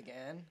one. it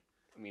again?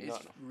 I mean,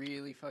 It's not.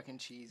 really fucking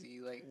cheesy.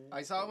 Like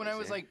I saw it when I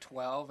was like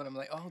 12, and I'm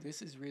like, oh,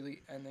 this is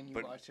really. And then you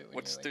But watch it. When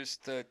what's you're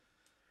like,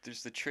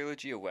 there's the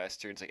trilogy of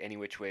westerns like Any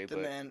Which Way, the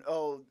but man.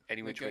 Oh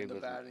Any the Which Way, good, the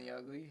but bad, and the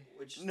ugly.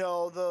 Which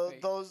no,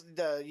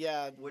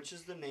 Wait. Which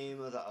is the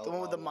name of the the one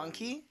with the outlaw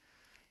monkey.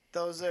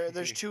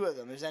 There's two of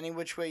them. There's Any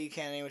Which Way You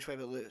Can, Any Which Way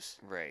But Loose,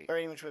 right. or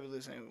Any Which Way But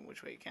Loose, Any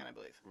Which Way You Can, I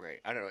believe. Right.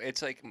 I don't know.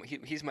 It's like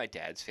he's my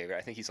dad's favorite.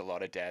 I think he's a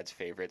lot of dad's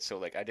favorites. So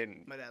like I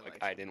didn't My dad likes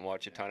I him. didn't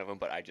watch a ton of them,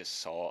 but I just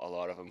saw a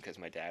lot of them because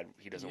my dad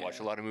he doesn't watch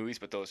a Yeah. lot of movies,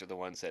 but those are the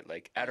ones that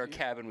like at our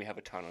cabin we have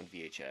a ton on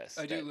VHS.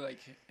 I do that- like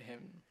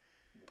him,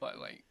 but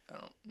like I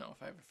don't know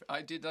if I ever.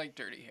 I did like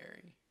Dirty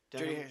Harry.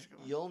 Dirty Darren, Harry's a good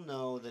one. you'll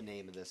know the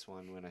name of this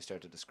one when I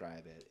start to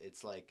describe it.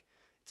 It's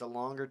a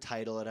longer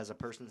title. It has a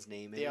person's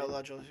name in The it.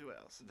 Outlaw Josie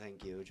Wales.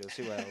 Thank you,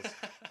 Josie Wells.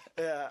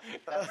 Yeah.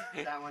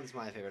 That one's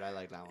my favorite. I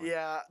like that one.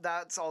 Yeah,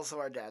 that's also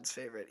our dad's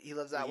favorite. He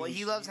loves that one.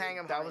 He loves Hang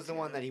 'em High. That was the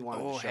one that he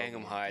wanted Oh, to show Hang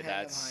 'em me. High. Hang 'em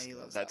That's High, he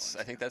loves that that's.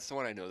 one I think that's the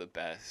one I know the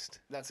best.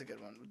 That's a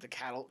good one. The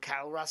cattle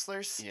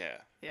rustlers. Yeah.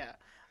 Yeah.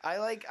 I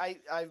like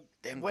I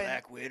Them when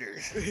black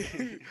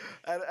witters.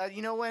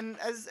 you know, when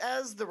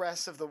as the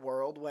rest of the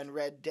world, when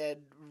Red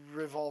Dead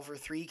Revolver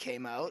 3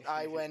 came out,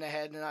 I went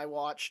ahead and I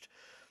watched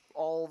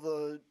all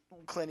the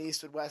Clint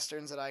Eastwood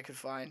westerns that I could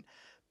find.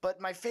 But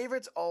my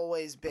favorite's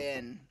always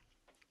been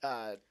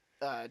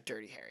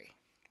Dirty Harry.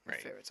 My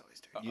Right. favorite's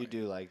always Dirty. You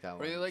do like that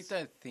one. Really like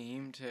that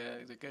theme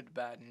to the good,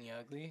 bad, and the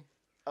ugly.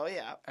 Oh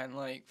yeah. And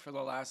like for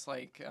the last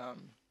the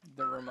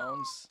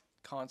Ramones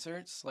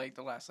concerts, like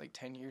the last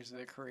 10 years of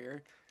their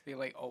career, they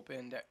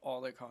opened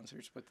all their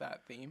concerts with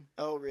that theme.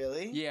 Oh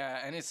really? Yeah,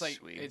 and it's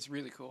Sweet. it's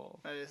really cool.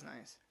 That is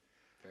nice.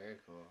 Very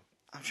cool.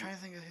 I'm trying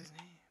to think of his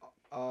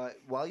name.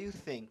 While you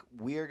think,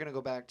 we are going to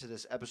go back to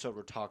this episode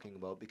we're talking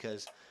about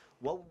because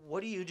what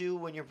do you do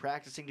when you're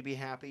practicing to be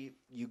happy?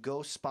 You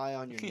go spy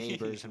on your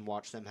neighbors and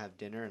watch them have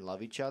dinner and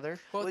love each other.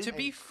 Well, Well, to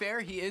be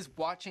fair, he is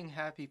watching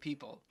happy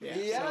people. Yeah.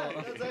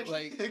 So, that's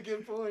actually like- a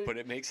good point. But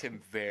it makes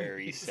him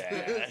very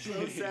sad. It's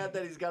so sad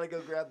that he's got to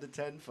go grab the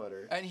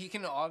 10-footer. And he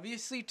can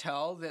obviously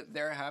tell that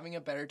they're having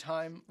a better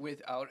time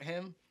without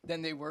him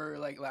than they were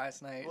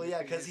last night. Well, yeah,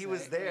 the because he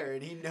previous was night. there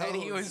and he knows. And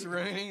he was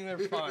ruining their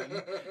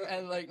fun.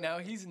 And now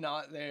he's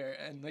not there,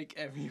 and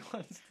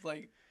everyone's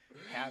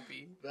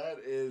happy. That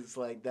is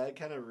that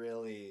kind of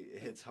really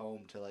hits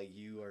home to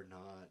you are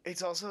not.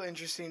 It's also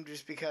interesting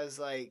just because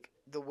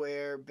the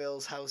where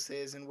Bill's house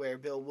is and where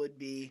Bill would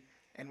be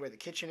and where the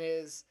kitchen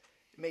is,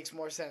 it makes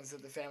more sense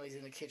that the family's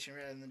in the kitchen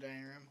rather than the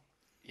dining room.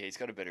 Yeah, he's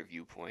got a better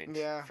viewpoint.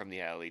 Yeah. From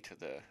the alley to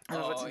the. I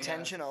don't know if it's Oh, yeah,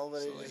 intentional, but it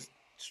absolutely. just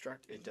struck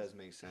me. It does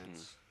make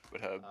sense.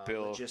 But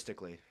Bill,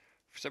 Logistically.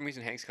 for some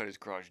reason, Hank's got his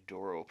garage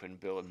door open.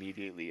 Bill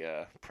immediately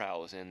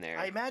prowls in there.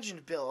 I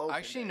imagined Bill opened I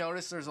actually it.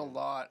 noticed there's a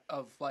lot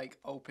of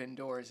open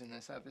doors in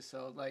this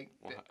episode. Well,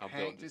 how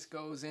Hank Bill just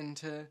goes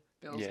into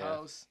Bill's Yeah.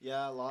 house.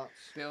 Yeah, lots.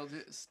 Bill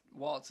just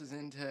waltzes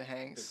into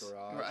Hank's, The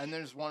garage. and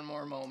there's one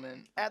more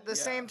moment. At the Yeah.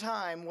 same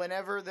time,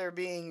 whenever they're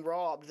being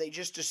robbed, they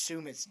just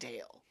assume it's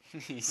Dale.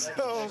 So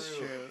That's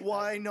true.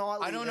 why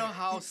not? I leave don't know it?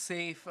 how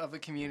safe of a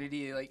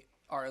community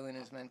Arlen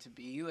is meant to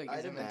be? Like, is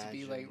I'd it meant to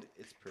be like imagine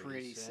it's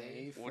pretty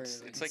safe? Well, or,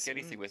 it's like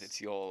anything with it's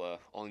the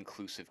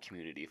all-inclusive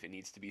community. If it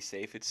needs to be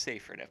safe, it's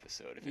safe for an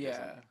episode. If it Yeah.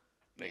 doesn't,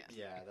 like,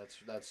 Yeah,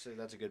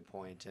 that's a good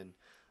point. And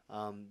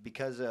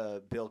because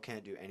Bill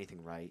can't do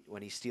anything right,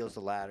 when he steals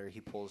the ladder,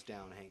 he pulls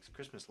down Hank's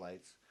Christmas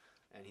lights,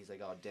 and he's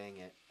like, "Oh, dang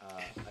it!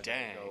 I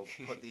Dang. better go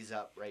put these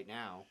up right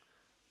now,"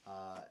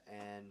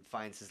 and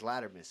finds his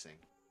ladder missing.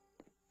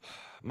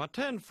 My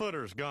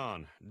 10-footer's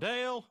gone.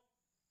 Dale?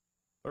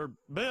 Or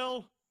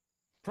Bill?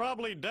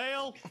 Probably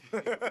Dale?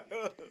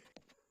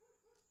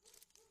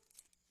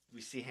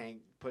 We see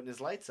Hank putting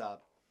his lights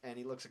up, and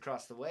he looks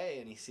across the way,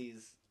 and he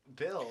sees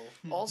Bill.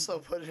 Also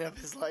putting up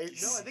his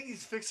lights. No, I think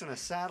he's fixing a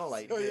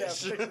satellite Oh, yeah,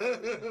 dish.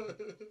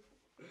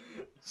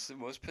 it's the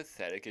most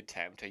pathetic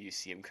attempt. How you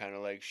see him kind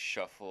of like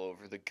shuffle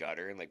over the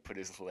gutter and like put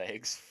his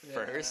legs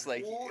first.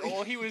 Like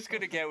all he was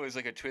gonna get was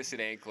like a twisted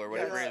ankle or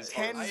whatever. Yeah, his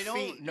 10 I don't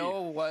feet.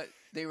 know what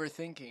they were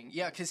thinking.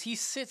 Yeah, because he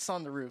sits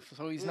on the roof,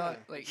 so he's not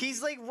like.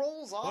 He's like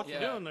rolls off. What you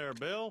Yeah. doing there,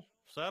 Bill?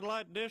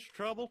 Satellite dish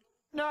trouble?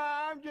 No,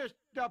 I'm just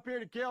up here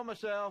to kill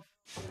myself.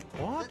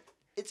 What?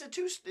 It's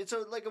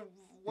like a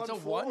one It's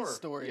a floor.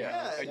 one-story Yeah,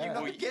 house, you're yeah.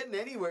 not getting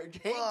anywhere.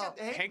 Well,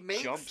 Hank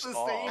makes jumps the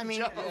off. same I mean,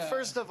 jump. Yeah.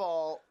 first of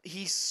all,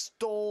 he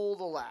stole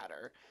the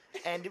ladder,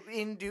 and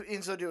in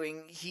so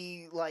doing,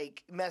 he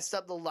like messed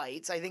up the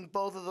lights. I think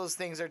both of those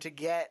things are to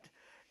get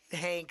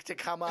Hank to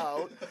come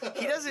out.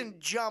 He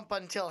doesn't jump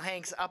until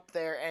Hank's up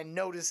there and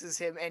notices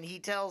him, and he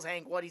tells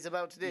Hank what he's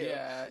about to do.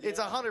 Yeah, It's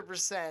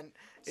 100%.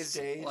 It's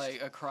Staged.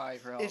 like a cry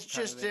for help. it's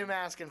kind of just thing. him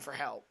asking for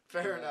help.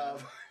 Fair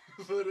enough.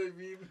 But I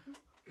mean,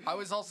 I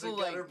was also the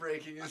like, gutter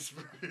breaking is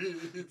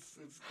it's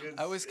good.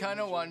 I was kind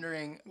of imagery.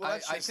 wondering. Well, I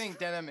that's just- think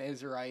Denim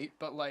is right,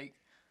 but like,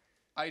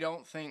 I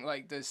don't think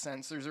like the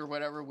censors or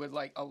whatever would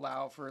like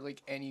allow for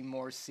like any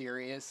more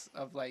serious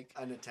of like.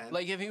 An attempt.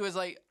 Like if he was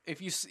like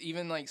if you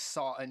even like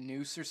saw a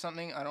noose or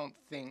something, I don't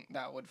think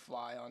that would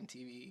fly on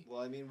TV.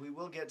 Well, I mean, we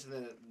will get to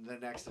the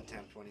next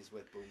attempt when he's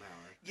with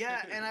Boomhauer.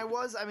 Yeah, and I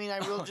will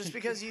just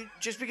because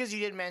you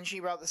did mention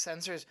you brought the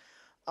censors.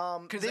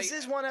 This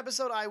is one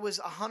episode I was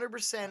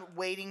 100%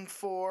 waiting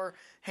for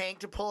Hank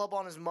to pull up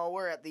on his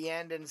mower at the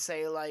end and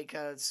say like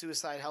a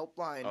suicide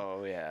helpline.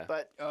 Oh yeah.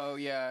 But Oh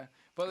yeah,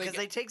 but like because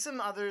they take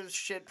some other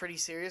shit pretty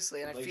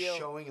seriously, and I Like feel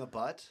showing a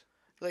butt.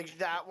 like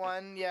that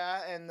one,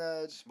 yeah, and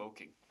the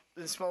Smoking.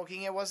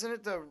 smoking. It wasn't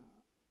it the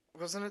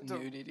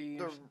nudity.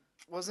 the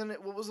wasn't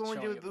it what was the one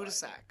we did with Showing a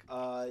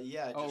butt. Budasak?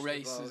 Yeah. Oh,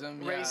 just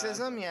racism. about- Yeah.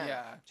 Racism, yeah.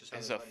 Yeah. Just how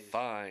It's their a buddies-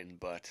 fine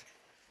butt.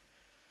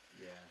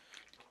 Yeah.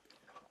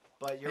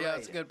 But you're Yeah, right.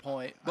 that's a good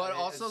point. But I-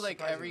 also it's like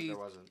surprising that there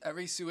wasn't.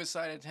 every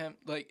suicide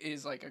attempt like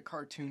is like a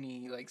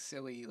cartoony, like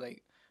silly,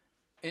 like.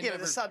 It Yeah, but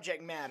never- the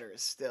subject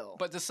matters still.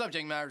 But the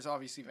subject matter is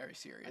obviously very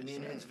serious. I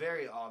mean, it's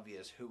very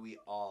obvious who we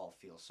all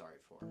feel sorry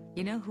for.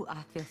 You know who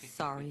I feel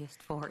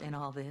sorriest for in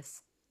all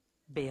this?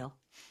 Bill.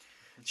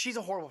 She's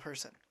a horrible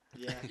person.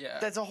 Yeah. yeah.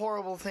 That's a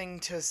horrible thing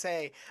to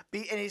say.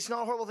 And it's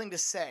not a horrible thing to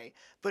say,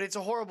 but it's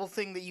a horrible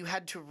thing that you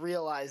had to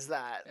realize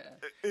that.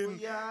 Yeah. In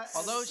Yeah.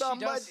 Although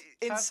somebody, she does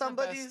in have the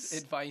somebody's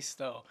best advice,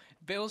 though,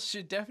 Bill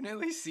should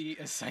definitely see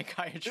a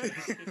psychiatrist.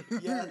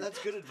 Yeah, that's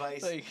good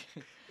advice. like,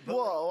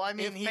 whoa, I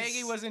mean, if he's,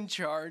 Peggy was in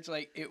charge,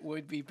 like it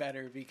would be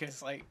better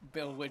because like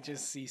Bill would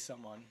just see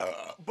someone.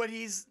 but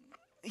he's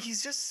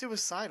just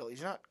suicidal.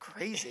 He's not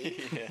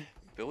crazy. Yeah.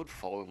 Bill would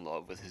fall in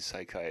love with his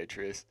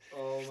psychiatrist.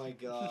 Oh my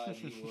God,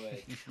 he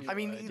would. I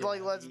mean,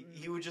 like let's.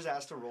 He would just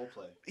ask to role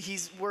play.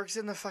 He's works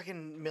in the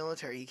fucking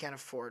military. He can't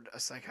afford a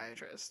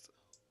psychiatrist.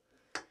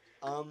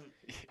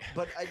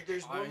 But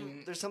there's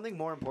I'm- there's something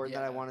more important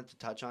that I yeah. wanted to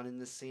touch on in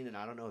this scene, and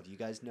I don't know if you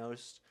guys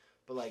noticed,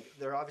 but like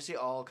they're obviously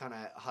all kind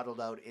of huddled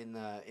out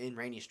in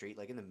Rainy Street,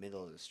 like in the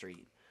middle of the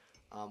street,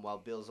 while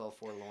Bill's all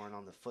forlorn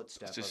on the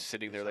footstep. He's just of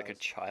sitting there like a his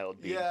child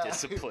being Yeah.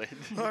 disciplined.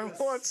 I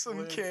want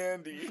some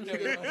candy.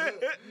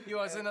 He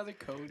was another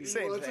Cody.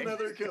 Same What's thing.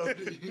 another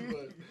Cody?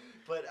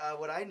 But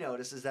what I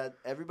noticed is that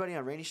everybody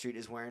on Rainy Street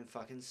is wearing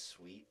fucking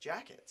sweet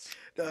jackets.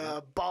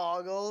 The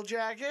boggle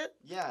jacket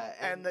Yeah,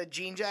 and the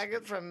jean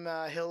jacket from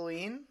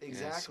Halloween. Yeah, some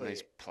exactly.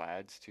 nice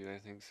plaids too, I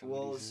think.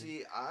 Well, somebody's in.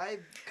 see,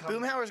 I've come.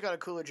 Boomhauer's got a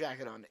cooler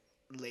jacket on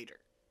later.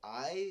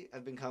 I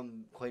have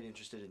become quite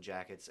interested in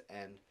jackets,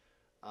 and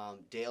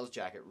Dale's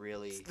jacket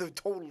really. It's the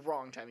total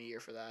wrong time of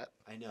year for that.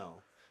 I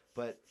know,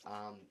 but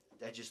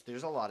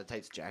there's a lot of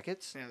types of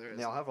jackets. Yeah, there and is.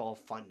 they all have all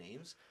fun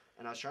names,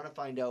 and I was trying to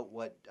find out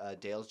what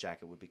Dale's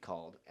jacket would be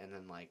called, and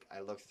then like I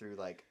looked through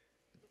like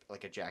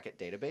a jacket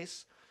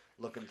database,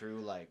 looking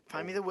through like.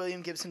 Find me the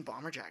William Gibson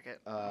bomber jacket.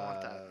 I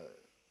want that.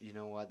 You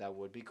know what? That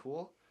would be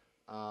cool.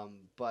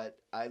 But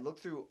I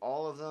looked through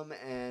all of them,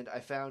 and I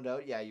found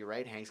out. Yeah, you're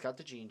right. Hank's got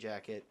the jean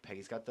jacket.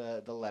 Peggy's got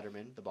the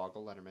Letterman, the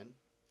Boggle Letterman.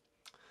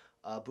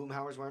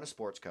 Boomhauer's wearing a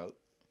sports coat.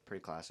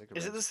 Pretty classic.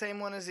 Is it the same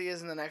one as he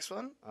is in the next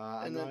one?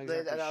 I'm in not the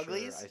exactly at sure.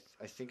 Uglies?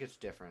 I think it's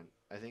different.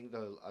 I think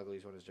the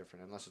Uglies one is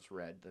different. Unless it's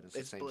red, then it's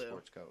It's the same blue.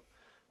 sports coat.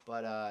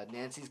 But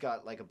Nancy's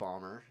got like a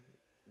bomber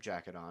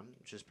jacket on,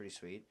 which is pretty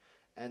sweet.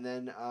 And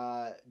then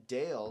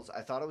Dale's,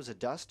 I thought it was a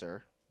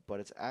duster, but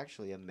it's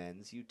actually a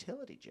men's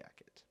utility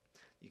jacket.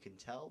 You can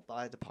tell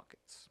by the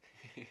pockets.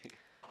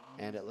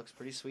 And it looks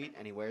pretty sweet,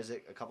 and he wears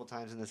it a couple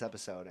times in this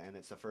episode, and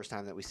it's the first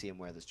time that we see him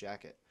wear this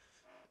jacket.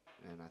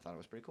 And I thought it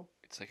was pretty cool.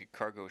 It's like a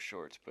cargo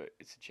shorts, but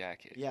it's a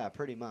jacket. Yeah,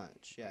 pretty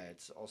much. Yeah,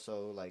 it's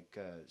also like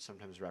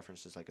sometimes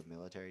referenced as like a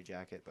military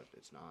jacket, but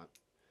it's not.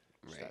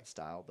 Just Right. that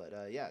style. But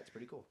yeah, it's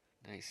pretty cool.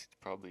 Nice.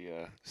 Probably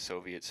a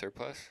Soviet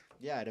surplus,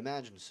 Yeah, I'd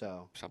imagine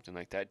so. something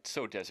like that.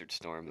 So Desert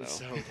Storm, though.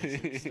 So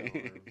Desert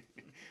Storm.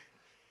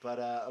 But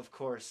of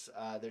course,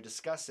 they're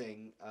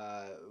discussing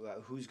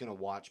who's going to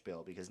watch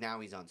Bill because now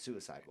he's on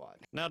suicide watch.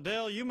 Now,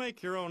 Dale, you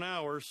make your own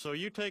hours, so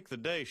you take the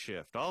day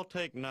shift. I'll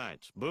take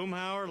nights.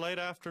 Boomhauer, late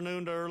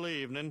afternoon to early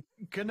evening.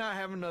 Can I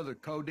have another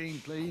codeine,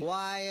 please?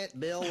 Quiet,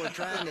 Bill. We're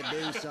trying to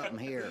do something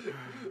here.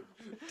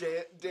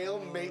 Dale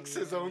makes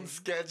his own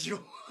schedule.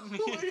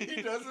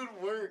 He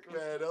doesn't work,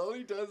 man. All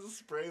he does is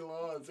spray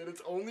lawns, and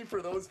it's only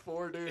for those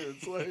 4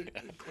 dudes, like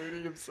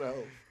including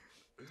himself.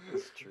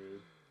 That's true.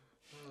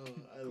 Oh,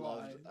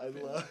 I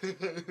love.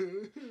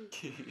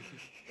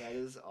 That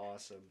is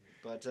awesome.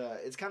 But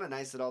it's kind of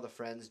nice that all the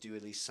friends do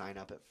at least sign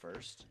up at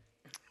first.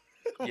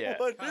 Yeah.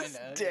 What is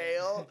Kinda,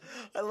 Dale?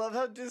 I love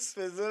how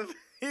dismissive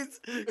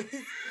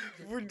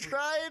we're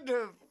trying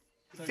to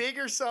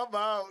figure something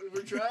out.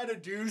 We're trying to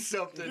do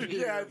something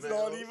here. Yeah, it's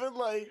not even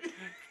like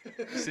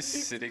He's just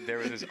sitting there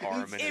with his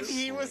arm in if his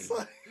he was sling.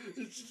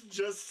 like.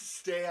 Just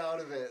stay out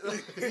of it.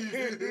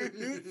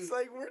 It's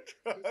like we're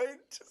trying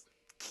to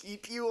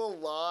keep you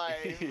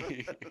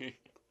alive.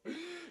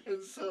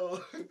 And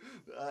so,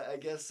 I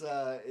guess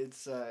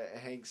it's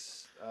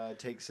Hanks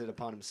takes it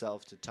upon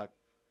himself to tuck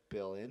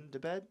Bill into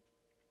bed.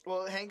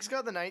 Well, Hank's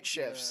got the night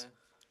shifts.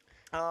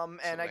 And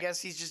I like-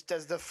 guess he just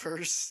does the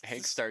first.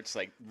 Hank starts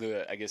like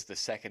the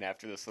second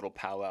after this little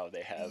powwow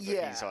they have. and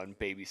Yeah. He's on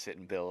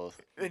babysitting Bill.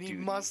 And he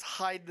duty. must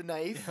hide the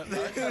knife.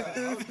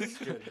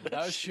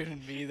 That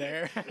shouldn't be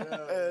there.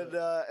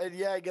 and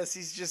yeah, I guess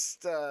he's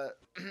just. And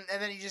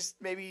then he just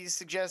maybe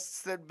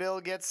suggests that Bill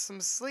gets some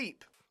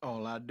sleep.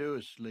 All I do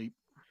is sleep.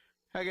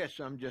 I guess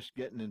I'm just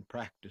getting in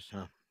practice,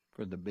 huh?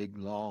 For the big,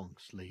 long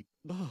sleep.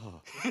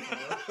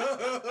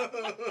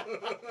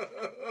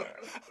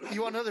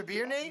 You want another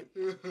beer, Nate?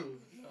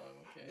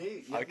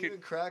 Hey, you I haven't could- even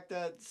cracked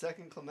that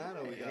second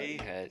Clamato we got. Hey,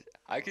 head.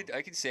 I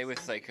could say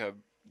with like a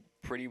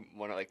pretty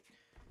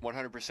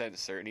 100%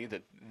 certainty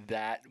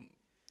that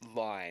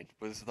line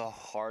was the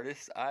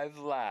hardest I've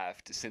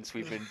laughed since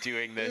we've been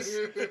doing this,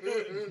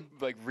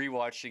 like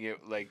rewatching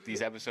it, like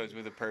these episodes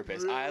with a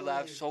purpose. I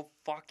laughed so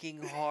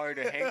fucking hard.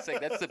 And Hank's like,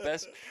 that's the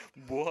best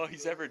whoa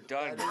he's ever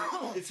done.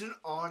 It's an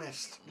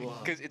honest one.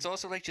 Because it's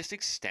also like just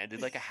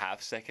extended like a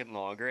half second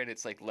longer, and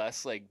it's like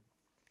less like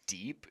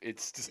deep.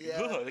 It's just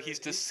Yeah, like he's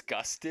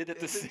disgusted at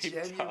the It's a same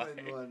genuine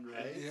time. one,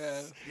 right?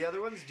 Yeah. The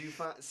other ones do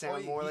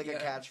sound more like a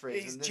catchphrase. He's and this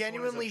one is a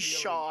genuinely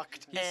feeling.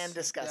 shocked and Yeah,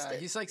 disgusted.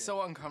 he's like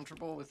so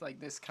uncomfortable with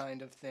like this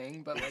kind of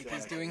thing, but like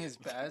he's doing his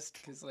best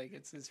because like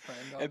it's his friend.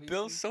 And Obviously.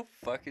 Bill's so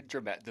fucking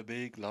dramatic. The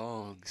big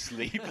long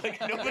sleep. Like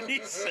nobody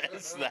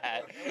says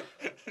that.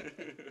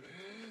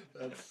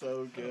 That's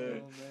so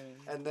good. Oh, man.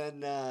 And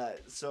then,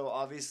 so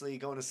obviously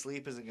going to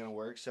sleep isn't going to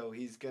work, so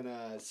he's going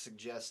to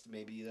suggest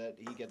maybe that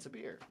he gets a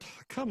beer.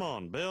 Come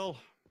on, Bill.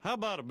 How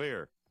about a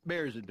beer?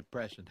 Beer's a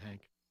depressant,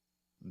 Hank.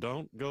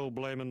 Don't go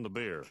blaming the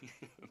beer.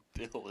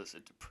 Bill is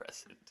a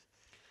depressant.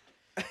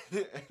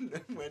 And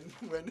then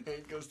when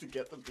Hank goes to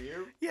get the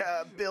beer,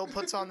 Yeah, Bill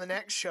puts on the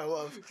next show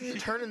of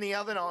turning the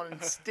oven on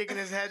and sticking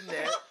his head in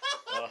it.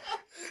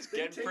 It's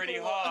getting pretty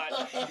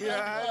hot.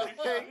 Yeah,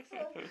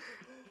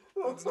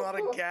 it's not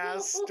a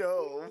gas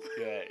stove.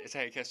 Yeah, it's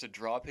Hank has to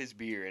drop his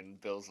beer in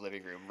Bill's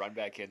living room, run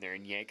back in there,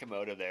 and yank him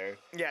out of there.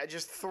 Yeah,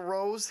 just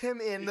throws him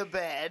in the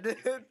bed.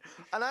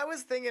 And I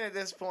was thinking at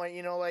this point,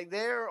 you know, like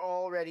they're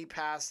already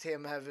past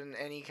him having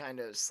any kind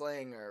of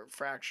sling or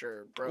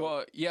fracture, bro.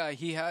 Well, yeah,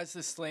 he has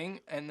the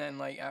sling, and then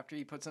like after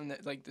he puts him,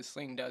 like the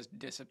sling does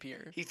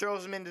disappear. He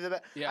throws him into the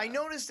bed. Yeah. I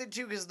noticed it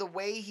too because the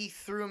way he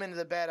threw him into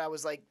the bed, I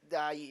was like,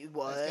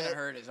 what? That's gonna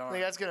hurt his arm.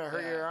 Like, that's gonna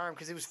hurt Yeah. your arm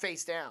because he was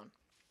face down.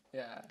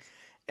 Yeah.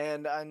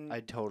 And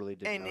I totally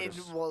didn't and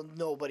notice. well,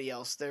 nobody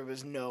else. There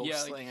was no Yeah,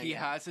 sling. like he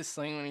again. has his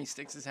sling when he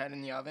sticks his head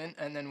in the oven,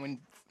 and then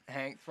when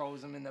Hank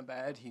throws him in the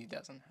bed, he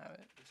doesn't have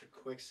it. It's a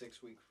quick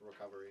 6-week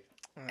recovery.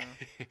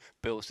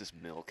 Bill's just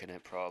milking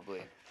it,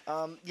 probably.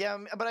 Yeah,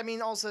 but I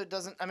mean, also it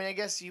doesn't. I mean, I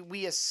guess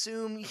we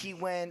assume he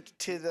went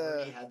to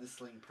the. He had the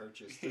sling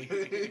purchased.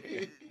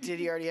 Did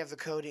he already have the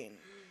codeine?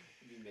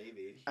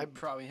 Maybe. He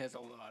probably has a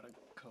lot of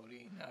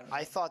codeine. I don't know.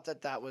 I thought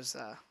that was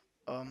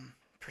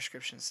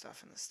prescription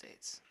stuff in the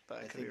States, but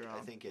I could be wrong.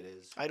 I think it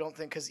is. I don't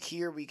think because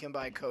here we can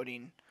buy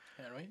codeine.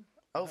 Can we?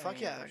 Oh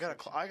fuck yeah! I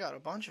got a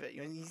bunch of it.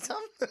 You need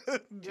some?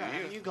 Yeah,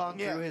 have you gone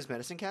Yeah. through his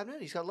medicine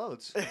cabinet? He's got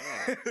loads.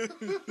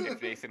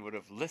 If Nathan would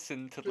have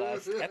listened to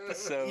last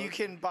episode. You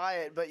can buy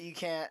it, but you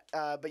can't.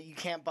 But you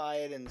can't buy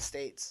it in the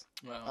States.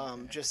 Well,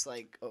 Just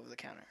like over the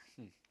counter.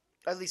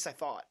 At least I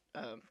thought.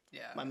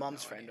 yeah. My I have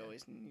mom's no friend idea.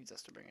 always needs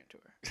us to bring it to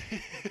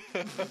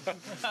her.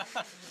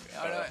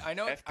 I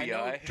know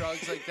FBI.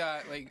 drugs like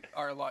that like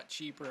are a lot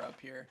cheaper up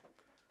here.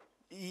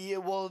 Yeah,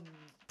 well,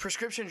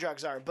 prescription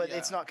drugs are, but Yeah.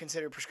 it's not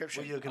considered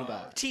prescription. What are you looking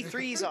about?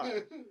 T3s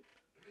are.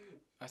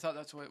 I thought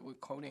that's what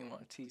codeine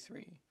was,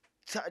 T3.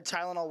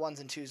 Tylenol 1s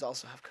and 2s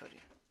also have codeine.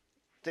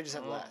 They just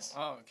have less.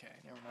 Oh, okay.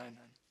 Never mind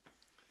then.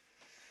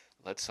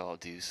 Let's all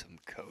do some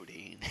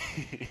codeine.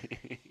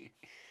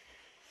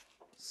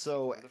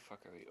 So Where the fuck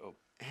are we? Oh,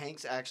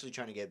 Hank's actually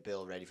trying to get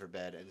Bill ready for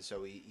bed, and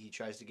so he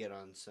tries to get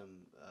on some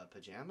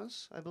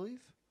pajamas, I believe.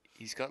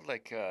 he's got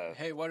like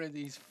Hey, what are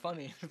these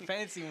funny,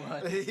 fancy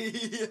ones?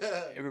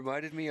 Yeah. It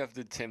reminded me of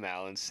the Tim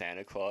Allen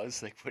Santa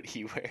Claus, like what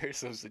he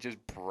wears. Those are just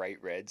bright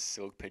red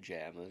silk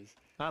pajamas.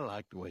 I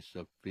like the way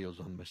silk feels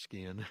on my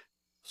skin.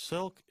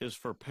 Silk is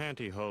for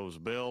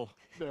pantyhose, Bill.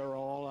 They're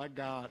all I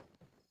got.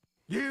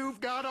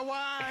 You've got a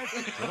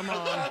wife! Come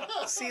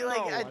on. See, like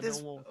No, I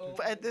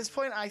at this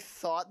point, I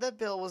thought that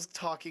Bill was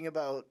talking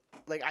about.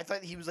 Like I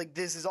thought he was like,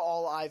 "This is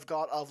all I've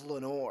got of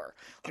Lenore."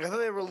 Like I thought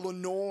they were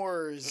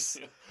Lenore's.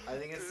 I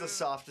think it's the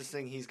softest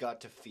thing he's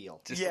got to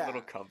feel. Just Yeah. a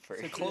little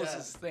comfort. The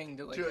closest thing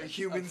to like To a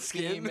human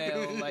skin.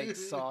 female like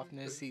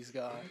softness he's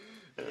got.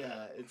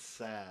 Yeah, it's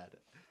sad.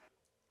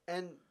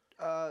 And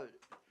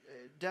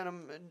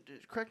Denham,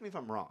 correct me if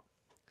I'm wrong,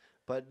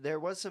 but there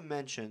was some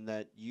mention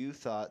that you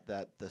thought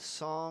that the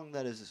song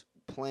that is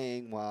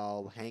playing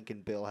while Hank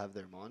and Bill have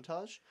their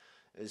montage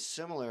is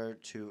similar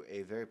to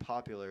a very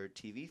popular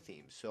TV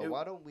theme. So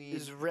why don't we?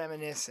 Is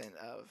reminiscent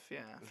of,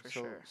 for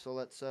sure. So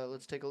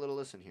let's take a little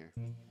listen here.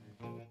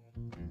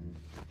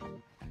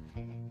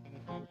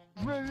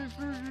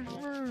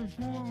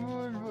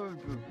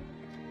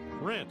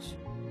 Rinse.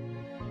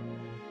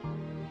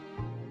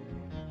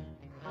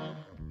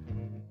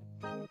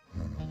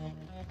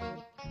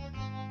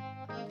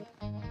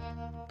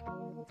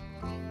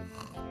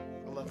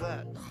 I love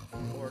that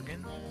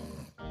organ.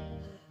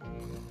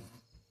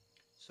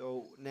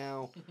 So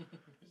now,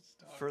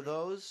 for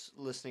those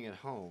listening at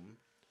home,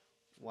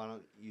 why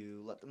don't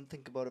you let them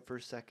think about it for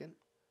a second,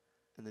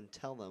 and then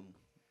tell them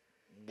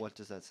what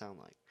does that sound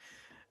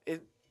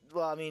like?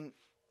 Well, I mean,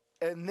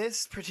 in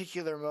this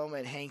particular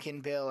moment, Hank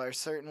and Bill are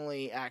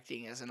certainly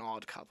acting as an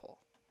odd couple.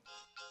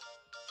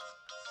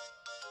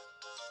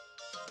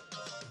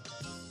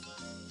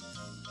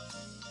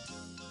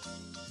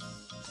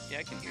 Yeah,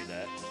 I can hear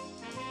that.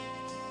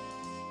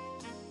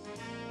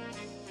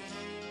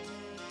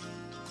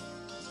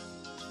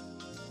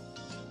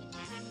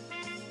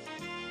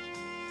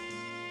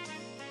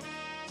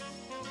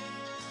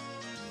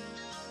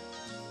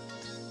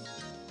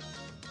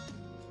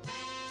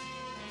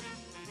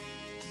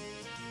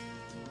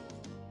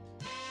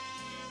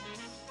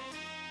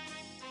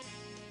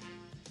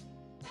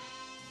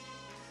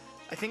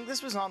 I think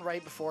this was on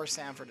right before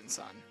Sanford and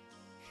Son.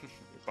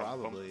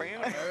 Probably.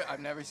 I've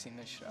never seen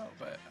this show,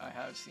 but I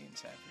have seen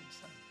Sanford and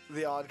Son.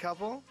 The Odd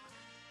Couple.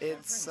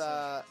 It's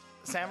Sanford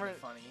Sanford.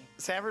 Funny.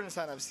 Sanford and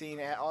Son I've seen.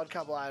 Odd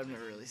Couple I've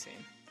never really seen.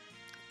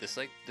 This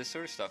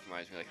sort of stuff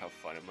reminds me like how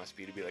fun it must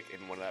be to be like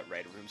in one of that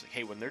writing rooms. Like,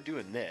 hey, when they're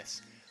doing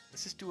this,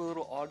 let's just do a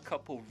little Odd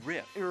Couple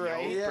riff. you know,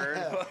 Right.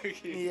 Yeah. burn-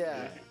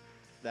 Yeah,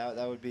 That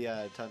would be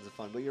tons of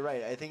fun. But you're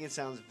right. I think it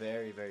sounds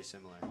very, very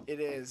similar.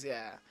 it is.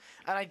 Yeah,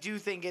 and I do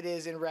think it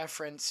is in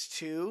reference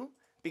to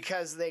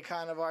because they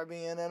kind of are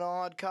being an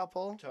odd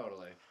couple.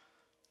 Totally.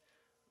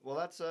 Well,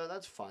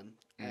 that's fun,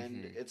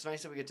 and it's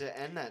nice that we get to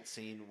end that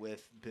scene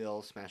with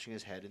Bill smashing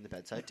his head in the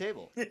bedside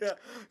table.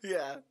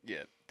 Yeah.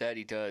 Yeah, that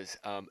he does.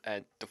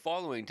 And the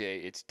following day,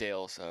 it's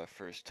Dale's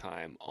first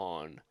time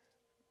on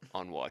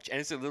watch, and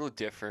it's a little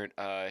different.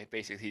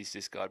 Basically, he's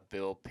just got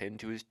Bill pinned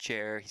to his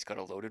chair. He's got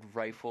a loaded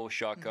rifle,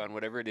 shotgun,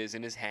 whatever it is,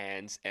 in his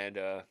hands, and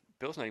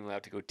Bill's not even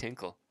allowed to go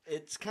tinkle.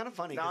 It's kind of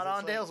funny. 'cause Not it's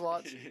on like- Dale's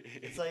watch.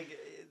 It's like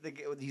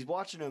he's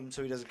watching him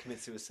so he doesn't commit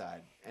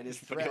suicide, and his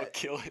But he'll threat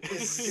kill him.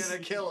 is gonna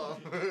kill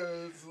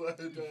him.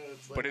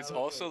 But it's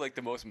also like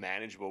the most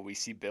manageable we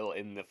see Bill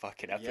in the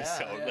fucking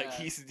episode. Yeah. Like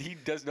he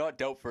does not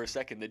doubt for a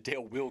second that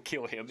Dale will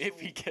kill him if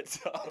he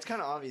gets up. It's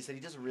kind of obvious that he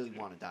doesn't really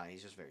want to die.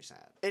 He's just very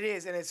sad. It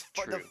is, and it's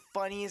the True.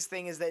 funniest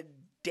thing is that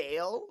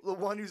Dale, the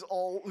one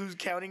who's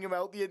counting him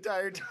out the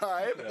entire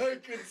time,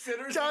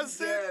 Considers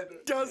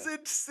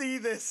doesn't see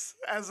this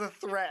as a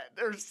threat,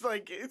 or it's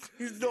like he's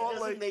He not doesn't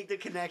like make the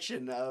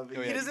connection of.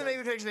 he doesn't make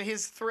the connection that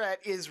his threat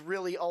is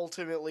really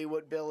ultimately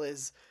what Bill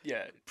is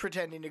Yeah,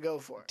 pretending to go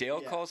for.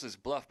 Dale Yeah. calls his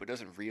bluff but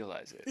doesn't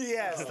realize it.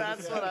 Yes,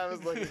 that's what I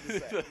was looking to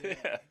say.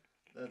 yeah.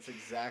 That's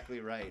exactly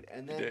right.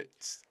 And then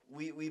It's-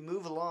 we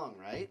move along,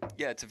 right?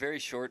 Yeah, it's a very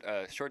short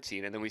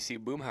scene, and then we see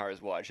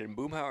Boomhauer's watch, and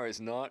Boomhauer is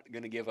not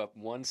going to give up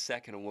 1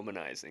 second of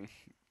womanizing.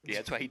 Yeah,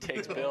 that's why he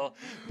takes Bill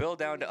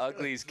down to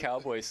Ugly's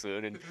Cowboy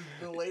Saloon, and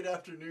The late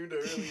afternoon to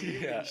early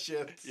evening Yeah.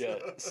 shifts. yeah,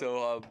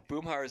 so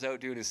Boomhauer's out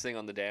doing his thing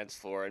on the dance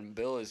floor, and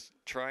Bill is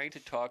trying to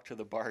talk to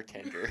the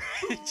bartender.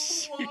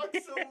 Walks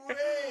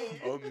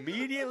away.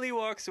 Immediately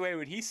walks away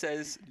when he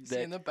says You see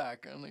in that. the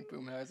background, like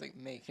Boomhauer's like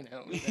making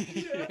out with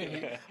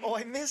him. Oh,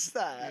 I missed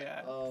that.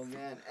 Yeah. Oh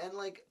man, and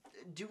like,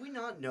 do we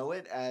not know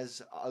it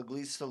as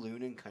Ugly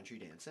Saloon and Country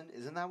Dancing?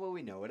 Isn't that what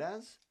we know it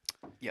as?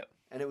 Yep.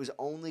 And it was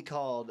only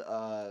called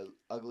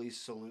Ugly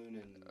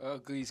Saloon and.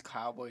 Ugly's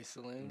Cowboy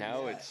Saloon.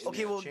 Now Yeah, it's it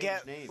Okay, was a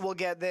changed name. we'll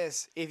get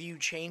this. If you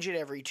change it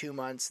every 2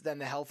 months, then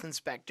the health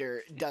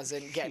inspector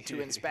doesn't get to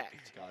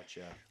inspect.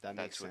 Gotcha. That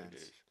makes That's what sense.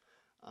 it is.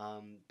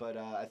 But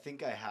I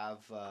think I have.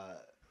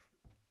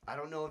 I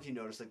don't know if you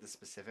noticed like the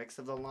specifics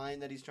of the line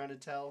that he's trying to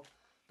tell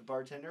the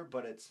bartender,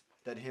 but it's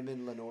that him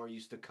and Lenore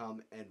used to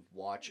come and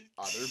watch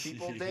other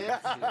people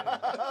dance.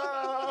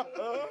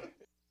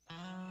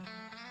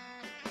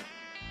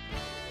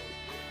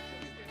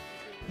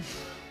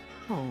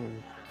 Oh,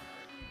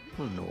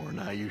 Lenore and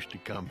I used to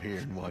come here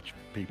and watch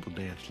people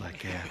dance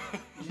like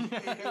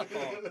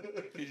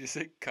that. He just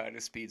like kind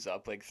of speeds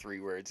up like 3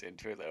 words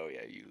into it. Like, oh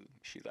yeah,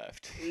 she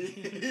left.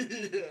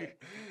 Yeah.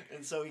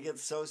 And so he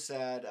gets so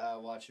sad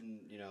watching,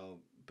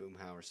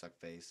 Boomhauer suck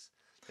face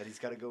that he's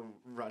got to go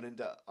run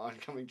into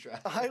oncoming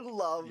traffic. I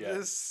love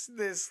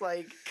this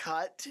like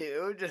cut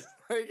too, just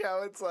like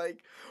how it's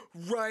like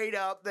right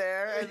up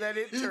there and then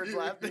it turns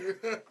left.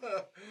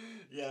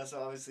 Yeah,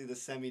 so obviously the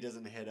semi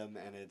doesn't hit him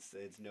and it's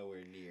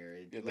nowhere near.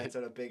 It lets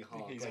out a big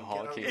honk. He's like,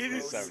 honking get out, for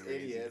gross some reason.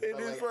 idiot. It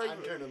But, is like, like-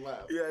 I'm turning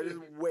left. Yeah, just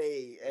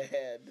way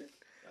ahead.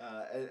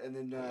 And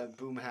then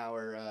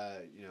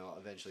Boomhauer,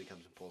 eventually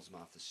comes and pulls him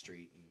off the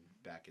street and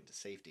back into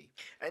safety.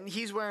 And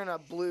he's wearing a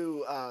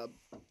blue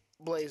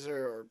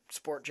blazer or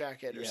sport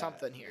jacket or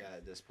something here. Yeah,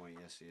 at this point,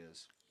 yes, he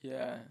is.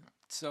 Yeah.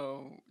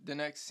 So the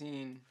next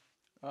scene,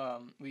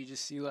 we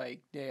just see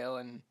like Dale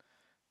and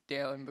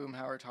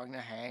Boomhauer talking to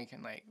Hank,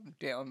 and like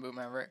Dale and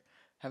Boomhauer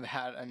have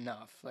had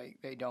enough. Like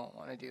they don't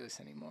want to do this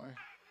anymore.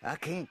 I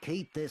can't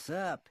keep this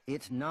up.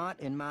 It's not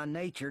in my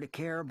nature to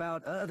care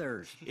about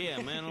others.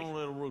 Yeah, man, on a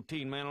little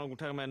routine, man. I'm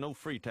talking about no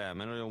free time,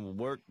 man. I'm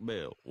work,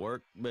 bill,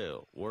 work,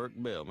 bill, work,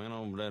 bill. Man,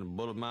 I'm that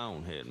bullet my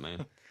own head,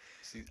 man.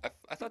 See,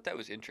 I thought that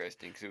was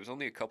interesting because it was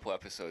only a couple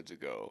episodes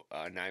ago,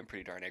 Nine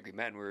Pretty Darn Angry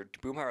Men, where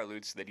Boomhauer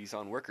alludes that he's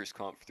on workers'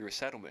 comp through a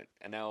settlement,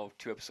 and now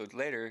 2 episodes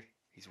later,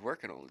 he's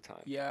working all the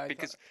time. Yeah,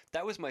 because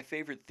that was my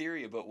favorite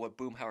theory about what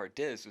Boomhauer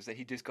does was that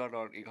he just got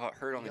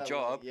hurt on the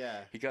job.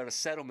 Yeah. He got a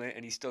settlement,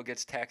 and he still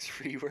gets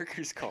tax-free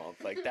workers'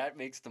 comp. Like that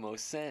makes the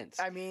most sense.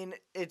 I mean,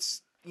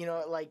 it's,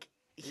 like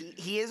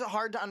he is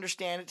hard to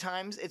understand at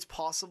times. It's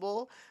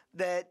possible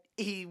that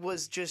he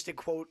was just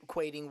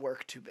equating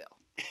work to Bill.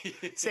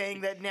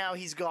 Saying that now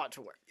he's got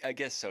to work. I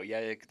guess so.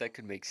 Yeah, that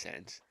could make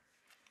sense.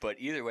 But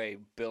either way,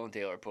 Bill and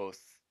Dale are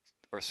both,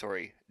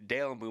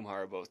 Dale and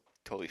Boomhauer are both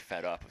totally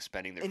fed up of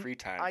spending their free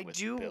time with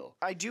Bill.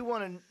 I do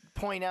want to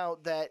point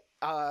out that,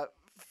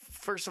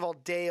 first of all,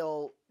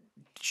 Dale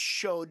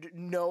showed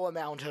no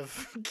amount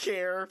of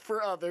care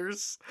for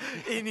others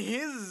in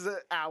his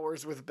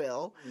hours with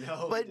Bill.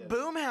 No, but he didn't.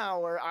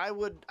 Boomhauer,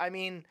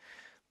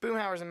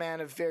 Boomhauer's a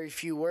man of very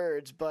few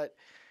words, but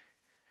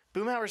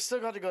Boomhauer still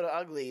got to go to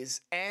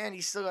Uglies, and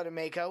he still got to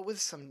make out with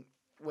some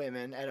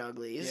women at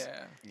Uglies.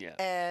 Yeah.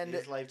 And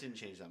His life didn't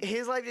change that much.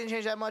 his life didn't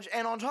change that much.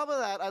 And on top of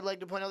that, I'd like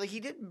to point out that he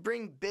did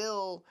bring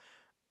Bill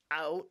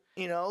out.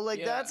 Yeah,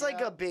 that's like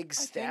yeah. a big I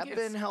think step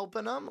it's in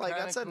helping him. Like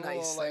Kinda that's a cool,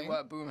 nice like thing.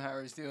 what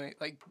Boomhauer's doing.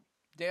 Like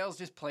Dale's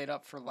just played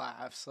up for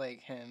laughs,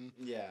 like him.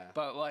 Yeah.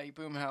 But like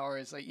Boomhauer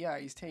is like, yeah,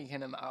 he's taking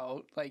him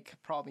out, like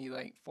probably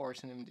like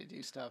forcing him to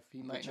do stuff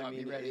he might Which, I not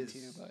mean, be ready is- to.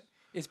 But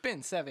it's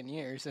been 7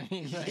 years. I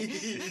mean, like,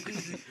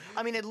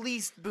 I mean, at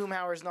least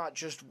Boomhauer's not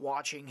just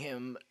watching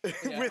him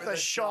Yeah, with a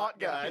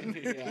shotgun.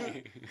 Yeah.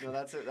 No,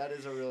 that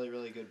is a really,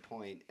 really good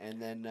point.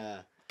 And then,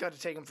 Got to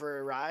take him for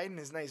a ride in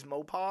his nice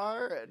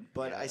Mopar. And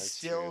but Yeah, I that's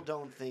still true.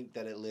 don't think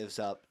that it lives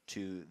up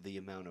to the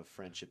amount of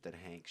friendship that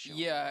Hank showed.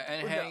 yeah,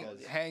 and Well,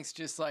 no. Hank's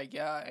just like,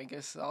 yeah, I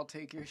guess I'll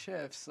take your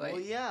shifts. Like,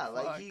 Well, yeah,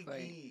 like, fuck,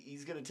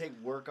 he's gonna take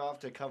work off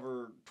to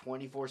cover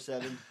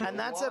 24/7. and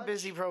that's a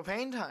busy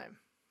propane time.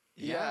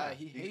 Yeah,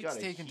 he he's hates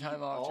gotta taking heat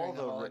time off all during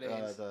the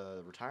holidays.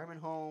 the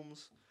retirement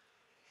homes.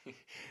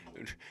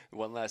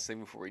 One last thing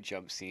before we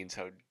jump scenes,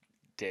 how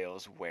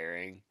Dale's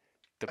wearing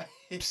the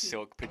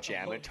silk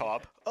pajama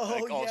top. Oh,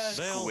 like all yes.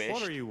 Dale, what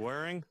squished. are you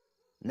wearing?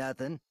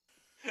 Nothing.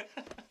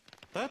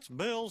 That's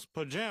Bill's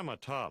pajama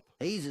top.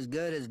 He's as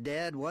good as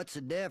dead. What's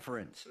the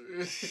difference?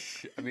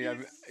 I mean,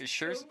 I'm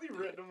sure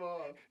written him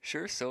off.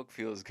 sure silk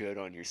feels good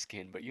on your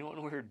skin, but you don't want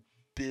to wear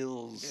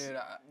Bill's Dude,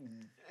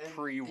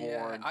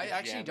 pre-worn. yeah, I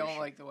actually pajama don't shirt.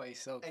 like the way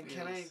Silk And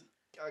feels.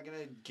 I'm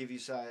gonna give you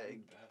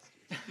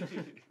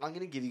I'm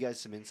gonna give you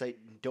guys some insight.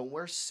 Don't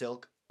wear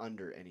silk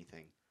under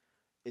anything.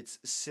 It's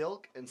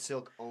silk and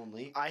silk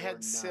only. I or had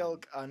none.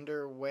 silk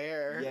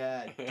underwear.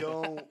 Yeah,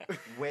 don't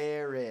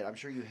wear it. I'm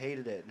sure you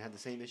hated it and had the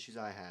same issues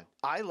I had.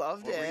 I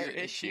loved What were your it.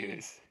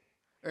 issues?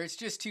 Or it's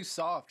just too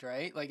soft,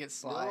 right? Like it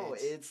slides. No,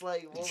 it's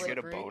like well, Did you get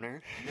a like,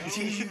 boner?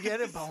 Did you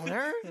get a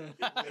boner?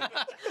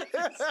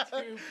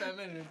 too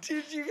feminine.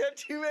 Did you get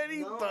too many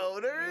No,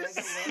 boners?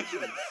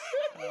 mega wedgies.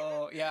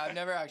 Oh, yeah, I've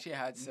never actually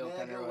had silk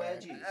Mega underwear.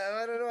 wedgies.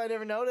 I don't know. I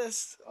never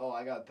noticed. Oh,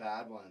 I got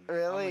bad ones. I'm a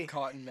Really?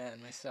 cotton man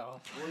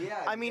myself. Well,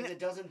 yeah. I mean- because it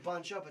doesn't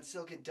bunch up. It's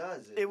silk. It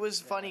does. It was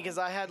funny because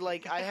I had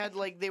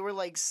like they were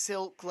like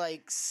silk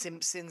like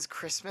Simpsons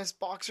Christmas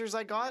boxers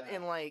I got Yeah.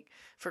 in like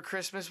for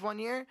Christmas one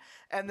year,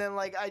 and then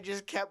like I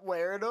just kept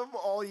wearing them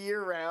all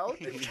year round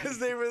because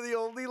they were the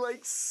only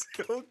like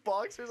silk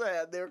boxers I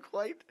had. They were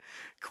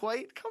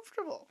quite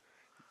comfortable.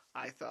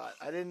 I thought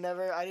I didn't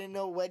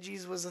know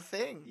wedgies was a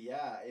thing.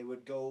 Yeah, it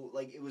would go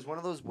like it was one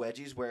of those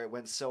wedgies where it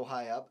went so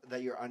high up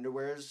that your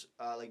underwear's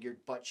like your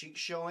butt cheeks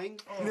showing.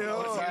 No.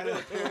 outside of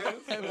the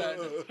pants.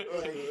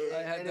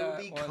 I had and it would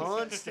be that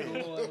once at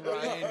constant. school, and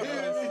Ryan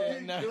noticed it,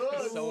 and I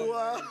was so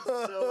Wow.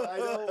 So I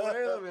don't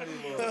wear them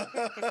anymore.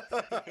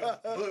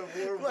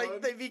 But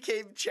Like they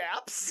became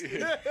chaps.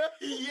 yeah,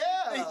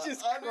 They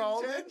just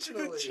crawled into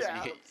unintentionally.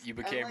 chaps. You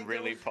became like,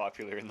 really those-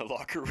 popular in the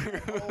locker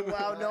room. Oh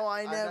wow, no,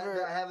 I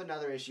never. I have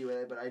another issue with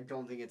it, but I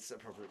don't think it's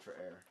appropriate for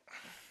air.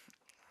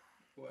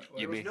 You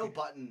There was mean- no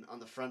button on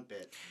the front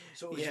bit,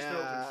 so it was just an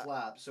Yeah. open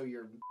flap. So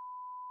you're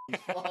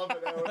bobbing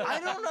out. I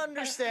don't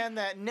understand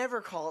that.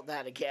 Never call it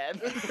that again.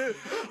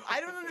 I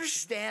don't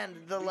understand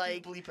the We can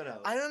like. bleep it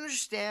out. I don't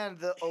understand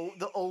the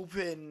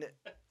open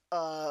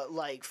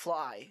like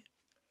fly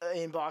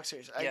in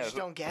boxers. I Yeah, just who-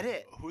 don't get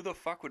it. Who the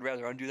fuck would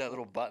rather undo that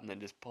little button than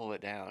just pull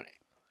it down?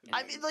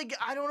 I mean, like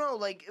I don't know.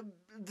 Like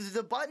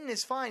the button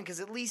is fine because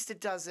at least it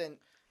doesn't.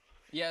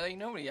 Yeah, like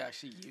nobody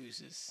actually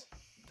uses.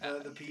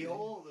 The pee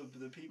hole,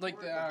 the pee Like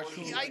port, the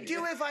actual- button. I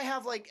do if I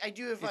have like It's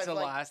I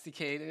like.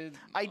 elasticated.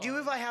 I do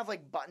if I have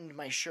like buttoned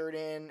my shirt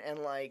in and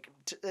like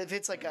if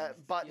it's like a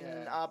button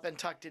Yeah. up and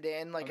tucked it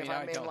in. Like I mean, if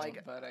I'm I in don't,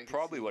 like but I guess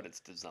Probably it's- what it's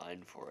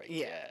designed for, I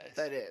yeah, guess.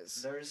 that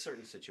is. There is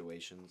certain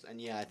situations, and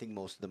yeah, I think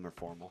most of them are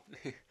formal.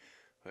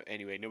 But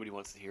anyway, nobody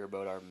wants to hear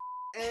about our.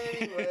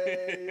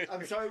 Anyway,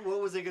 I'm sorry.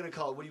 What was I gonna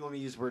call it? What do you want me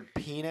to use? The word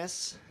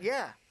penis?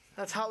 Yeah,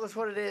 that's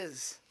what it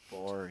is.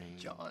 Boring.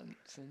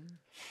 Johnson.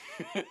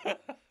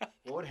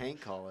 What would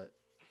Hank call it?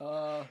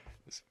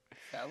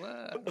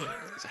 Fella.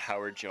 It's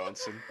Howard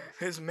Johnson.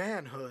 His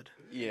manhood.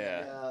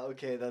 Yeah.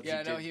 Okay, that's.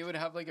 Yeah, no, he would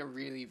have like a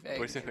really vague.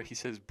 What is it? He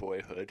says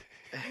boyhood.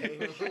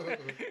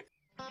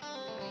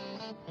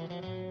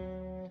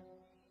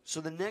 So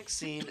the next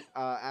scene,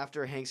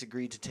 after Hank's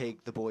agreed to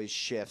take the boys'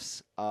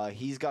 shifts,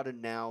 he's got to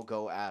now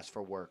go ask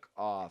for work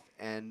off,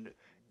 and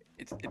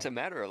It's a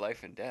matter of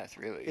life and death,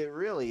 really. it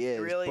really is.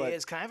 It really but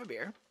is. Can I have a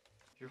beer?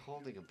 You're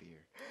holding a beer.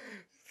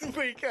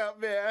 Wake up,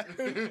 man.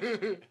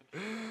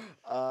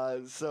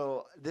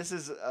 So this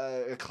is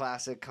a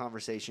classic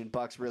conversation.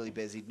 Buck's really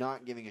busy,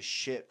 not giving a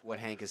shit what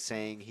Hank is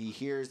saying. He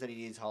hears that he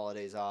needs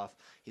holidays off.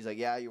 He's like,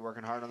 "Yeah, you're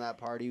working hard on that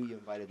party. You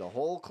invited the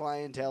whole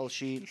clientele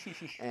sheet,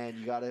 and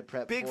you got to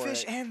prep Big for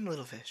fish it." and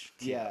little fish.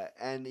 Yeah,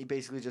 and he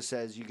basically just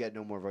says, "You get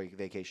no more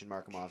vacation.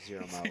 Mark them off,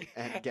 zero them out,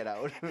 and get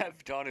out."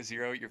 Have Donna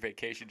zero your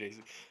vacation days.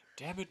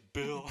 Damn it,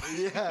 Bill.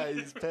 Yeah,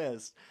 he's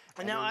pissed.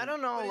 Now I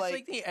don't know, But it's like,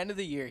 like the end of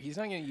the year. He's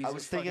not gonna use. I his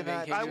was thinking fucking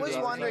that- vacation I was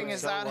days. wondering, So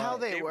is that how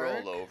what? they They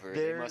work? roll over.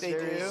 There- They must they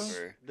roll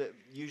do? over.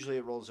 Usually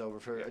it rolls over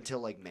for until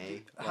like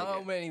May.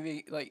 How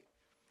many like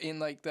in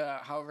like the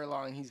however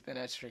long he's been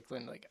at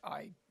Strickland? Like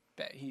I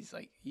bet he's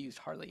like used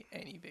hardly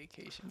any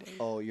vacation days.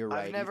 Oh, you're right.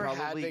 I've He never had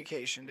probably-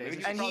 vacation days,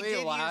 Maybe and he probably did the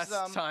use last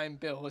them. time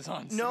Bill was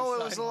on. No, it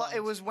was Suicide Watch. it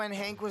was when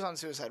Hank was on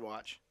Suicide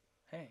Watch.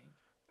 Hey.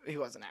 He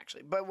wasn't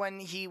actually, but when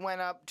he went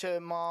up to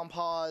Mom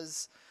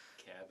Pa's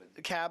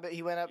cabin,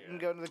 he went up and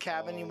go to the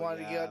cabin. He Oh,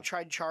 wanted to yeah. go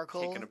tried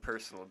charcoal. Taking a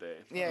personal day.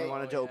 Yeah, He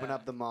wanted to open yeah.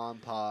 up the mom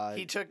pod.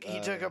 he took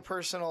a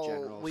personal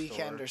general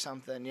weekend store. or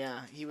something.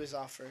 Yeah, he was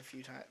off for a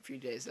few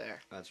days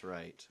there. That's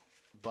right.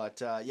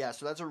 But yeah,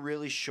 so that's a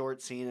really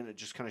short scene, and it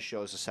just kind of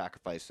shows the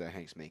sacrifice that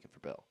Hank's making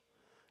for Bill,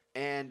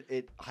 and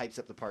it hypes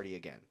up the party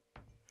again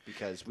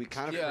because we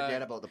kind of Yeah,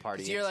 forget about the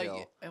party 'Cause you're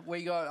until like,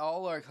 we got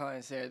all our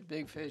clients there,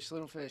 big fish,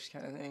 little fish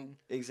kind of thing.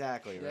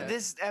 exactly right. Yeah.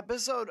 This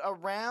episode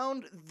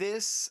around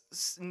this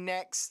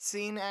next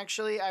scene,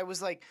 actually, I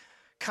was like,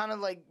 kind of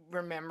like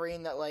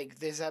remembering that like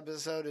this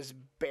episode is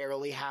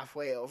barely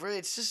halfway over.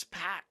 It's just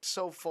packed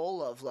so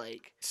full of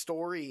like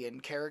story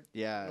and character.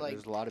 Yeah, like-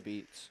 there's a lot of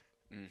beats.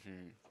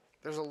 Mm-hmm.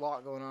 There's a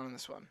lot going on in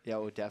this one. Yeah,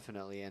 oh,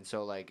 definitely. And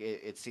so like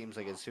it seems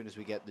like as soon as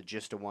we get the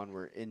gist of one,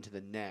 we're into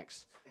the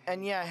next.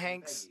 And yeah,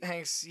 Hank's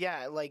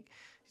yeah, like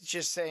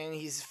just saying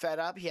he's fed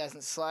up. He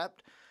hasn't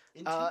slept.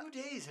 In 2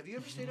 days, have you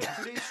ever stayed up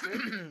 2 days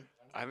straight?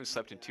 I haven't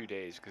slept in 2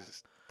 days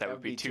because that would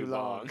would be be too too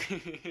long.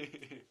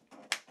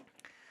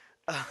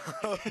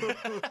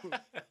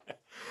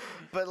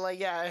 But like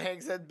yeah,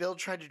 Hank said Bill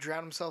tried to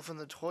drown himself in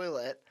the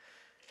toilet.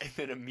 And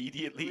then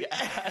immediately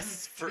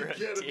asked for a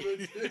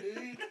date.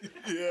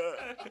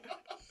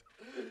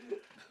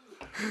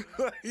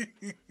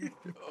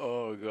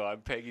 Oh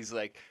god, Peggy's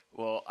like,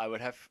 well, I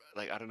would have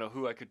like I don't know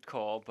who I could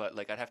call, but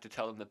like I'd have to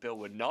tell him that Bill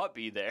would not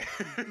be there.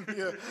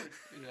 Yeah.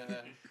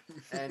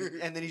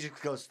 and then he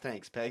just goes,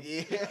 "Thanks,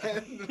 Peggy."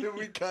 And then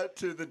we cut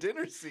to the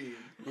dinner scene.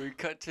 We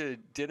cut to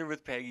dinner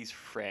with Peggy's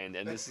friend,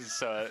 and this is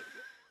so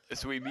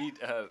we meet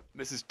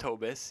Mrs.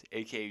 Tobis,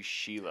 aka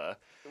Sheila.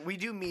 We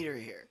do meet her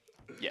here.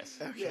 Yes.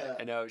 Yeah.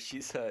 And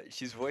she's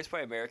voiced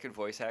by American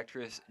voice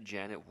actress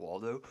Janet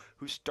Waldo,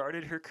 who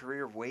started her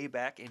career way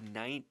back in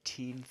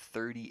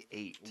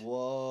 1938.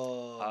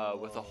 Whoa.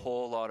 With a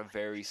whole lot of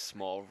very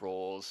small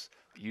roles,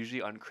 usually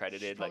uncredited.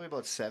 She's probably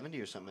about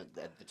 70 or something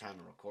at the time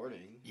of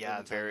recording. Yeah,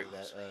 At the time very, of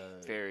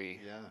that,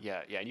 very.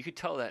 yeah. And you could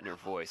tell that in her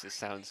voice. It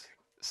sounds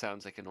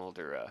like an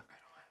older.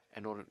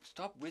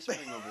 Stop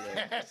whispering over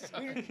there.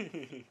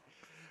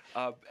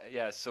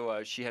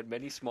 So she had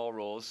many small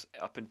roles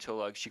up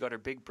until she got her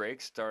big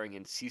break starring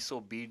in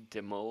Cecil B.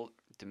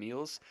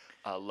 DeMille's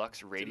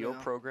Lux radio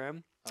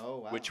program. Oh,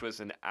 wow. Which was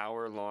an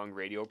hour-long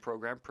radio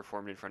program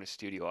performed in front of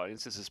studio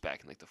audiences. This is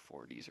back in like the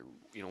 40s or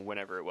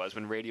whenever it was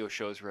when radio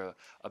shows were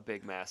a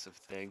big massive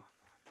thing.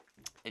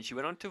 And she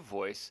went on to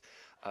voice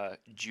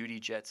Judy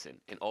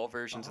Jetson in all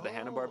versions of the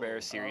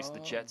Hanna-Barbera series The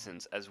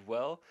Jetsons as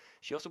well.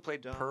 She also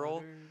played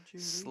Pearl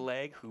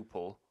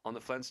Slaghoople on the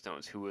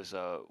Flintstones, who was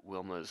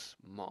Wilma's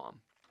mom.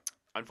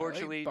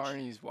 Unfortunately, I like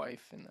Barney's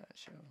wife in that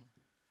show.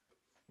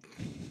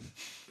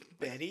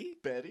 Betty?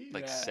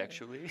 Like Yeah.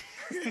 sexually.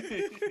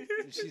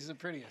 She's the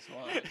prettiest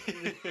one.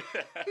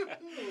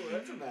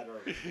 That's a matter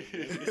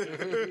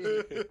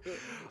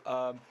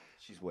of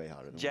She's way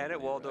hotter than Janet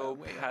Wilma. Waldo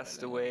way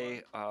passed hotter than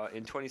away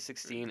in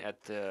 2016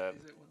 at the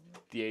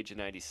age of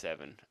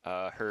 97.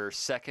 Her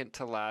second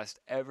to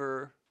last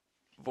ever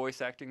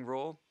voice acting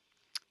role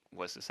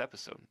was this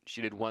episode.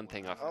 She did one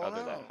thing after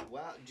other than.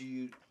 Wow, do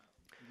you...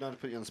 Not to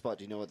put you on the spot,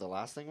 do you know what the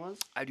last thing was?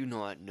 I do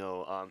not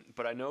know,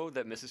 but I know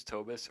that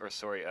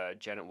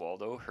Janet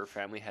Waldo, her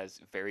family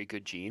has very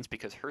good genes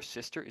because her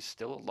sister is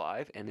still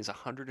alive and is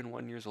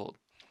 101 years old.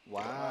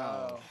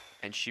 Wow.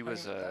 And she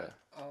was I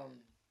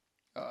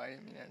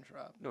didn't mean to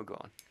interrupt. No, go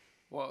on.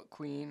 Well,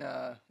 Queen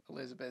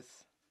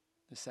Elizabeth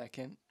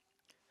II,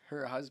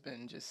 her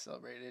husband just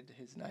celebrated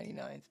his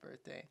 99th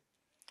birthday.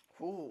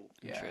 Ooh.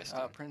 Yeah. Interesting.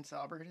 Prince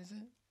Albert, is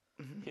it?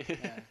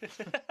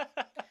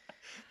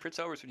 Prince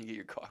Albert's when you get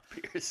your cock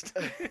pierced.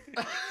 Yeah,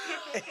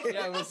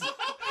 it was.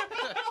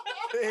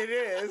 It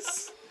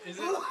is. Is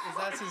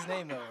that's his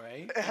name though,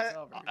 right? Prince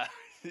Albert.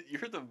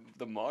 You're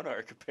the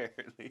monarch,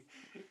 apparently.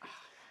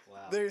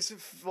 Wow. There's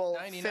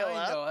 99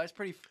 Philip, though. That's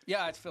pretty.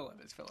 Yeah, it's Philip.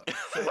 It's Philip.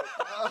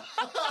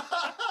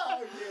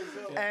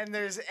 and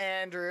there's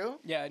Andrew.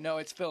 Yeah, no,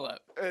 it's Philip.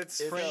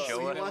 It's If he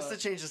Philip. wants to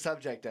change the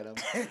subject, Adam.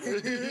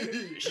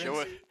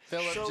 Show it.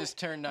 Philip just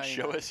turned 99.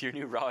 Show us your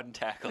new rod and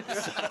tackles,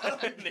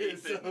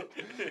 Nathan.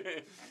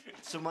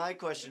 So my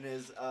question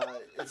is,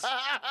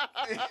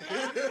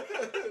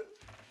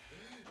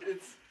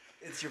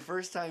 it's your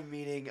first time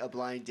meeting a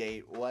blind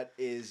date. What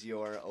is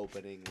your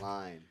opening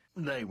line?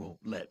 They won't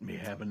let me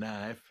have a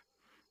knife.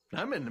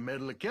 I'm in the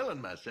middle of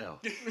killing myself.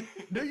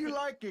 Do you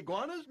like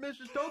iguanas,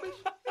 Mrs. Tobis?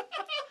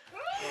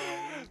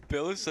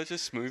 Bill is such a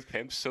smooth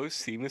pimp, so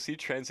seamlessly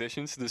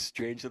transitions to the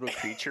strange little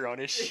creature on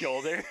his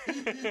shoulder.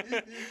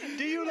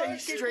 Do you like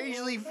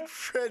strangely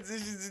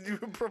transitions into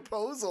a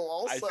proposal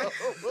also?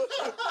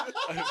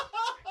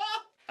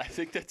 I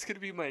think that's going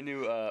to be my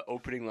new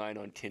opening line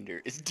on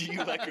Tinder is, do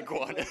you like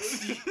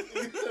iguanas?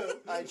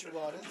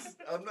 Iguanas.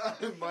 I'm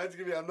not. Mine's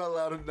gonna be. I'm not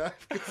allowed a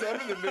knife because I'm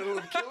in the middle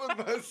of killing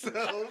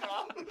myself.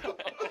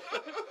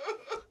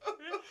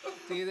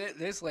 See,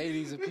 this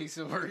lady's a piece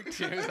of work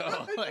too,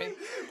 though. Like,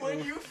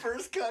 when you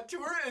first cut to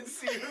her and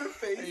see her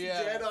face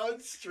dead on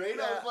straight,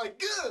 I was like,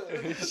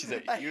 "Good." She's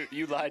like,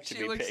 you lied to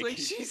she me, looks Peggy. like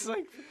she's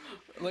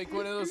like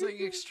one of those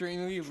like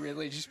extremely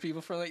religious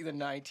people from like the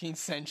 19th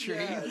century.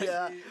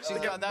 Yeah. She's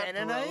Like got a that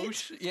Mennonite?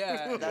 brooch.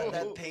 Yeah.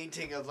 that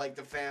painting of like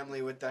the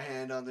family with the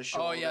hand on the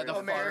shoulder. Oh yeah, the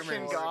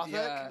American farmer. Gothic?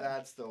 Yeah.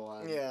 That's the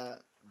one. Yeah.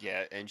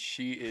 Yeah, and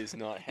she is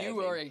not having.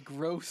 You are a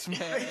gross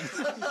man.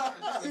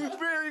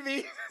 Very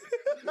mean.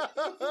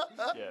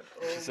 Yeah,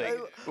 she's like,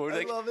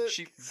 I love it.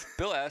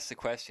 Bill asks the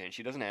question,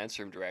 she doesn't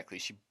answer him directly.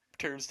 She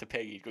turns to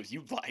Peggy and goes,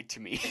 "You lied to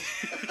me."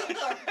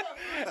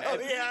 Oh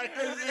yeah,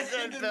 because he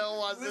said Bill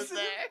wasn't Listen,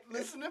 there.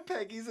 listen to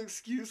Peggy's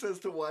excuse as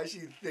to why she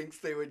thinks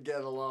they would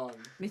get along.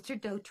 Mr.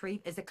 Dotrieve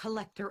is a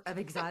collector of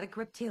exotic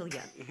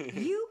reptilia.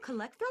 You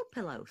collect throw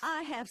pillows.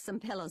 I have some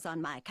pillows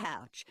on my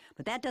couch,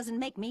 but that doesn't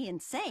make me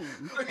insane.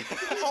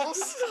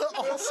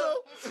 Also,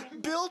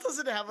 Bill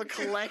doesn't have a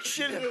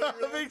collection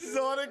of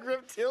exotic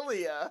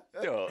reptilia.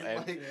 No,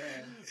 and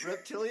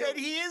Reptilia. And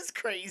he is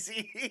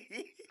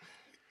crazy.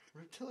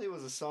 Reptilia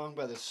was a song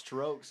by the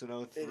Strokes in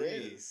 03. It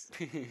is.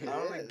 I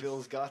don't think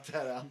Bill's got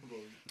that album.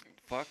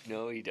 fuck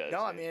no, he doesn't.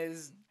 No, I mean,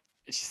 it's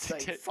She's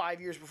like 5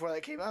 years before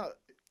that came out.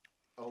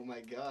 Oh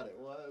my god, it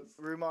was.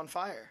 Room on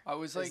Fire. I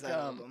was is like, that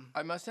album.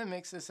 I must have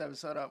mixed this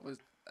episode up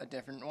with a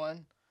different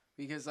one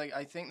because like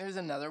I think there's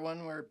another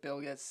one where Bill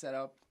gets set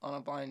up on a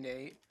blind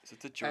date. Is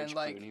it the George And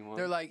like Clooney one?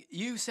 they're like,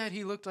 you said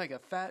he looked like a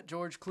fat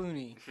George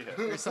Clooney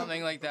or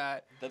something like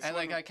that. That's And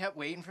like one- I kept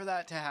waiting for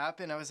that to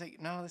happen. I was like,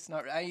 no, that's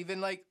not. I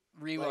even like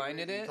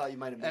rewinded you it thought you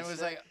might have and missed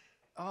was it? like,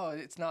 oh,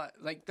 it's not.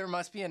 Like there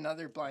must be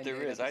another blind date.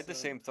 There is. I had the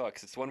episode. same thought,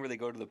 'cause it's the one where they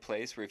go to the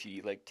place where if you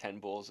eat like 10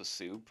 bowls of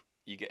soup,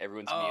 you get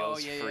everyone's Oh,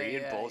 meals yeah, free,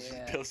 yeah, and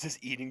yeah. Bill's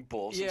just eating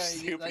bowls Yeah, of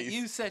soup. like and you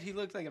he's- said, he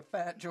looked like a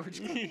fat George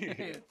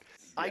Clooney.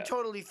 I Yeah.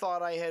 totally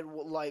thought I had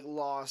like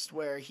lost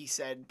where he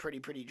said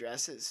pretty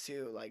dresses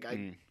too. Like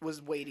I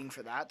was waiting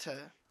for that to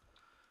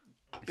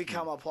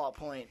become a plot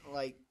point.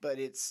 Like, but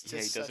it's Yeah, he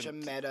just such a doesn't-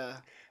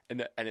 meta.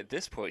 And at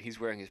this point, he's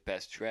wearing his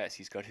best dress.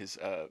 He's got his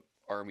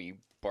army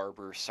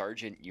barber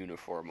sergeant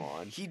uniform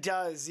on. He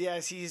does,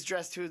 yes. He's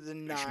dressed to the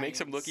nines. Which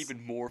makes him look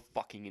even more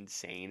fucking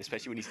insane,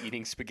 especially when he's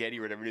eating spaghetti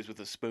or whatever it is with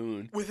a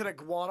spoon. With an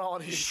iguana on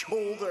his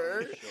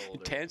shoulder.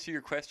 To answer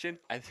your question,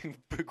 I think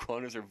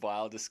iguanas are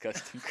vile,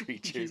 disgusting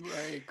creatures. You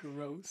are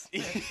gross.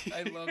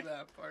 I love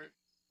that part.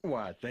 Well,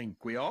 I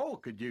think we all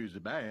could use a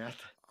bath.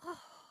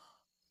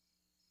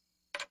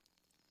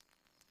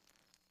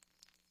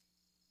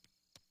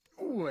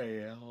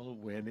 Well,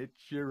 when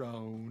it's your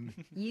own.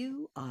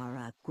 You are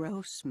a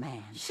gross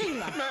man.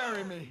 Sheila!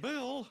 Marry me.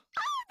 Bill!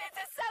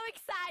 This is so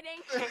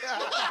exciting.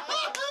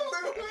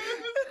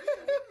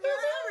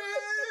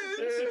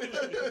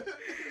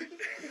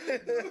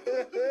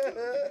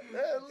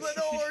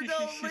 Lenore,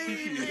 don't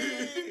leave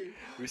me.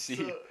 We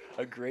see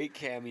a great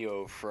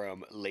cameo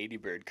from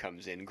Ladybird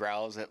comes in,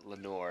 growls at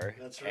Lenore.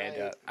 That's And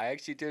right. I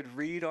actually did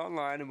read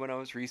online, and when I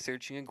was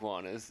researching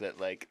iguanas, that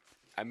like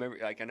I remember,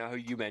 like I know how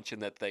you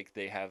mentioned that like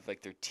they have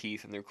like their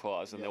teeth and their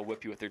claws, and they'll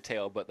whip you with their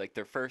tail, but like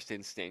their first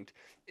instinct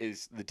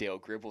is the Dale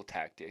Gribble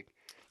tactic,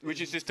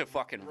 which is just to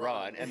fucking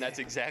run, and that's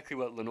exactly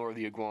what Lenore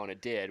the iguana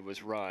did,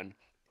 was run.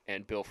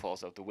 And Bill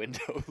falls out the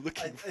window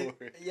looking for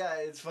it. Yeah,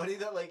 it's funny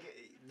that like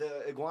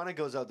the iguana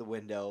goes out the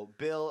window.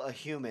 Bill, a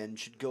human,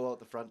 should go out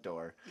the front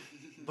door,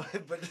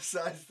 but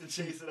decides to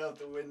chase it out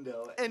the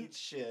window and eat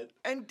shit.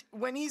 And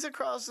when he's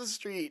across the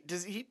street,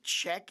 does he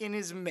check in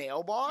his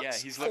mailbox? Yeah,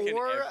 he's looking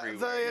for everywhere.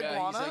 the Yeah,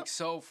 iguana? he's like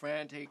so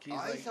frantic. He's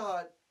I like,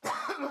 thought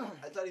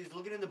he was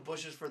looking in the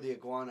bushes for the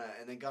iguana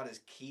and then got his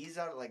keys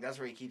out. Like that's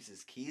where he keeps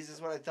his keys,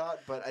 is what I thought.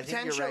 But I think you're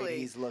right. Potentially.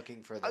 He's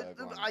looking for the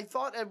iguana. I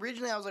thought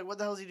originally I was like, "What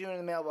the hell is he doing in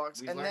the mailbox?"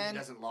 We've and learned he then,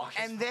 doesn't lock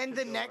his and then the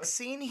fucking door. next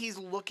scene, he's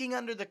looking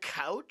under the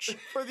couch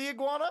for the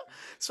iguana.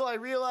 So I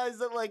realized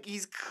that like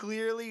he's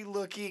clearly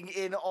looking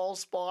in all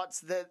spots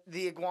that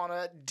the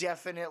iguana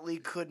definitely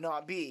could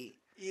not be.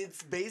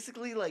 It's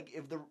basically like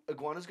if the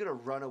iguana's gonna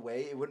run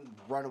away, it wouldn't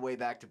run away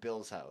back to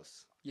Bill's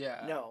house.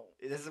 yeah. No,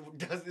 It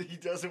doesn't he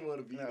doesn't want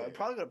to be no, there. I'd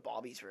probably go to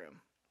Bobby's room.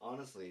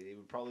 Honestly, he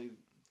would probably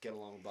get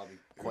along with Bobby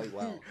quite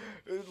well.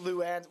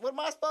 Luann's. What am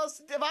I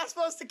supposed to? Am I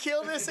supposed to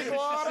kill this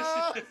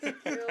iguana?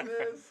 Kill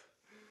this.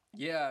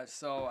 Yeah,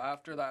 so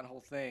after that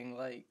whole thing,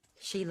 like...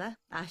 Sheila,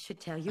 I should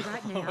tell you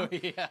right now. Oh,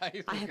 yeah.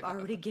 I have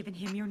already given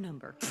him your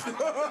number. This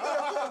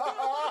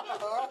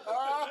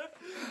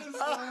is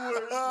the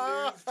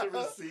worst news to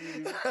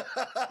receive.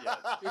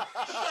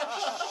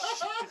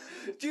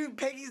 Dude,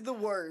 Peggy's the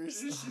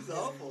worst. She's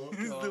awful.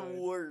 She's the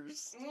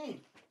worst.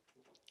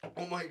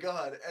 Oh my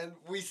god! And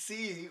we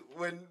see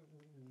when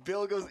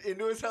Bill goes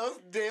into his house,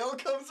 Dale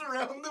comes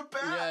around the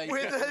back Yeah,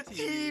 With got a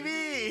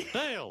TV.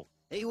 Dale!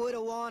 He would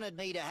have wanted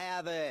me to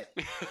have it.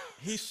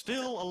 He's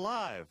still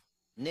alive.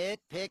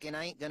 Nitpicking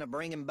ain't gonna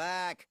bring him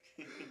back.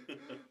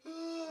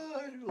 Oh,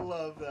 I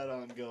love that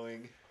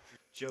ongoing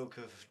joke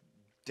of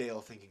Dale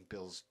thinking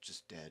Bill's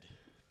just dead.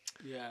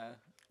 Yeah.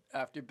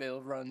 After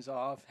Bill runs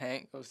off,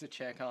 Hank goes to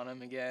check on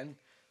him again.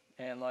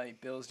 And, like,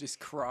 Bill's just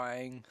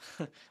crying,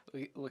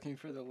 looking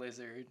for the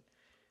lizard.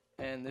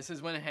 And this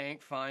is when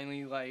Hank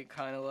finally, like,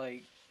 kind of,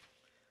 like,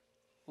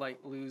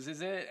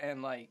 loses it.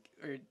 And, like,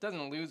 or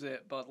doesn't lose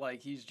it, but,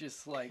 like, he's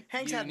just, like,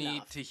 Hank's you had need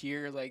enough. to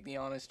hear, like, the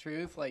honest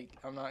truth. Like,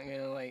 I'm not going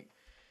to, like...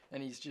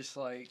 And he's just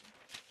like,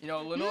 you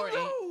know, Lenore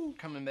ain't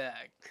coming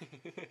back.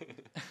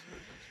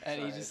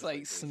 And he just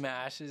like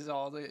smashes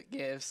all the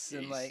gifts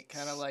and like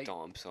kind of like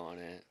stomps on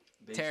it,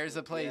 tears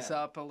the place yeah.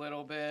 up a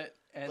little bit,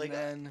 and Like,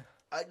 then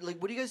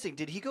Like, what do you guys think?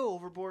 Did he go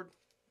overboard?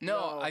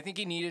 no, I think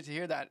he needed to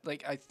hear that.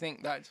 Like, I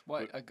think that's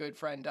what a good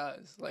friend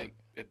does. Like,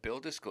 if Bill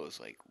just goes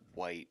like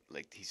white,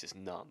 like he's just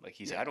numb. Like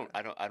he's I don't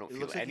It feel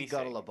looks like anything. he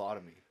got a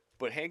lobotomy.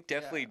 But Hank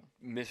definitely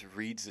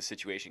misreads the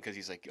situation because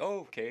he's like,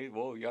 "Oh, okay,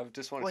 well, I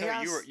just want to Well, tell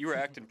he you, has- you were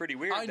acting pretty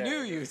weird." I there."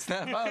 knew you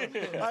snap out.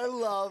 I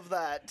love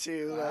that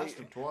too. I Like, asked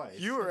him twice.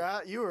 you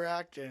were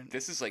acting.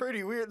 This is like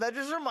Pretty weird. That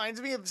just reminds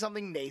me of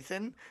something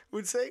Nathan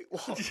would say.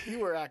 Well, you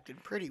were acting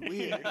pretty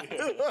weird.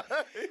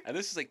 And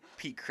this is like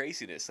peak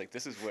craziness. Like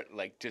this is what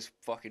like just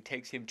fucking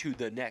takes him to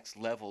the next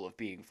level of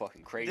being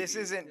fucking crazy. This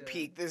isn't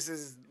peak. This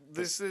is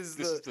the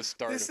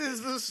start This of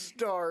is the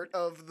start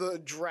of the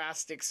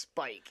drastic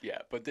spike. Yeah,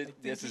 but I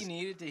think this he is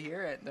needed to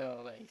hear it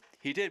though. Like,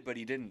 he did, but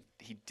he didn't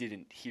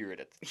hear it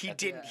at the He at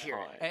the didn't hear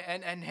it.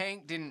 time. and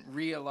Hank didn't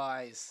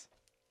realize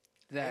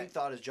that. Hank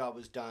thought his job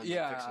was done.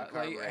 Yeah, fixing the like,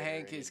 carburetor,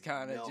 Hank and is he had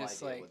kinda no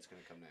just idea like, what's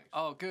gonna come next.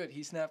 Oh, good,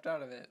 he snapped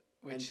out of it,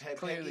 which And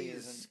clearly Peggy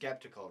is isn't.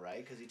 skeptical,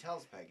 right? Because he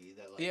tells Peggy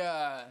that. Like,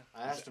 Yeah.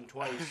 I asked him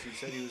twice. He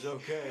said he was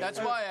okay. That's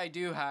why I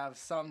do have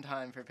some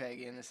time for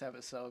Peggy in this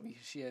episode,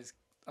 because she has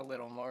a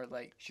little more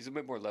like She's a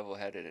bit more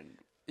level-headed and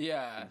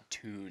yeah. in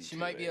tune. She to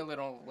might be it. a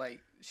little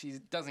like she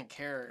doesn't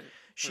care. for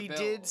She Bill,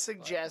 did but-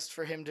 suggest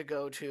for him to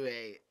go to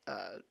a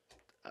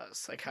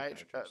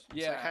psychiatrist,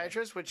 Yeah.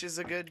 psychiatrist, which is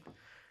a good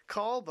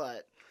call.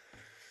 But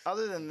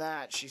other than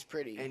that, she's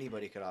pretty.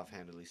 Anybody could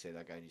offhandedly say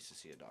that guy needs to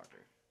see a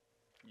doctor.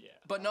 Yeah.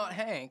 But not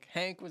Hank.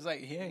 Hank was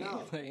like, hey,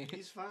 No, like,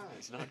 he's fine.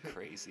 He's not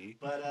crazy.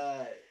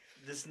 But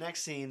this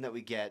next scene that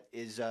we get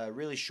is a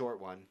really short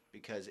one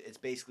because it's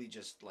basically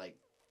just like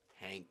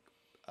Hank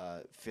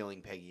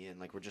filling Peggy in,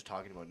 like we're just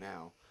talking about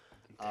now.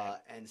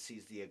 and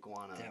sees the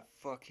iguana. That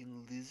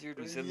fucking lizard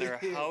was in their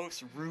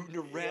house rooting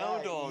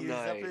around all he was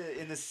night. up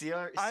in the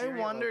cereal I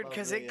wondered above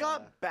because the, it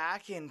got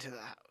back into the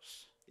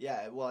house.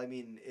 Yeah, well, I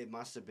mean, it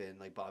must have been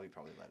like Bobby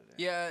probably let it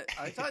in. Yeah,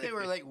 I thought they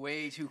were like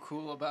way too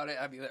cool about it.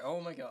 I'd be like, oh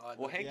my god.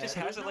 Well, Hank Yeah, just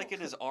there's has it like in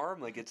his arm,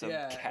 like it's a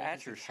cat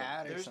it's or a cat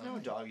something. or There's no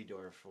something. doggy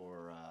door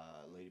for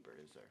Ladybird,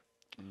 is there?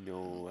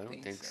 No, I don't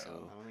think think so.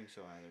 so. I don't think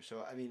so either.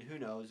 So, I mean, who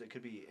knows? It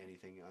could be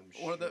anything,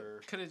 I'm Or sure.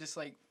 could have just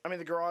like, I mean,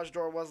 the garage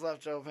door was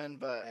left open,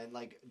 but And,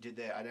 like, did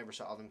they... I never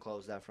saw them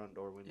close that front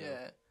door window.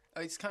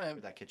 yeah. It's kind Or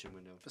of that kitchen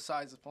window.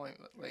 besides the point.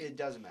 But, like, It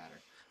doesn't matter.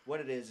 What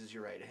it is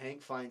you're right.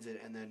 Hank finds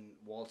it and then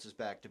waltzes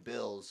back to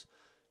Bill's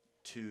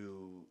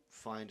to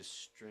find a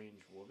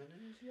strange woman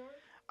in his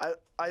yard.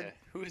 I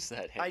Who is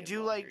that? I hanging do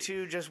laundry? like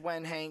to just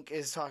when Hank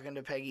is talking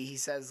to Peggy, he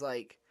says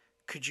like,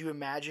 "Could you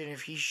imagine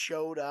if he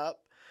showed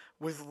up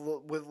with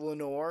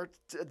Lenore,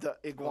 the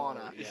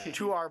iguana, Oh, yeah.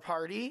 to our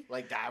party?"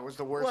 Like, that was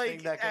the worst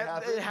thing that could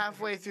happen?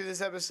 Halfway through this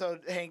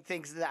episode, Hank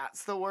thinks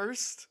that's the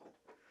worst.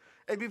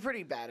 It'd be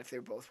pretty bad if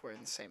they're both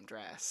wearing the same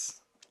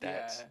dress.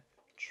 That's yeah.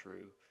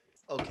 true.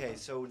 Okay,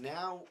 so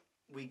now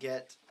we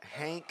get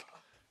Hank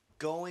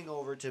going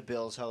over to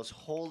Bill's house,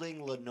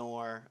 holding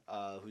Lenore,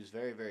 who's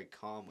very, very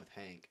calm with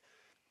Hank.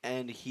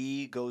 And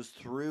he goes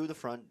through the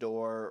front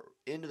door,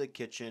 into the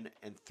kitchen,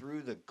 and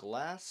through the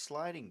glass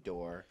sliding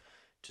door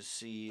to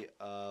see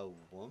a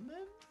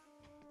woman?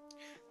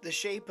 The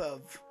shape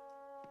of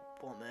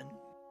woman.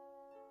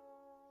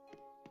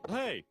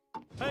 Hey,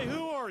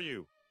 who are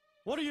you?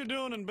 What are you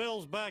doing in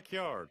Bill's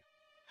backyard?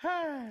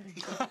 Hey,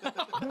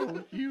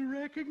 don't you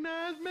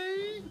recognize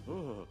me?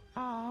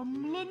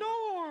 I'm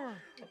Lenore.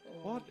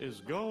 What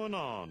is going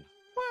on?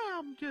 Well,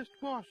 I'm just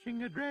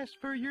washing a dress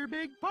for your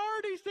big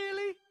party,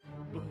 silly.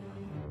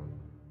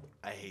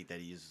 I hate that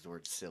he uses the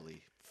word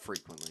silly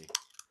frequently.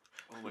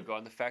 Oh my god,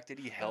 and the fact that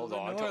he held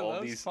Lenore on to all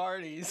loves these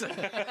parties.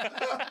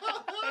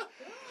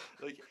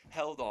 like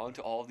held on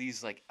to all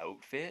these like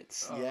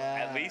outfits.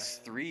 Yeah. At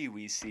least 3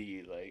 we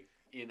see like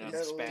in a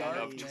It's span dark,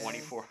 of man.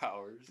 24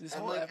 hours. This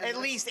And, whole like, At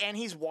episode- least, and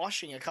he's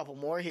washing a couple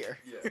more here.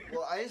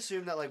 Well, I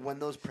assume that, like, when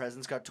those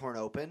presents got torn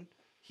open,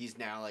 he's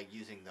now, like,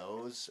 using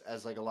those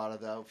as, like, a lot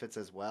of the outfits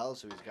as well,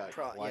 so he's got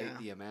quite yeah.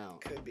 the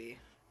amount. Could be.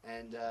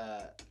 And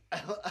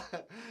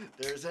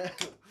there's a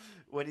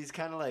when he's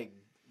kind of like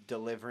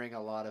delivering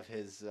a lot of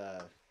his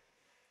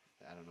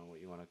I don't know what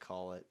you want to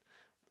call it,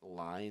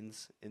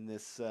 lines in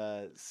this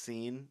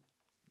scene,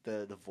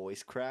 the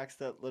voice cracks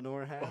that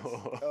Lenore has.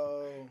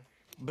 Oh.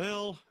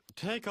 Bill,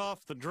 take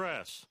off the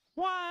dress.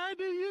 Why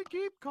do you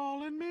keep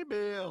calling me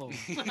Bill?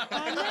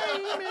 My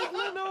name is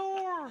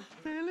Lenore,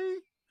 silly.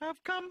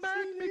 I've come back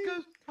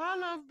because I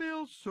love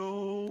Bill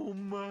so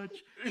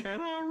much, and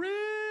I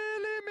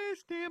really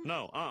missed him.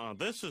 No,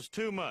 this is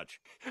too much.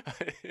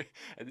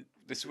 And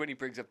this is when he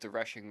brings up the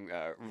rushing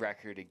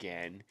record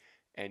again,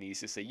 and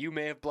he's just like, "You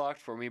may have blocked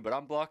for me, but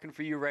I'm blocking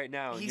for you right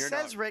now." And He you're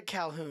says not... Rick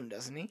Calhoun,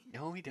 doesn't he?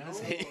 No, he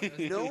doesn't.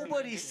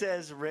 Nobody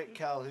says Rick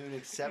Calhoun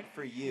except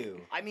for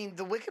you. I mean,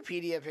 the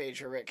Wikipedia page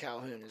for Rick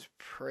Calhoun is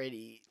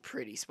pretty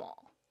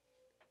small.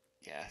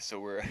 Yeah,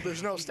 so we're.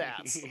 There's no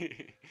stats.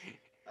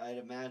 I'd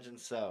imagine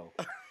so.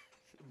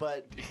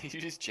 But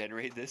you just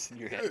generate this in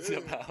your head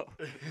somehow.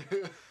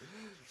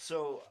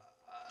 so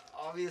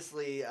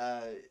obviously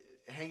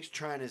Hank's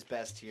trying his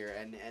best here,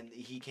 and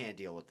he can't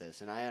deal with this,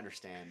 and I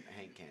understand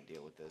Hank can't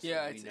deal with this.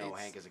 Yeah, we know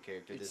Hank as a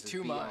character. It's This is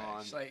too beyond.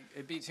 much. Like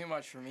it'd be too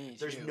much for me.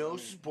 There's too. no I mean,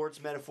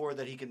 sports metaphor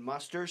that he can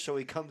muster, so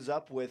he comes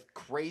up with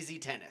crazy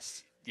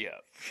tennis. Yeah.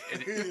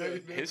 And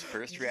his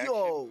first reaction.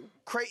 Yo,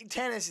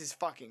 tennis is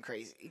fucking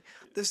crazy.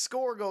 The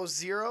score goes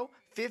 0,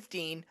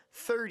 15,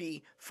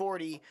 30,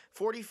 40,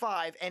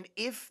 45, and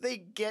if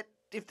they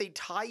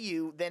tie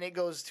you, then it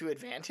goes to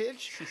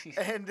advantage,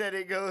 and then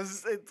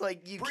it's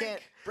like you can't.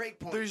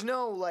 Break point. There's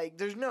no and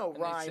they'd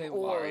rhyme say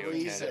or Mario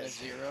reason. instead of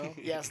zero.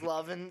 Yes,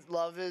 love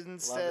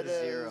instead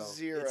Love of is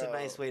zero. It's a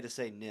nice way to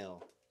say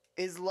nil.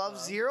 Is love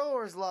 0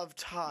 or is love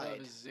tied?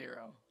 Love is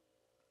 0.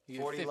 You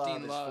get 40 15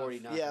 love is love. 40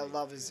 nothing. Yeah,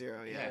 love is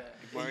 0. Yeah.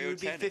 Mario it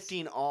would be Tennis.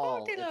 15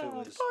 all if it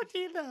was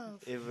 40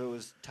 love. if it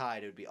was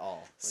tied. It would be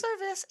all. Like,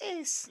 Service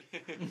ace.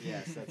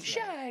 yes, that's right.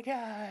 Shy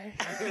guy.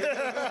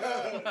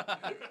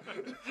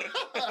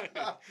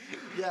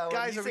 Yeah, when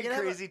Guys, you are we said gonna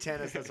have crazy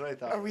tennis, that's what I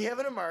thought. Are we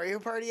having a Mario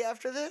party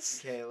after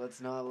this? Okay,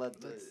 let's not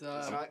let's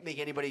not make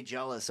anybody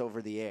jealous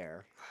over the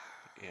air.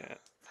 Yeah.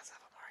 Let's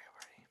have a Mario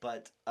party.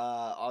 But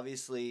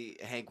obviously,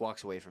 Hank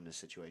walks away from this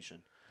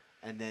situation,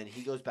 and then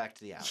he goes back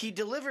to the alley. He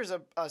delivers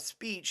a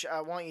speech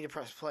I want you to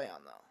press play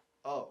on,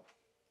 though. Oh,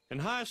 In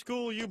high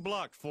school, you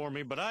blocked for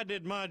me, but I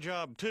did my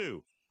job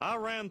too. I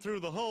ran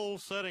through the hole,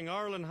 setting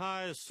Arlen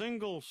High's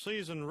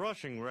single-season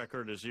rushing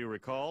record, as you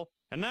recall.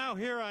 And now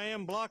here I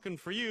am blocking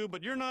for you,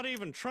 but you're not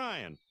even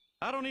trying.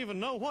 I don't even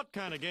know what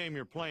kind of game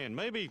you're playing.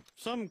 Maybe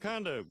some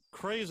kind of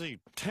crazy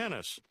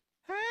tennis.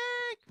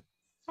 Hank!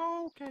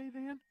 Okay,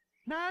 then.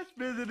 Nice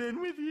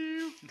visiting with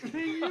you.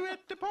 See you at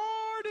the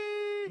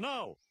party.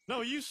 No,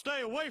 you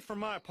stay away from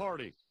my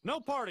party.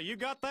 No party, you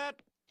got that?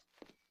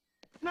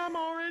 I'm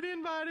already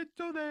invited,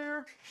 so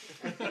there.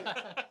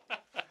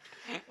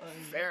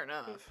 Fair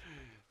enough.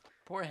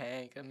 Poor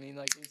Hank. I mean,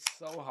 like, it's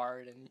so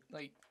hard, and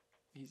like,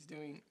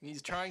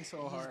 he's trying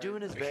so hard. He's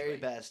doing his Like, very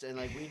best, and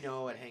like we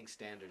know at Hank's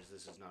standards,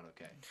 this is not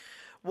okay.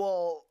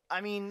 Well,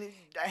 I mean,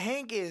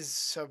 Hank is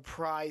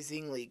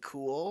surprisingly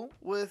cool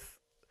with.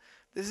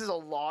 This is a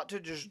lot to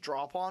just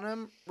drop on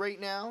him right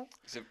now.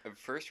 So at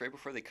first, right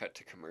before they cut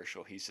to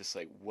commercial, he's just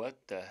like, "What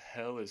the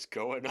hell is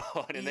going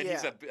on?" And then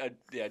he's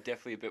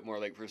definitely a bit more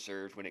like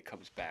reserved when it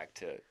comes back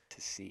to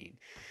scene.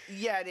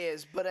 Yeah, it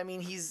is. But I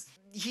mean,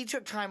 he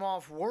took time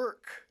off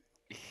work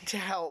to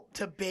help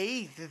to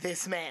bathe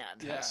this man.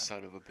 That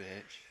son of a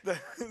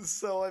bitch.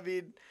 So I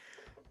mean,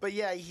 but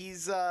yeah,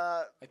 he's.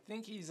 I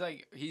think he's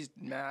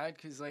mad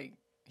because like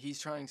he's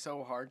trying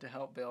so hard to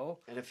help Bill,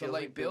 And it but feels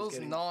like like Bill's Bill's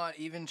getting- not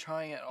even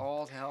trying at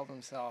all to help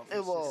himself. It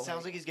It's will- just,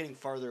 Sounds like he's getting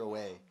farther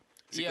away.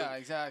 yeah,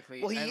 exactly.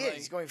 Well, he And, is. like,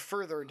 He's going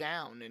further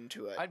down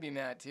into it. I'd be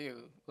mad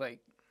too, like,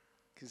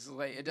 because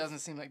like it doesn't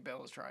seem like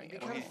Bill is trying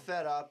You're at kind all. of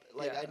fed up.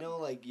 Like Yeah. I know,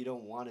 like you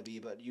don't want to be,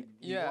 but you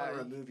Yeah, want to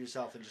remove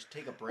yourself and just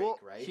take a break, Well,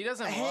 right? He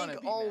doesn't want to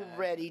Hank be mad.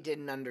 already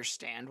didn't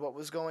understand what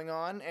was going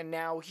on, and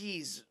now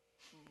he's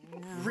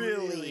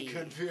really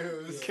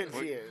confused.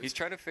 confused. He's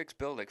trying to fix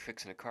Bill like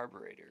fixing a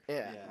carburetor.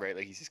 Yeah. Right,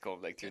 like he's just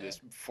going like through this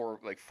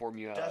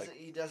formula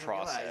He doesn't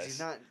process. realize he's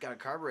not got a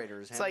carburetor in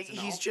his It's hand. like an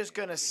he's just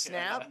gonna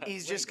snap.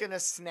 He's just gonna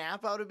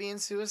snap out of being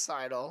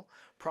suicidal,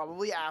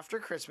 probably after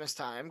Christmas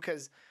time,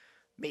 because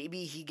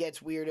maybe he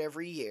gets weird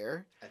every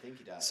year. I think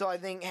he does. So I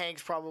think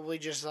Hank's probably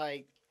just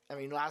like. I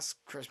mean, last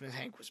Christmas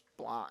Hank was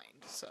blind,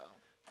 so.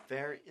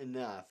 Fair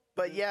enough.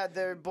 But yeah,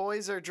 their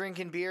boys are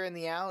drinking beer in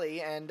the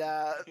alley, and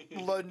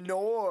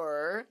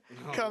Lenore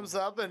comes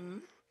up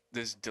and.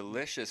 This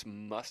delicious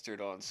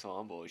mustard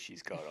ensemble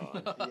she's got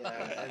on.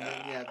 Yeah, and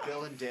then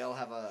Bill and Dale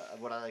have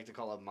what I like to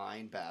call a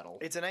mind battle.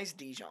 It's a nice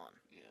Dijon.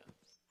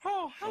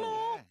 Oh,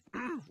 hello.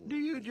 Do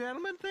you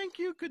gentlemen think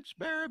you could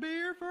spare a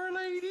beer for a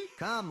lady?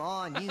 Come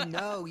on, you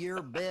know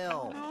you're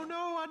Bill.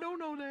 No, I don't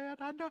know that.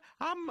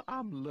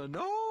 I'm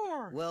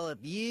Lenore. Well, if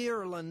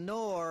you're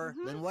Lenore,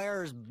 then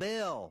where's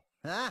Bill?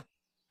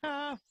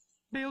 Huh?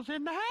 Bill's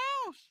in the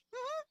house.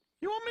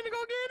 You want me to go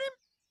get him?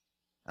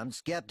 I'm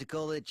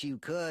skeptical that you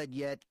could,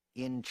 yet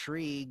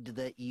intrigued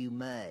that you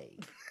may.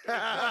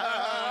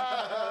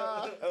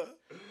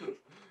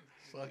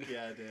 Fuck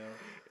yeah, Dale.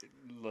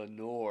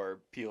 Lenore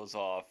peels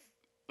off,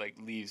 like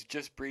leaves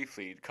just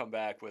briefly to come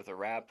back with a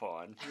wrap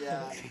on.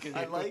 Yeah,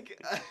 I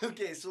like.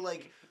 Okay, so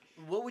like,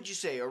 what would you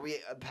say? Are we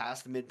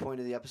past the midpoint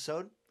of the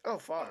episode? Oh,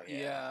 far.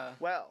 Yeah.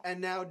 Well.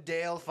 And now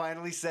Dale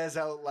finally says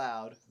out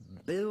loud,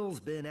 Bill's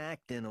been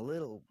acting a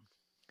little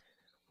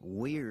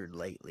weird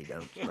lately,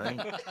 don't you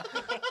think?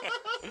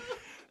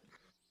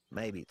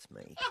 Maybe it's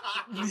me.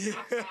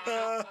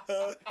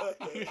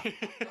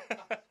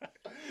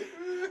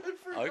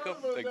 I like how,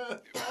 like,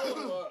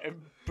 and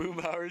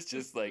Boomhauer's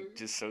just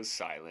so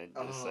silent.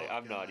 Just like,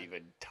 I'm not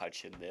even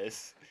touching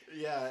this.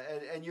 yeah,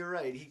 and you're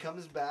right. He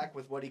comes back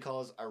with what he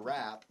calls a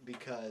rap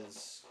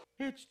because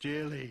It's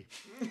Jilly.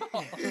 Do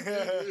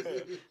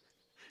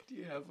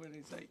you have when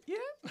he's like, yeah?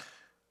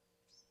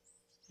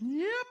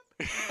 Yep.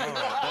 All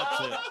right,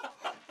 that's it.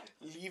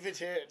 Leave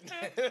it in.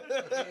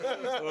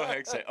 Oh,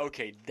 Hank said,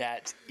 okay,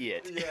 that's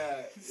it.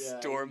 yeah,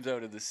 Storms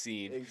out of the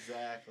scene.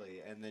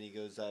 exactly. And then he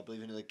goes, I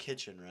believe, into the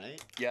kitchen, right?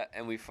 Yeah,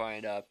 and we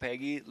find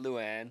Peggy,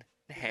 Luann,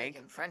 Hank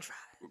Making French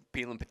fries.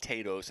 peeling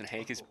potatoes, and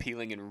Hank is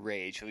peeling in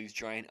rage. So these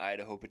giant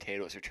Idaho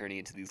potatoes are turning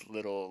into these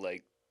little,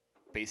 like,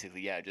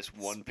 basically, just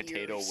one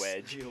potato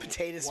Spears. wedge.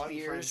 Potato One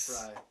French spears.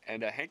 fry.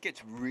 And Hank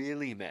gets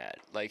really mad.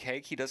 Like,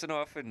 Hank, he doesn't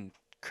often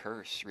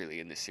curse, really,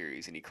 in the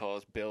series. And he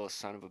calls Bill a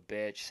son of a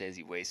bitch, says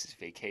he wastes his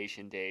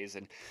vacation days.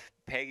 And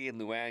Peggy and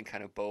Luann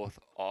kind of both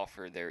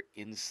offer their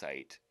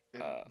insight.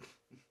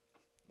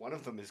 One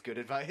of them is good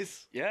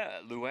advice. Yeah,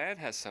 Luann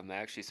has some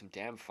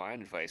damn fine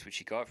advice, which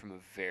she got from a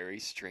very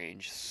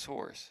strange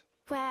source.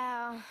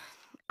 Well,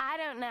 I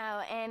don't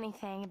know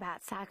anything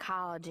about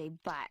psychology,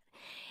 but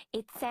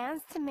it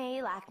sounds to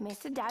me like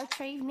Mr.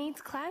 Dautrieve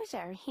needs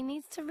closure. He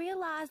needs to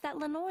realize that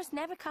Lenore's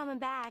never coming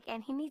back,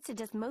 and he needs to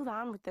just move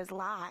on with his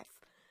life.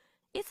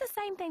 It's the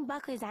same thing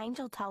Buckley's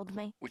angel told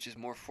me. Which is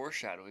more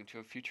foreshadowing to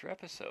a future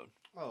episode.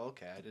 Oh,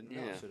 okay. I didn't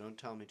know, Yeah. so don't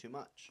tell me too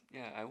much.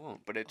 Yeah, I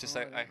won't. But it just,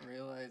 Oh, I didn't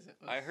realize it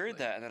was I heard like-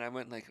 that, and then I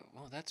went like,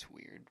 well, that's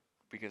weird.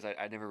 Because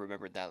I never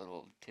remembered that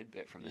little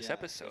tidbit from this Yeah,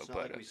 episode. It's not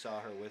But like we saw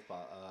her with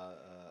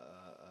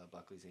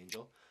Buckley's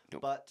angel.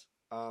 Nope. But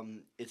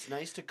it's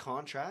nice to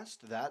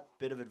contrast that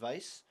bit of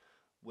advice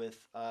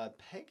with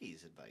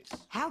Peggy's advice.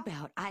 How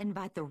about I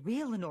invite the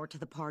real Lenore to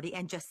the party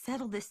and just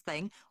settle this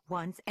thing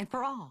once and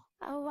for all?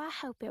 Oh, I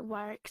hope it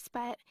works,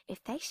 but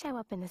if they show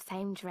up in the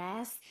same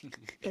dress,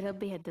 it'll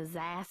be a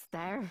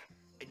disaster.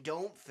 I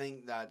don't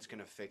think that's going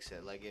to fix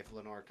it. Like, if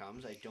Lenore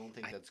comes, I don't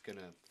think that's going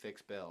to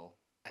fix Bill.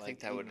 I Like, think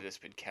that would have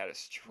just been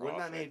catastrophic. Wouldn't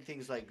that make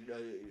things, like,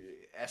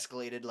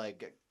 escalated,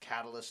 like,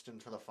 catalyst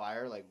into the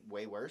fire, like,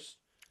 way worse?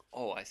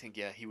 Oh, I think,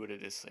 he would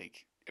have just,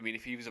 like... I mean,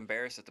 if he was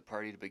embarrassed at the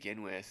party to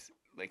begin with,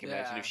 like,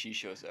 imagine Yeah. if she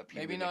shows up. He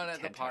Maybe would make not it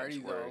at the 10 times party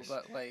though, worse.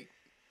 but like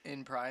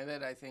in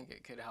private, I think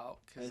it could help.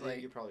 I Cause think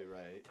like, you're probably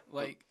right.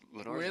 like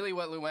Lenore's really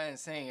what Luann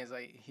is saying is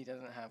like he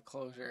doesn't have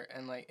closure,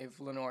 and like if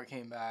Lenore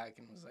came back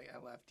and was like, I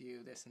left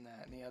you, this and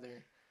that and the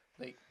other,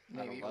 like I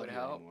don't maybe it love would you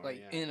help, anymore,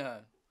 like yeah. in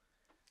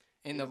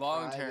In the a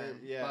long private- term,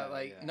 yeah, but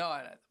like yeah.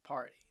 not at the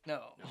party. No.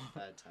 No,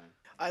 bad time.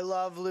 I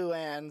love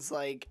Luann's,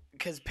 like,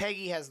 because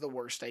Peggy has the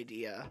worst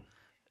idea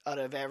out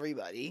of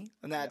everybody,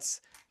 and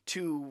that's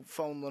to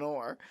phone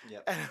Lenore.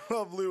 Yep. And I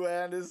love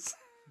Luann's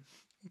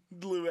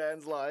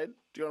line.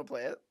 Do you want to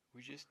play it?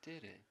 We just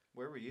did it.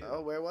 Where were you?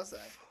 Oh, where was I?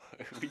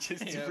 We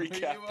just Yeah, were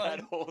recapped you that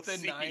on whole the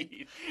scene. ninth?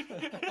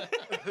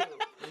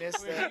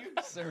 Missed Were it. you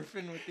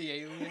surfing with the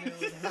alien?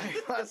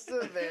 I must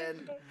have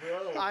been.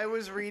 I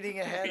was reading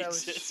ahead. We I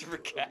was just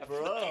recapped.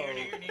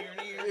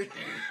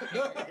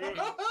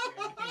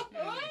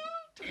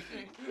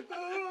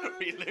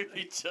 We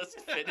literally just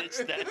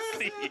finished that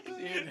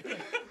scene.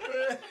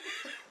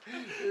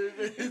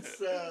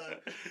 It's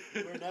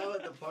we're now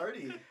at the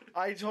party.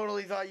 I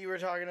totally thought you were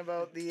talking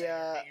about the.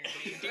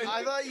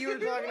 I thought you were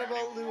talking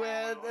about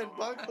Luann and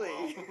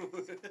Buckley.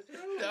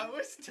 That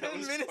was 10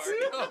 was minutes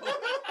part- ago.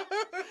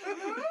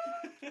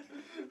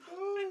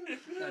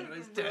 That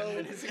was 10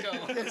 minutes ago.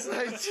 It's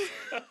like,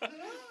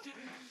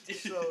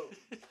 So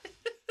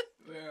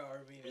Where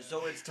are we now?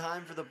 So it's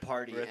time for the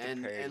party, We're at the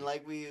and party. and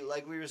like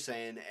we were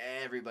saying,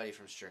 everybody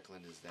from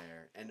Strickland is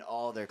there, and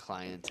all their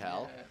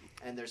clientele,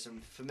 and there's some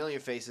familiar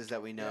faces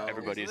that we know.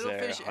 Everybody's Little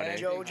there. Fish honey. and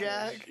Joe Big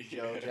Jack. Fish.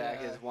 Joe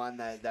Jack is one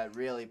that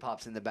really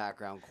pops in the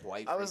background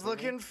quite. I was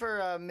frequently. looking for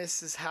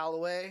Mrs.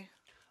 Holloway.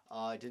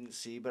 I didn't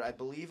see, but I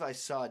believe I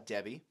saw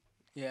Debbie.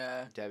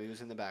 Yeah. Debbie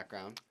was in the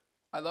background.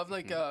 I love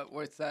like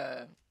with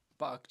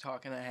Buck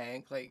talking to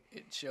Hank, like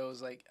it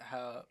shows like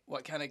how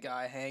what kind of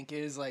guy Hank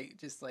is, like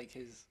just like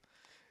his.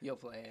 You'll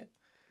play it.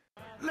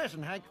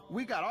 Listen, Hank,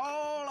 we got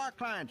all our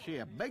clients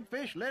here, big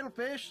fish, little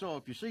fish, so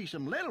if you see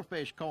some little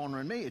fish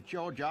cornering me, it's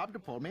your job to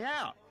pull me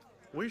out.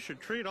 We should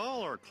treat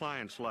all our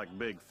clients like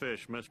big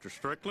fish, Mr.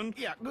 Strickland.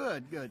 Yeah,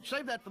 good.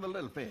 Save that for the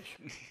little fish.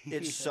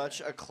 It's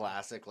such a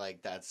classic.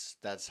 Like that's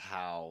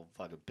how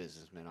fucking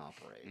businessmen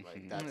operate.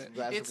 Like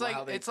that's It's how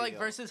like they it's like feel.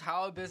 versus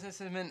how a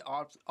businessman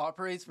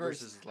operates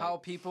versus Versus, how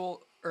like-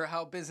 people or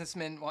how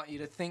businessmen want you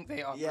to think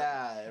they operate.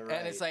 Yeah, right.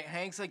 And it's like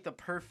Hank's like the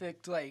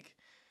perfect like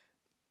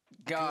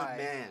guy.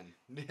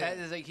 Good man. And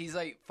it's like he's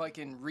like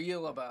fucking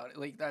real about it.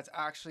 Like that's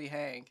actually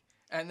Hank.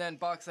 And then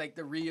Buck's like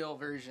the real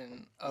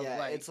version of Yeah,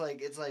 like it's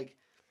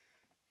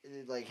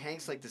like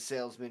Hank's like the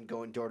salesman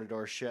going door to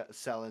door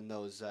selling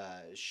those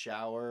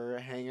shower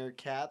hanger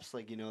caps,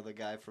 like you know the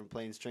guy from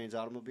Planes, Trains,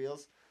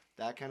 Automobiles,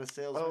 that kind of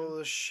salesman. Oh,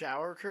 the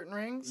shower curtain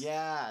rings.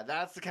 Yeah,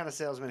 that's the kind of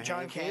salesman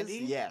John Hank Candy?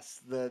 is.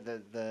 Yes,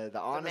 the The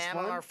honest man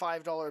one. on our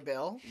 $5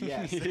 bill.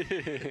 Yes.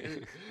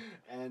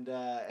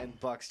 and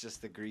Buck's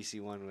just the greasy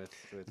one with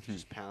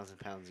just pounds and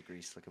pounds of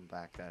grease looking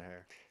back that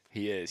hair.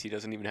 He is. He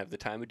doesn't even have the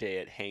time of day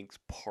at Hank's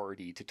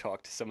party to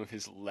talk to some of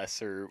his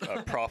lesser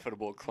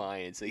profitable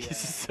clients. Like, He's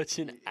such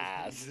an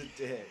ass. He's a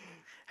dick.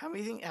 How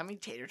many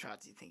tater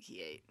tots do you think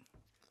he ate?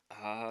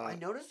 I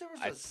noticed there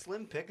was a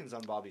slim pickings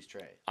on Bobby's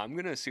tray. I'm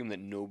gonna assume that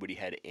nobody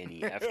had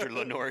any after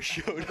Lenore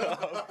showed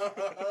up.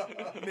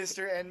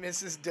 Mr. and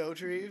Mrs.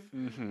 Dautrieve.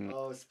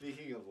 Oh,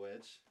 speaking of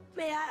which,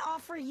 May I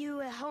offer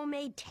you a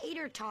homemade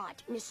tater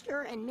tot,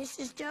 Mr. and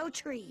Mrs.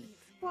 Dautrieve?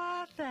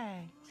 Why,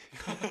 thanks.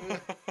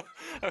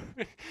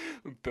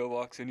 Bill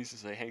walks in, he's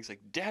just like, Hank's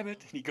like, damn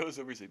it. And he goes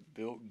over, he's like,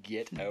 Bill,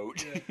 get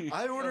out.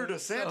 I ordered a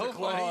Santa so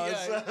Claus.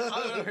 funny. Yeah,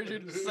 I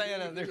ordered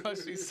Santa. There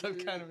must be some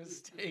kind of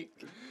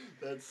mistake.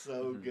 That's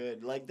so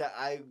good. Like that,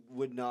 I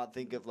would not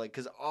think of like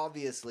because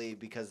obviously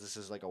because this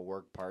is like a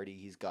work party,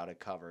 he's got to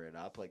cover it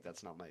up. Like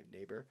that's not my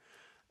neighbor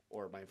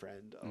or my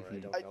friend, or I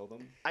don't know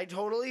them. I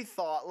totally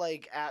thought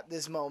like at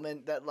this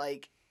moment that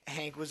like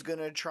Hank was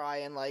gonna try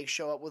and like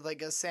show up with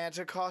like a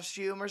Santa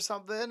costume or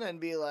something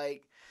and be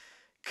like,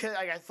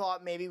 I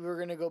thought maybe we were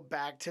gonna go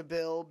back to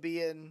Bill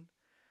being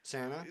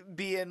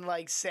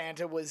like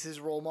Santa was his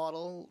role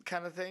model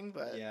kind of thing,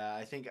 but Yeah,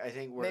 I think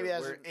we're Maybe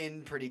that's- we're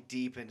in pretty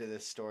deep into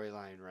this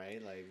storyline,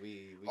 right? Like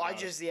we I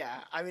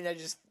gotta-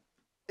 just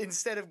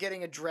instead of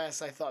getting a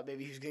dress, I thought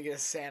maybe he was gonna get a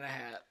Santa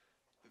hat.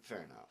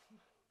 fair enough,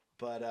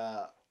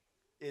 but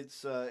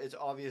it's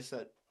obvious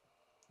that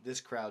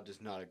this crowd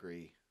does not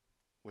agree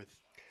with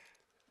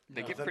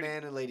They get the pretty-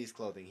 man in ladies'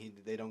 clothing.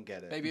 They don't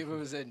get it. Maybe if it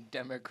was a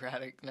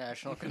Democratic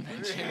National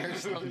Convention or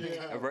something.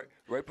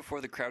 Right before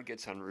the crowd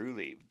gets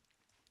unruly,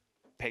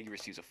 Peggy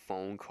receives a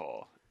phone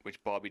call,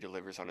 which Bobby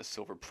delivers on a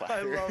silver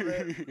platter. love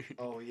it.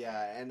 Oh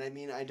yeah, and I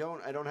mean I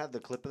don't have the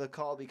clip of the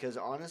call because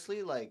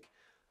honestly, like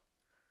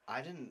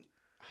I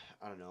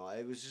don't know.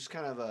 It was just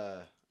kind of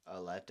a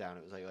letdown.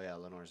 It was like, oh yeah,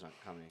 Lenore's not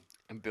coming.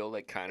 And Bill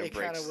like kind of It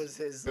kinda breaks. was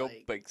his, Bill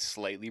like-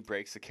 slightly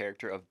breaks the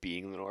character of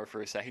being Lenore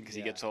for a second because he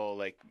Yeah. gets all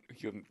like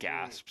he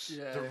gasps.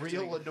 Yeah, The it's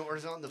real like-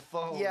 Lenore's on the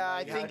phone. Yeah,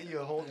 like, I think- How do you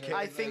hold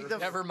I think the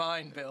Never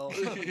mind, Bill.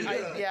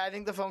 I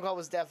think the phone call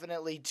was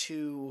definitely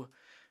to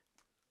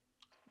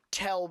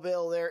tell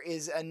Bill there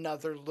is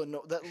another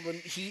Lenore that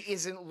he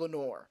isn't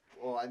Lenore.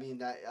 Well, I mean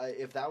that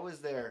if that was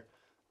their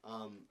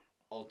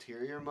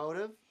ulterior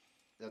motive,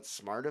 that's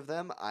smart of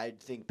them. I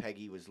think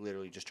Peggy was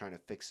literally just trying to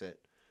fix it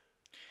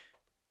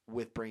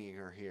with bringing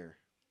her here,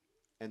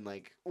 and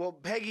like, Well,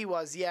 Peggy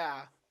was,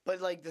 yeah,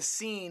 but like the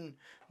scene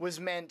was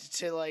meant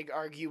to like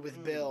argue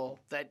with Bill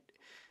that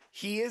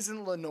he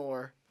isn't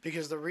Lenore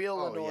because the real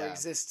Oh, Lenore yeah.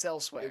 exists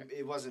elsewhere.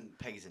 it wasn't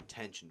Peggy's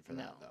intention for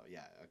No. that though.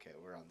 Yeah, okay,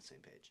 we're on the same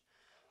page.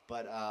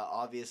 But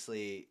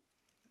obviously,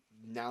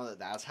 now that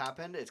that's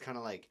happened, it's kind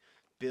of like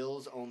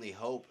Bill's only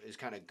hope is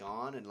kind of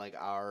gone, and like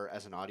our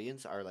as an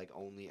audience, our like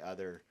only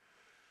other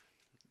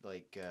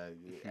like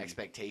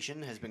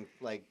expectation has been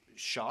like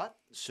shot.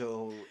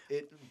 So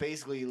it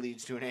basically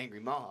leads to an angry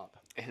mob.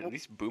 And at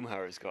least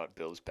Boomhauer's got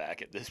Bill's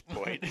back at this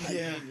point.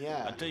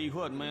 Yeah. I tell you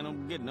what, man,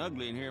 I'm getting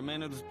ugly in here, man.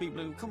 There's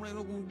people that come in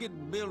and gonna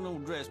get Bill no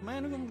dress,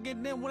 man. They're gonna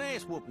get them with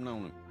ass whooping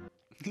on him.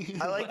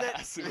 I like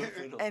that.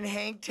 And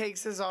Hank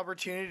takes his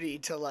opportunity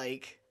to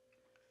like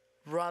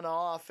run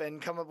off and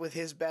come up with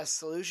his best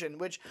solution,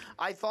 which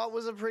I thought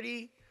was a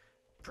pretty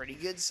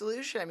good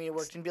solution. I mean, it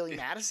worked in Billy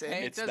Madison.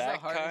 Hank It's does that the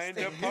hardest kind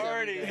thing of he's ever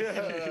party.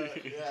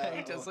 done.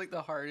 Hank does like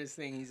the hardest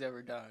thing he's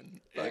ever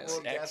done. It's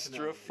Well,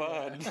 extra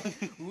fun.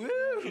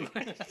 Woo!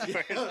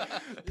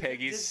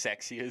 Peggy's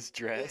sexiest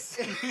dress.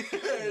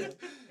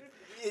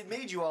 It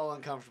made you all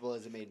uncomfortable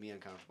as it made me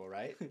uncomfortable,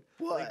 right?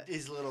 What? Like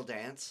his little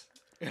dance.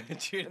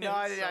 Dude, No,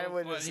 I it's didn't- I so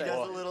wouldn't funny. He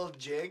does a little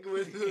jig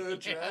with the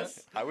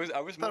dress. I was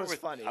Thought more it was with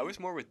funny. I was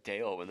more with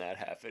Dale when that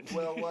happened.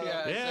 Well,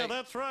 Yeah, it's Yeah, like-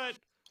 that's right.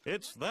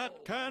 It's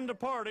that kind of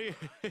party.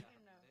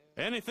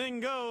 Anything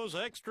goes,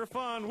 extra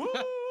fun.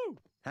 Woo!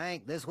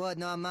 Hank, this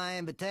wasn't on my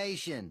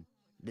invitation.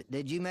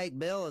 Did you make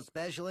Bill a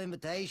special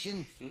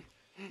invitation?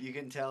 you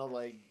can tell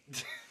like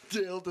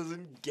Dale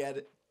doesn't get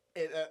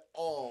it at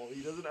all.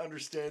 He doesn't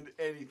understand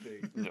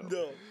anything.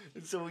 No.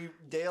 And so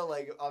Dale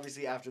like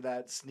obviously after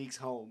that sneaks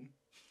home.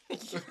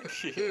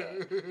 Yeah.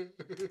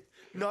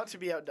 Not to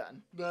be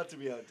outdone. Not to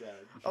be outdone.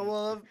 I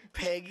love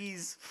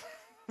Peggy's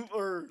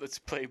or Let's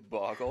play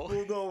Boggle.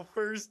 well, no,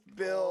 first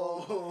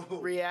Bill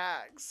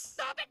reacts.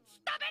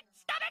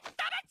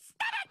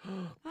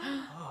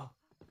 Well,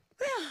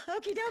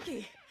 okie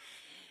dokie.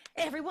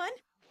 Everyone,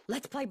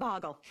 let's play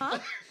Boggle, huh?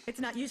 It's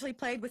not usually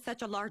played with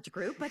such a large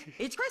group, but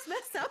it's Christmas,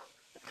 so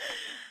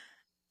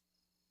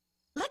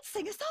let's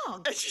sing a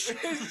song.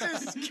 He's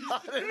just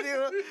gotta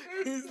do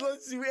it.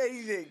 Let's do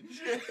anything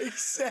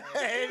except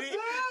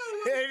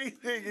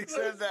anything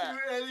except that.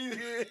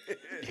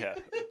 Yeah.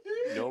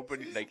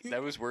 Nobody like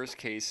that was worst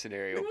case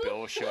scenario.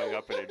 Bill showing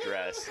up in a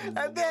dress.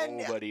 And then-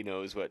 Nobody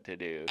knows what to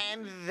do.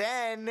 And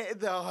then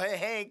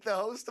Hank, the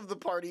host of the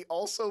party,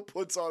 also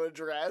puts on a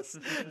dress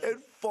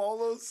and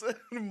follows an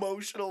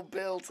emotional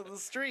Bill to the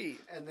street.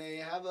 And they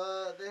have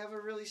a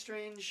really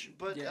strange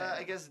but Yeah.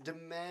 I guess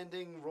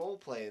demanding role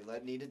play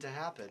that needed to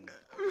happen.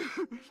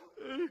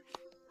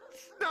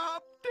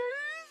 Stop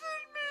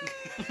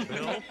teasing me!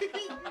 Bill,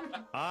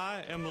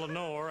 I am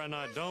Lenore and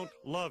I don't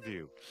love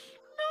you.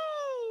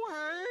 No,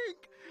 Hank!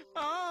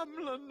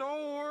 I'm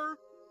Lenore.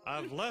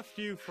 I've left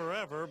you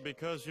forever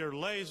because you're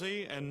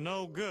lazy and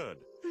no good.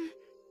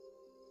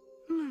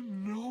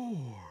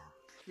 Lenore.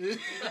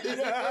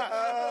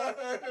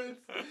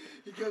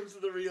 He comes to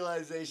the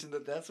realization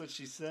that that's what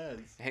she says.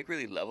 Hank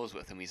really levels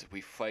with him. He's like,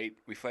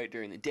 we fight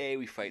during the day,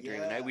 we fight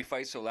during the Yeah. night, we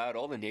fight so loud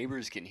all the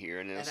neighbors can hear.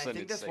 And, all And of a I sudden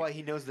think it's that's like, why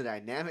he knows the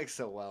dynamics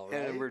so well,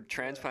 right? and we're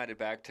transplanted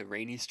back to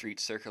Rainy Street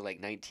circa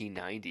like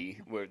 1990,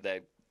 where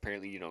that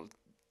apparently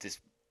this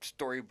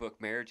storybook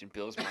marriage in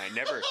Bill's mind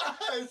never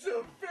it's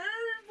a very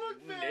book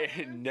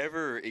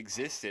never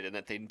existed, and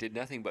that they did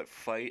nothing but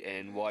fight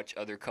and watch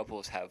other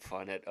couples have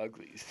fun at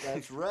Uglies.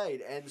 That's right.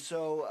 And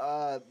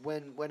so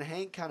when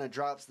Hank kind of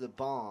drops the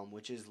bomb,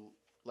 which is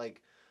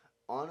like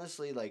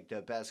honestly like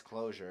the best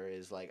closure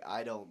is like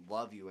I don't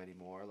love you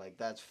anymore. Like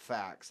that's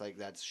facts. Like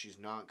that's she's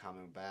not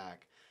coming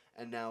back.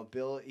 And now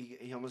Bill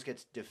he almost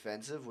gets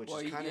defensive, which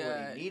is kind of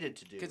what he needed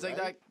to do. Because right?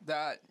 like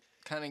that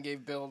kind of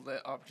gave Bill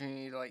the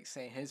opportunity to like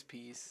say his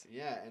piece.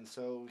 Yeah, and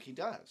so he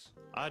does.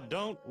 I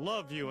don't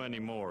love you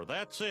anymore.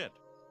 That's it.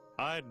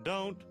 I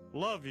don't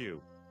love you.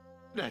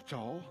 That's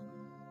all.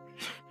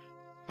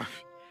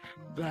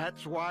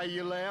 That's why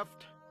you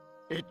left?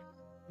 It's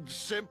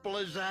simple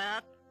as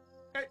that?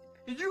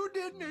 You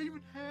didn't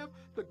even have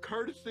the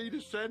courtesy to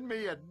send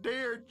me a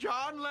Dear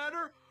John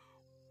letter?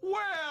 Well,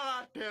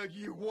 I tell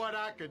you what,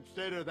 I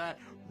consider that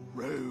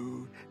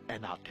rude.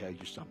 And I'll tell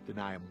you something,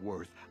 I am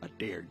worth a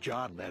Dear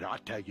John letter. I'll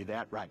tell you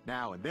that right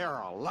now. And there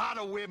are a lot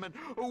of women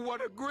who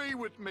would agree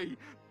with me.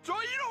 So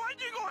you know what?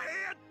 You go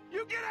ahead.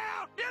 You get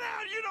out. Get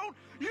out.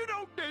 You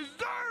don't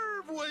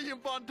deserve William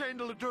Fontaine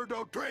de la Tour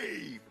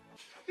d'Autreve.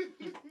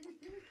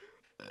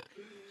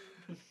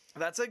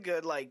 That's a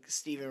good like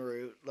Stephen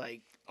Root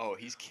like. Oh,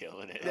 he's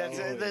killing it. That's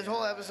this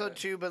whole episode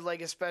too, but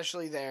like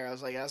especially there, I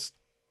was like,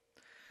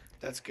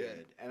 that's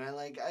good. And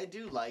I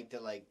do like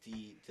that like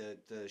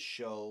the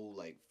show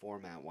like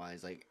format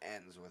wise like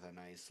ends with a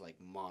nice like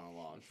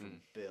monologue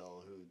from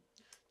Bill who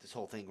this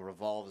whole thing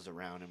revolves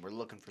around, and we're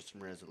looking for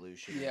some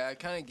resolution. Yeah, it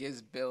kind of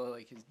gives Bill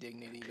like his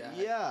dignity back.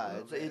 Yeah,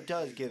 it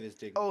does give his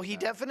dignity. Oh, he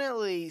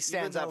definitely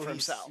stands Even up though for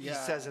he's- himself. He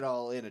says it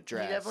all in a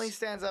dress. He definitely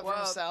stands up for Well,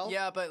 himself.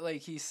 yeah, but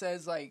like he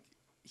says like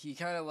he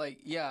kind of like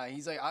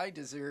he's like I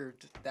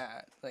deserved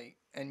that like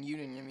and you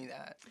didn't give me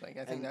that like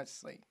I think And-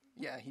 that's like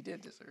yeah he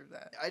did deserve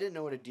that. I didn't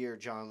know what a Dear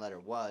John letter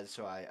was,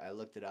 so I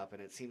looked it up,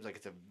 and it seems like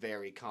it's a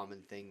very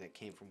common thing that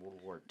came from World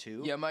War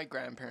II. Yeah, my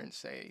grandparents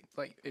say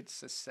like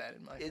it's a set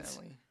in my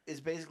family. It's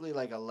basically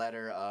like a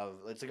letter of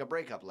it's like a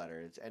breakup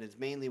letter, it's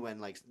mainly when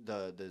like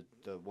the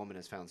woman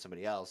has found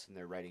somebody else, and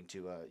they're writing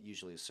to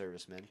usually a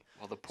serviceman.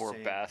 Well, the poor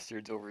saying-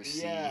 bastards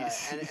overseas. Yeah,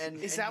 and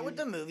Is that what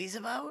the movie's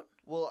about?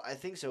 Well, I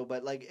think so,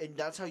 but like, and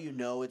that's how you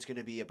know it's going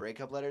to be a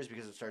breakup letter is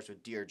because it starts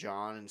with "Dear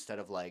John" instead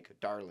of like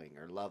 "Darling"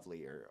 or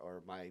 "Lovely"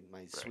 or my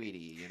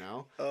sweetie. You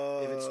know,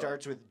 if it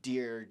starts with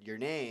 "Dear," your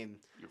name,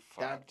 you're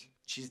that fucked.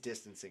 she's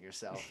distancing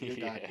herself. You're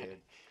done, Yeah.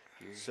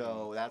 dude.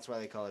 So that's why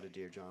they call it a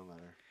 "Dear John"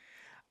 letter.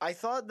 I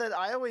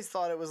always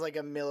thought it was like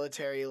a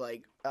military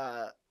like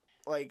I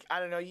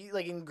don't know,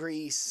 like in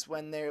Greece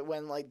when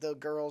like the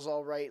girls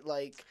all write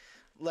like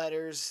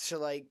letters to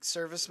like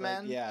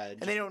servicemen. yeah,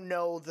 and they don't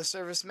know the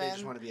servicemen. They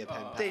just want to be a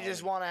pen pal. They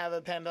just want to have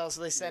a pen pal,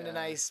 so they send a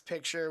nice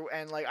picture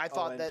and like I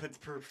thought and that puts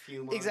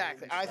perfume on it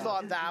exactly. and I stuff.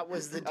 thought that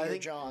was the I Dear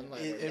think John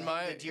letter. In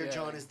my- the Dear yeah.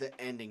 John is the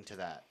ending to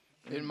that.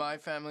 In my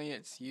family,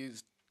 it's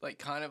used like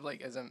kind of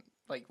like as a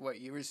like what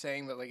you were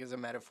saying, but like as a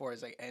metaphor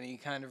is like any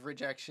kind of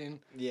rejection.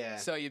 Yeah.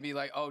 So you'd be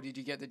like, oh, did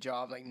you get the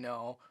job? Like,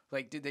 no.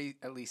 Like, did they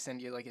at least send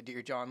you like a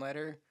Dear John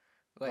letter?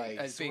 Like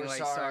as being we're like,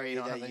 sorry you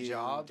don't that have the you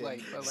job. didn't-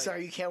 Like, but, like,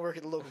 Sorry, you can't work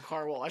at the local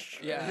car wash.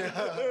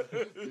 Yeah.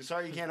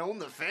 Sorry you can't own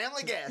the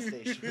family gas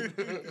station.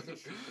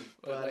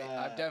 But like,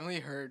 I've definitely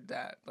heard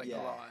that like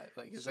yeah. a lot.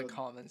 Like it's a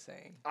common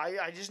saying.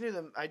 I just knew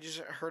them. I just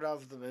heard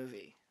of the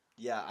movie.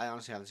 Yeah, I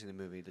honestly haven't seen the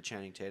movie. The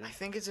Channing Tatum. I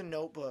think it's a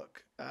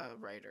Notebook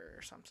writer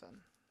or something.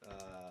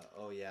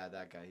 Oh yeah,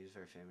 that guy. He was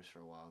very famous for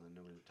a while, and then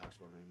nobody talks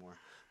about him anymore.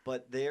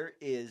 But there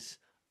is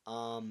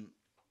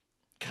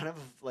kind of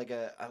like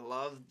I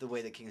love the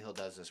way that King Hill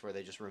does this, where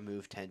they just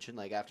remove tension.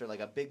 Like after like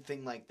a big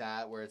thing like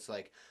that, where it's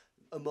like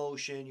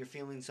emotion, you're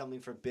feeling something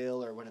for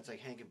Bill, or when it's like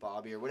Hank and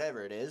Bobby or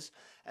whatever it is,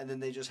 and then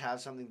they just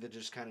have something to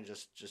just kind of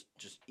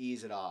just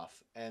ease it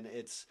off, and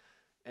it's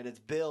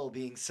Bill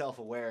being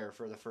self-aware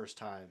for the first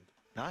time.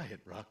 I hit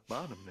rock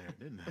bottom there,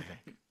 didn't I?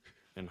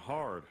 And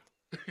hard.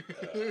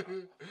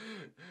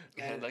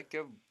 And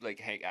like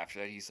Hank after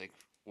that, he's like,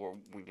 or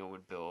we know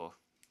when Bill,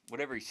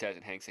 whatever he says,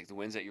 and Hank's like, the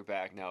wind's at your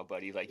back now,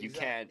 buddy. Like you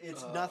can't.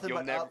 It's nothing you'll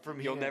but never, up from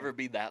You'll here. never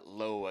be that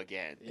low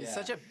again. It's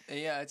such a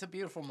it's a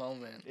beautiful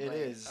moment. It Like,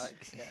 is.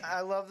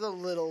 I love the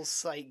little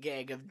sight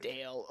gag of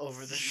Dale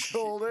over the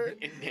shoulder.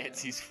 In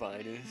Nancy's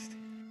finest.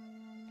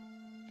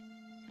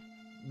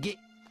 Get.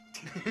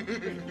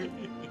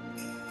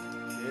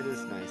 It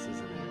is nice, isn't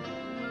it?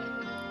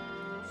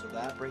 So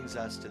that brings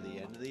us to the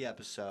end of the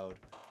episode.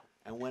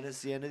 And when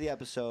it's the end of the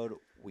episode,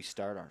 we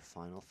start our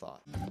final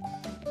thought.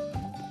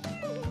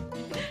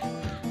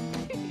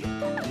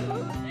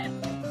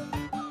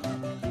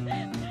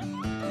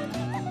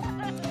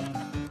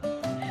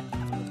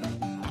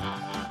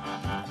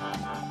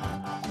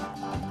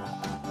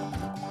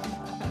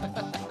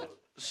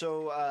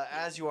 So,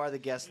 as you are the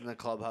guest in the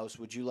clubhouse,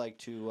 would you like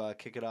to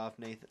kick it off,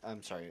 Nathan?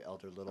 I'm sorry,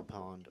 Elder Little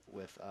Pond,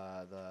 with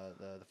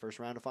the first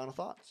round of final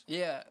thoughts?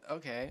 Yeah,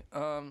 okay.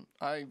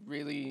 I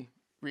really,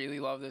 really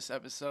love this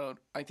episode.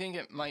 I think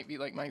it might be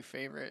like my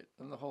favorite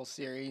of the whole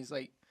series.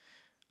 Like,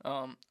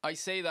 I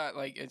say that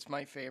like it's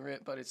my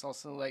favorite, but it's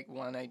also like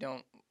one I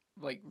don't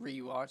like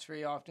rewatch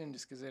very often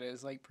just because it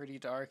is like pretty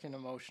dark and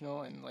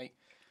emotional. And like,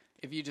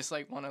 if you just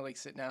like want to like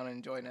sit down and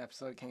enjoy an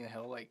episode of King of the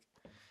Hill, like,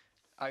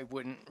 I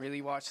wouldn't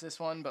really watch this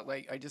one, but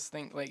like I just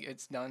think like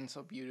it's done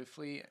so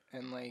beautifully,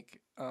 and like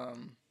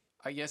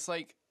I guess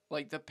like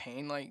the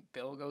pain like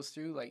Bill goes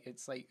through, like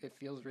it's like it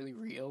feels really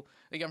real.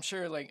 Like I'm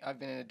sure like I've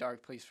been in a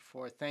dark place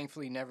before.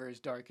 Thankfully, never as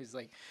dark as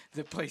like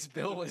the place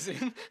Bill was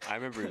in. I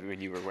remember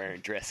when you were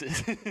wearing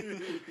dresses.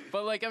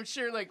 But like I'm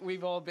sure like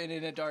we've all been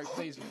in a dark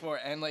place before,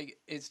 and like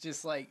it's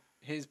just like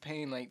his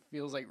pain like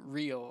feels like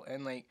real,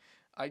 and like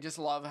I just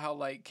love how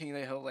like King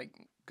of the Hill like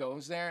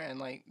goes there, and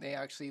like they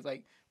actually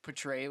like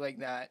portray like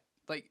that.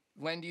 Like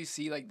when do you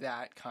see like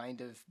that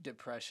kind of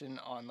depression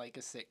on like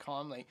a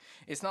sitcom? Like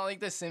it's not like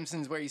The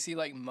Simpsons where you see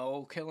like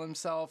Moe kill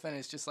himself and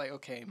it's just like,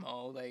 okay,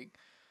 Moe, like,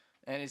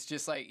 and it's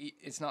just like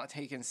it's not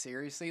taken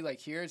seriously. Like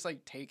here it's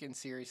like taken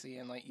seriously,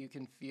 and like you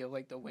can feel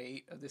like the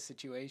weight of the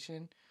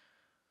situation.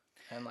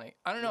 And like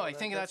I don't know, I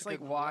think that's like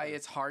why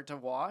it's hard to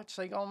watch,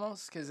 like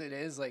almost, because it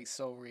is like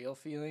so real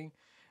feeling,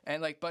 and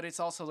like but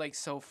it's also like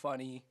so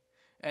funny.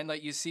 And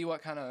like you see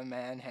what kind of a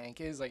man Hank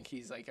is. Like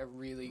he's like a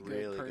really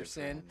good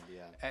person.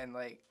 And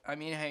like I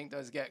mean Hank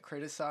does get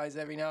criticized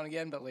every now and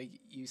again, but like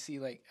you see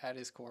like at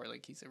his core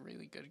like he's a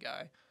really good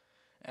guy.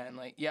 And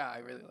like yeah, I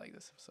really like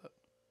this episode.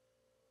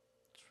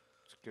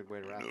 It's a good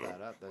way to wrap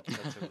that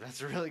up.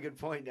 That's a really good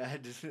point. Yeah.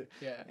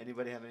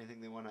 Anybody have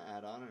anything they want to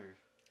add on, or?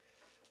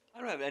 I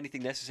don't have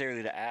anything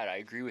necessarily to add. I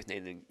agree with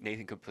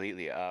Nathan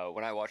completely.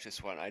 When I watched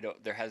this one,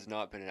 there has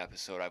not been an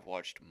episode I've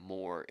watched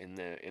more in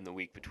the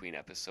week between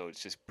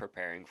episodes, just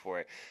preparing for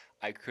it.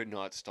 I could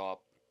not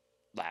stop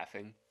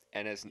laughing.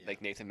 And as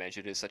like Nathan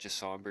mentioned, it's such a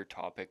somber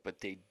topic, but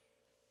they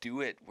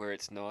do it where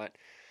it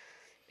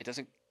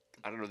doesn't,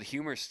 I don't know, the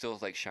humor still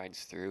like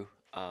shines through.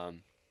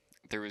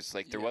 There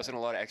wasn't a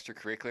lot of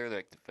extracurricular,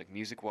 like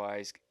music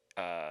wise,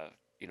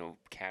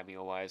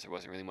 cameo wise, there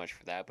wasn't really much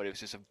for that, but it was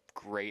just a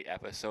great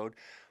episode.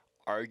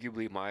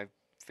 Arguably my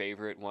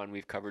favorite one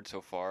we've covered so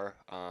far.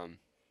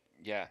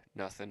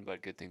 Nothing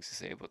but good things to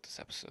say about this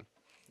episode.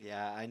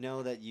 Yeah, I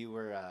know that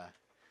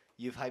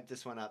you've hyped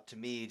this one up to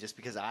me just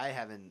because I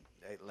haven't,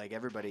 like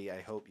everybody,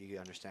 I hope you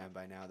understand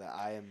by now that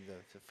I am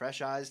the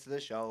fresh eyes to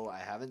the show. I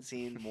haven't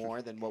seen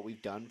more than what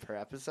we've done per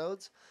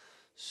episodes.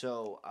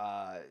 So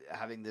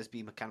having this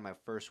be kind of my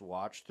first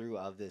watch through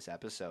of this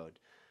episode,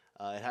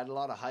 it had a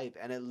lot of hype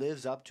and it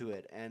lives up to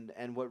it.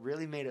 And what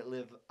really made it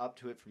live up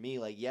to it for me,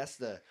 like, yes,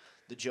 the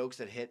jokes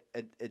that hit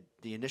at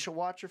the initial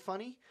watch are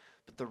funny,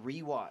 but the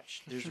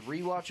rewatch, there's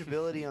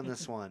rewatchability on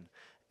this one.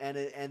 And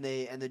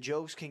the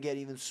jokes can get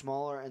even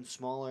smaller and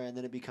smaller, and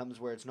then it becomes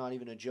where it's not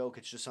even a joke.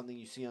 It's just something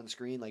you see on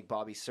screen, like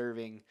Bobby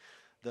serving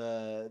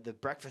the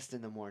breakfast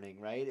in the morning,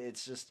 right?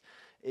 It's just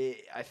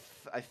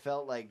I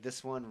felt like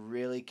this one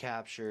really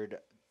captured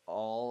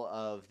all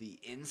of the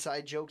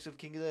inside jokes of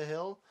King of the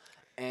Hill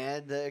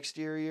and the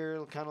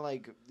exterior kind of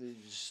like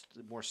just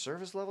more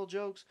surface level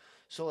jokes.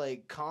 So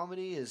like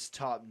comedy is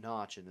top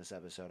notch in this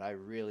episode. I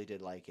really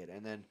did like it.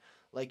 And then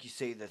like you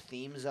say, the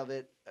themes of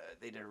it,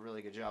 they did a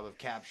really good job of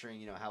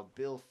capturing, how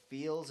Bill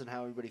feels and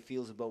how everybody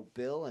feels about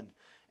Bill.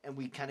 And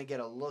we kind of get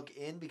a look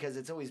in because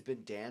it's always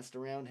been danced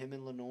around him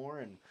and Lenore.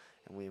 And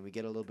we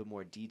get a little bit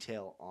more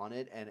detail on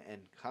it and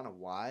kind of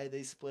why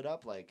they split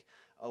up. Like,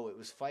 oh, it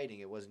was fighting.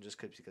 It wasn't just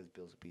because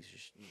Bill's a piece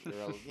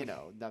of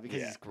not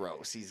because he's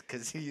gross. It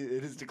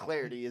is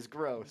declared he is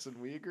gross, and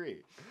we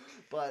agree.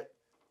 But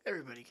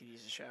everybody could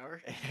use a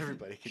shower.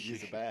 Everybody could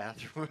use a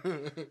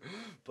bathroom.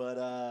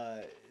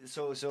 But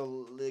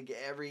so like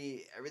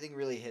everything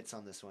really hits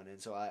on this one,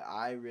 and so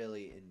I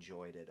really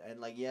enjoyed it. And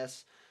like,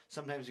 yes,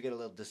 sometimes you get a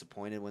little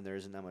disappointed when there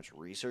isn't that much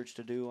research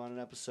to do on an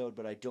episode,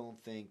 but I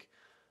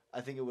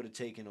think it would have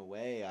taken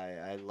away.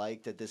 I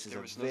like that this is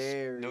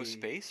no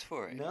space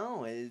for it.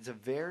 No, it's a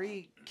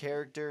very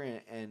character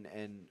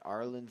and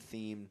Arlen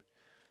themed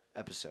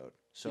episode.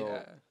 So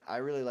Yeah. I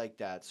really like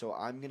that. So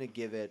I'm gonna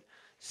give it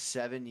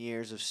 7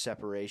 years of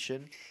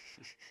separation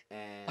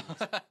and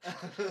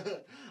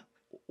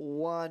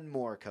one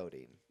more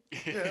codeine.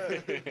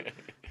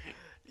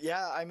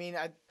 Yeah, I mean,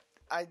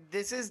 I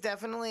this is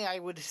definitely, I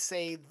would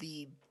say,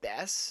 the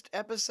best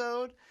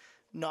episode.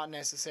 Not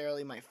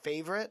necessarily my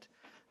favorite.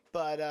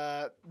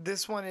 But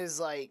this one is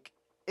like,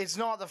 it's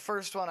not the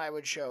first one I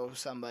would show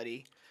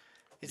somebody.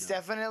 It's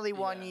definitely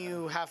one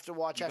you have to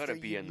watch after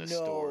be you in the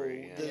know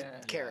story, the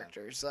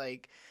characters.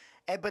 Like,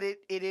 but it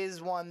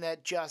is one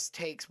that just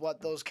takes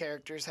what those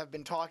characters have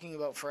been talking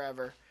about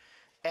forever.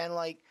 And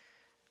like,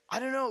 I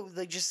don't know,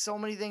 like just so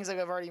many things like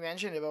I've already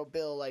mentioned about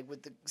Bill, like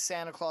with the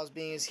Santa Claus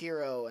being his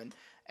hero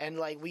and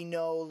like we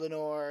know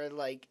Lenore,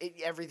 like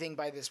everything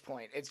by this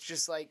point. It's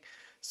just like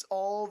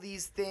all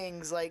these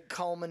things like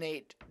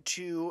culminate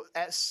to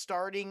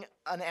starting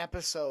an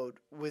episode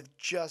with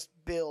just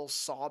Bill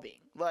sobbing.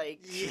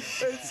 Like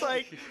it's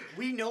like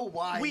we know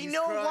why. We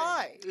know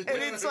why, and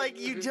it's like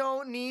you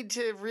don't need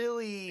to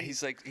really.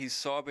 He's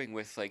sobbing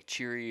with like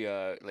cheery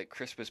like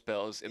Christmas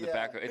bells in the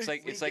background. It's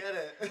like it's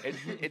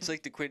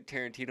like the Quentin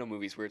Tarantino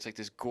movies where it's like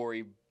this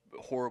gory,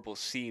 horrible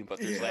scene, but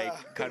there's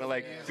like kind of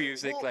like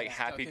music, like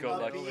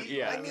happy-go-lucky.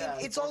 Yeah, I mean,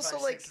 it's also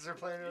like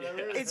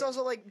it's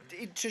also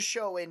like to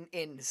show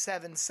in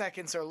 7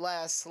 seconds or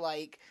less,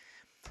 like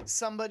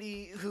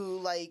somebody who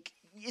like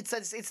it's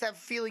that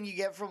feeling you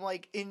get from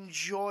like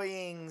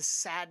enjoying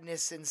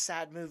sadness in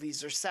sad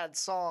movies or sad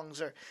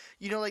songs, or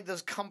like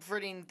those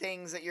comforting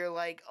things that you're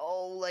like,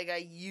 oh, like I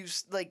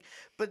used like,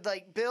 but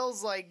like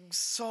Bill's like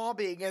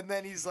sobbing and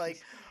then he's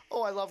like,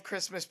 oh, I love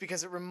Christmas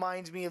because it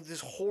reminds me of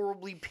this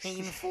horribly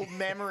painful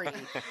memory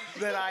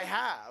that I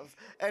have.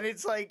 And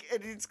it's like,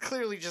 and it's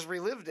clearly just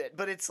relived it,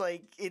 but it's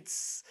like,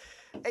 it's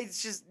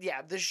just,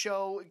 the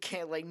show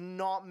can't, like,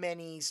 not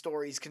many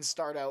stories can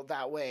start out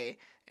that way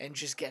and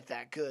just get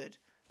that good.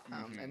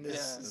 And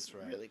this is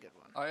a really good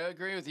one. I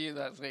agree with you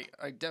that, like,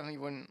 I definitely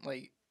wouldn't,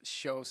 like,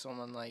 show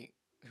someone, like,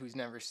 who's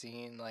never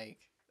seen, like,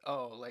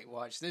 oh, like,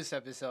 watch this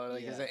episode,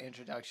 like, as an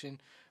introduction.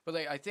 But,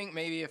 like, I think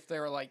maybe if they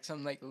were, like,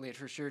 some, like,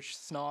 literature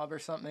snob or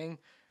something,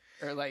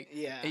 or, like,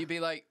 you'd be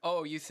like,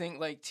 oh, you think,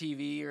 like,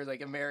 TV or,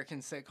 like, American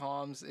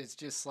sitcoms is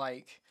just,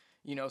 like,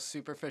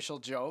 superficial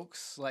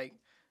jokes, like,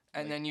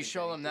 and then you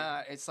show them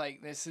that, it's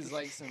like, this is,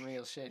 like, some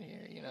real shit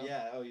here,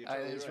 Yeah, oh, you're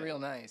totally it's right. real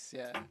nice,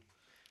 yeah.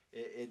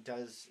 It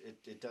does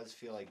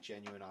feel like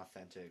genuine,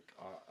 authentic,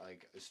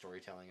 like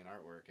storytelling and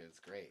artwork. It's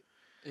great.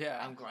 Yeah.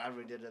 I'm glad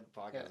we did a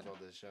podcast about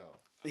this show.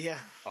 Yeah.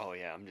 Oh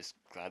yeah, I'm just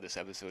glad this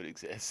episode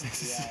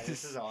exists. Yeah,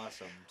 this is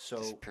awesome.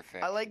 So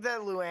perfect. I like that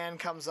Luann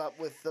comes up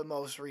with the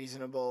most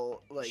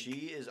reasonable. Like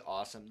she is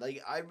awesome.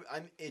 Like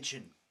I'm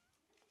itching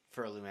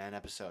for a Luann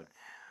episode.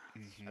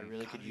 I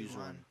really could use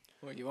one.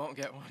 Well, you won't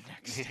get one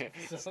next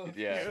episode.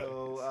 Yeah.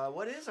 So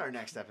what is our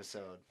next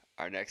episode?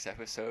 Our next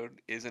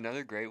episode is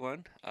another great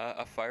one.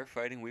 A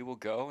firefighting we will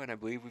go, and I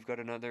believe we've got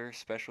another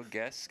special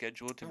guest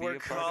scheduled to be a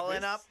part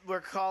of this.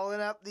 We're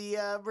calling up the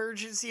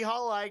emergency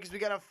hotline because we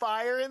got a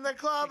fire in the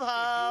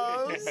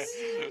clubhouse.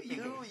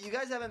 you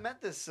guys haven't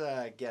met this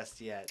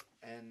guest yet,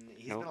 and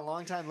he's been a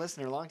long time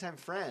listener, long time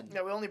friend.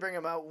 No, we only bring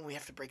him out when we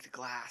have to break the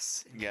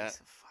glass. Yeah,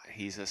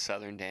 he's a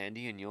Southern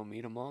dandy, and you'll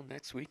meet him all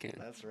next weekend.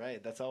 That's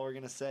right. That's all we're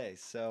gonna say.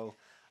 So,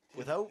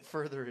 without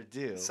further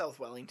ado, South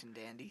Wellington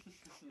dandy.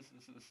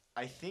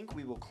 I think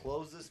we will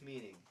close this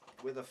meeting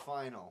with a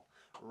final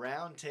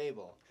round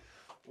table.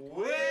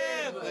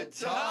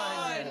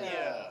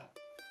 Wimbatania!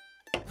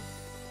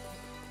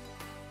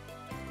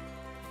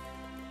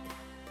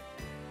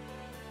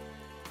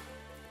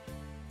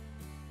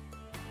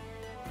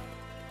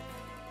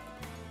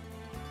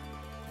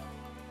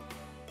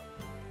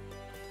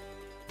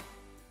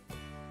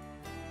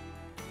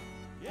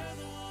 You're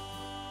the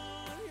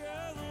one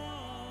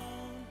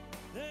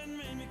that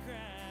made me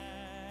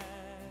cry.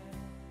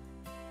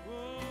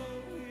 Whoa,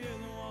 you're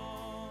the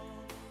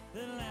one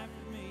that laughed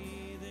at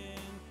me, then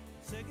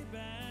said goodbye.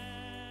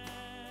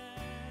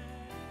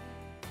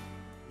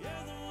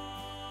 You're the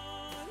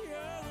one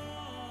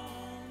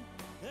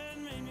that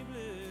made me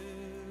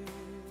blue.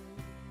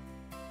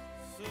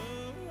 So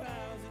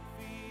how's it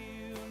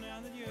feel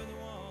now that you're the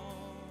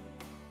one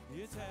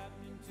it's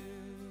happening to?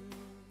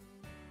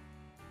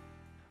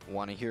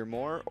 Want to hear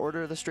more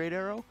Order of the Straight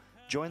Arrow?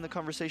 Join the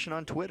conversation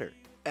on Twitter.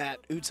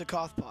 At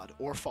Utsakothpod,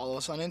 or follow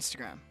us on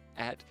Instagram.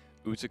 At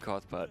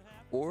Utsakothpod,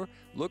 or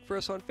look for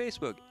us on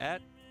Facebook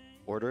at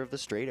Order of the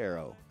Straight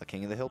Arrow, a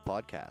King of the Hill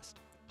podcast.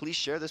 Please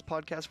share this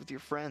podcast with your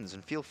friends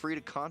and feel free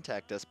to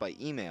contact us by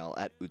email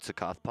at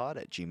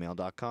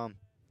utsakothpod@gmail.com.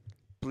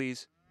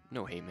 Please,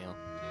 no hate mail.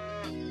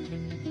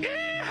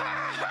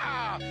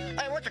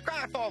 Hey, what you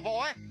crying for,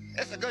 boy?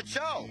 It's a good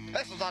show.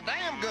 This is a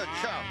damn good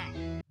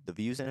show. The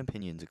views and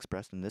opinions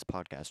expressed in this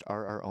podcast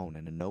are our own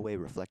and in no way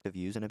reflect the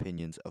views and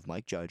opinions of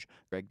Mike Judge,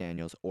 Greg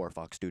Daniels, or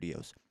Fox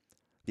Studios.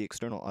 The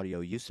external audio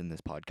used in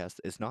this podcast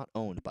is not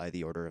owned by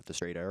the Order of the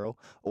Straight Arrow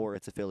or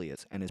its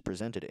affiliates and is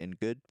presented in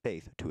good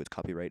faith to its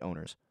copyright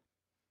owners.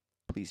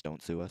 Please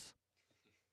don't sue us.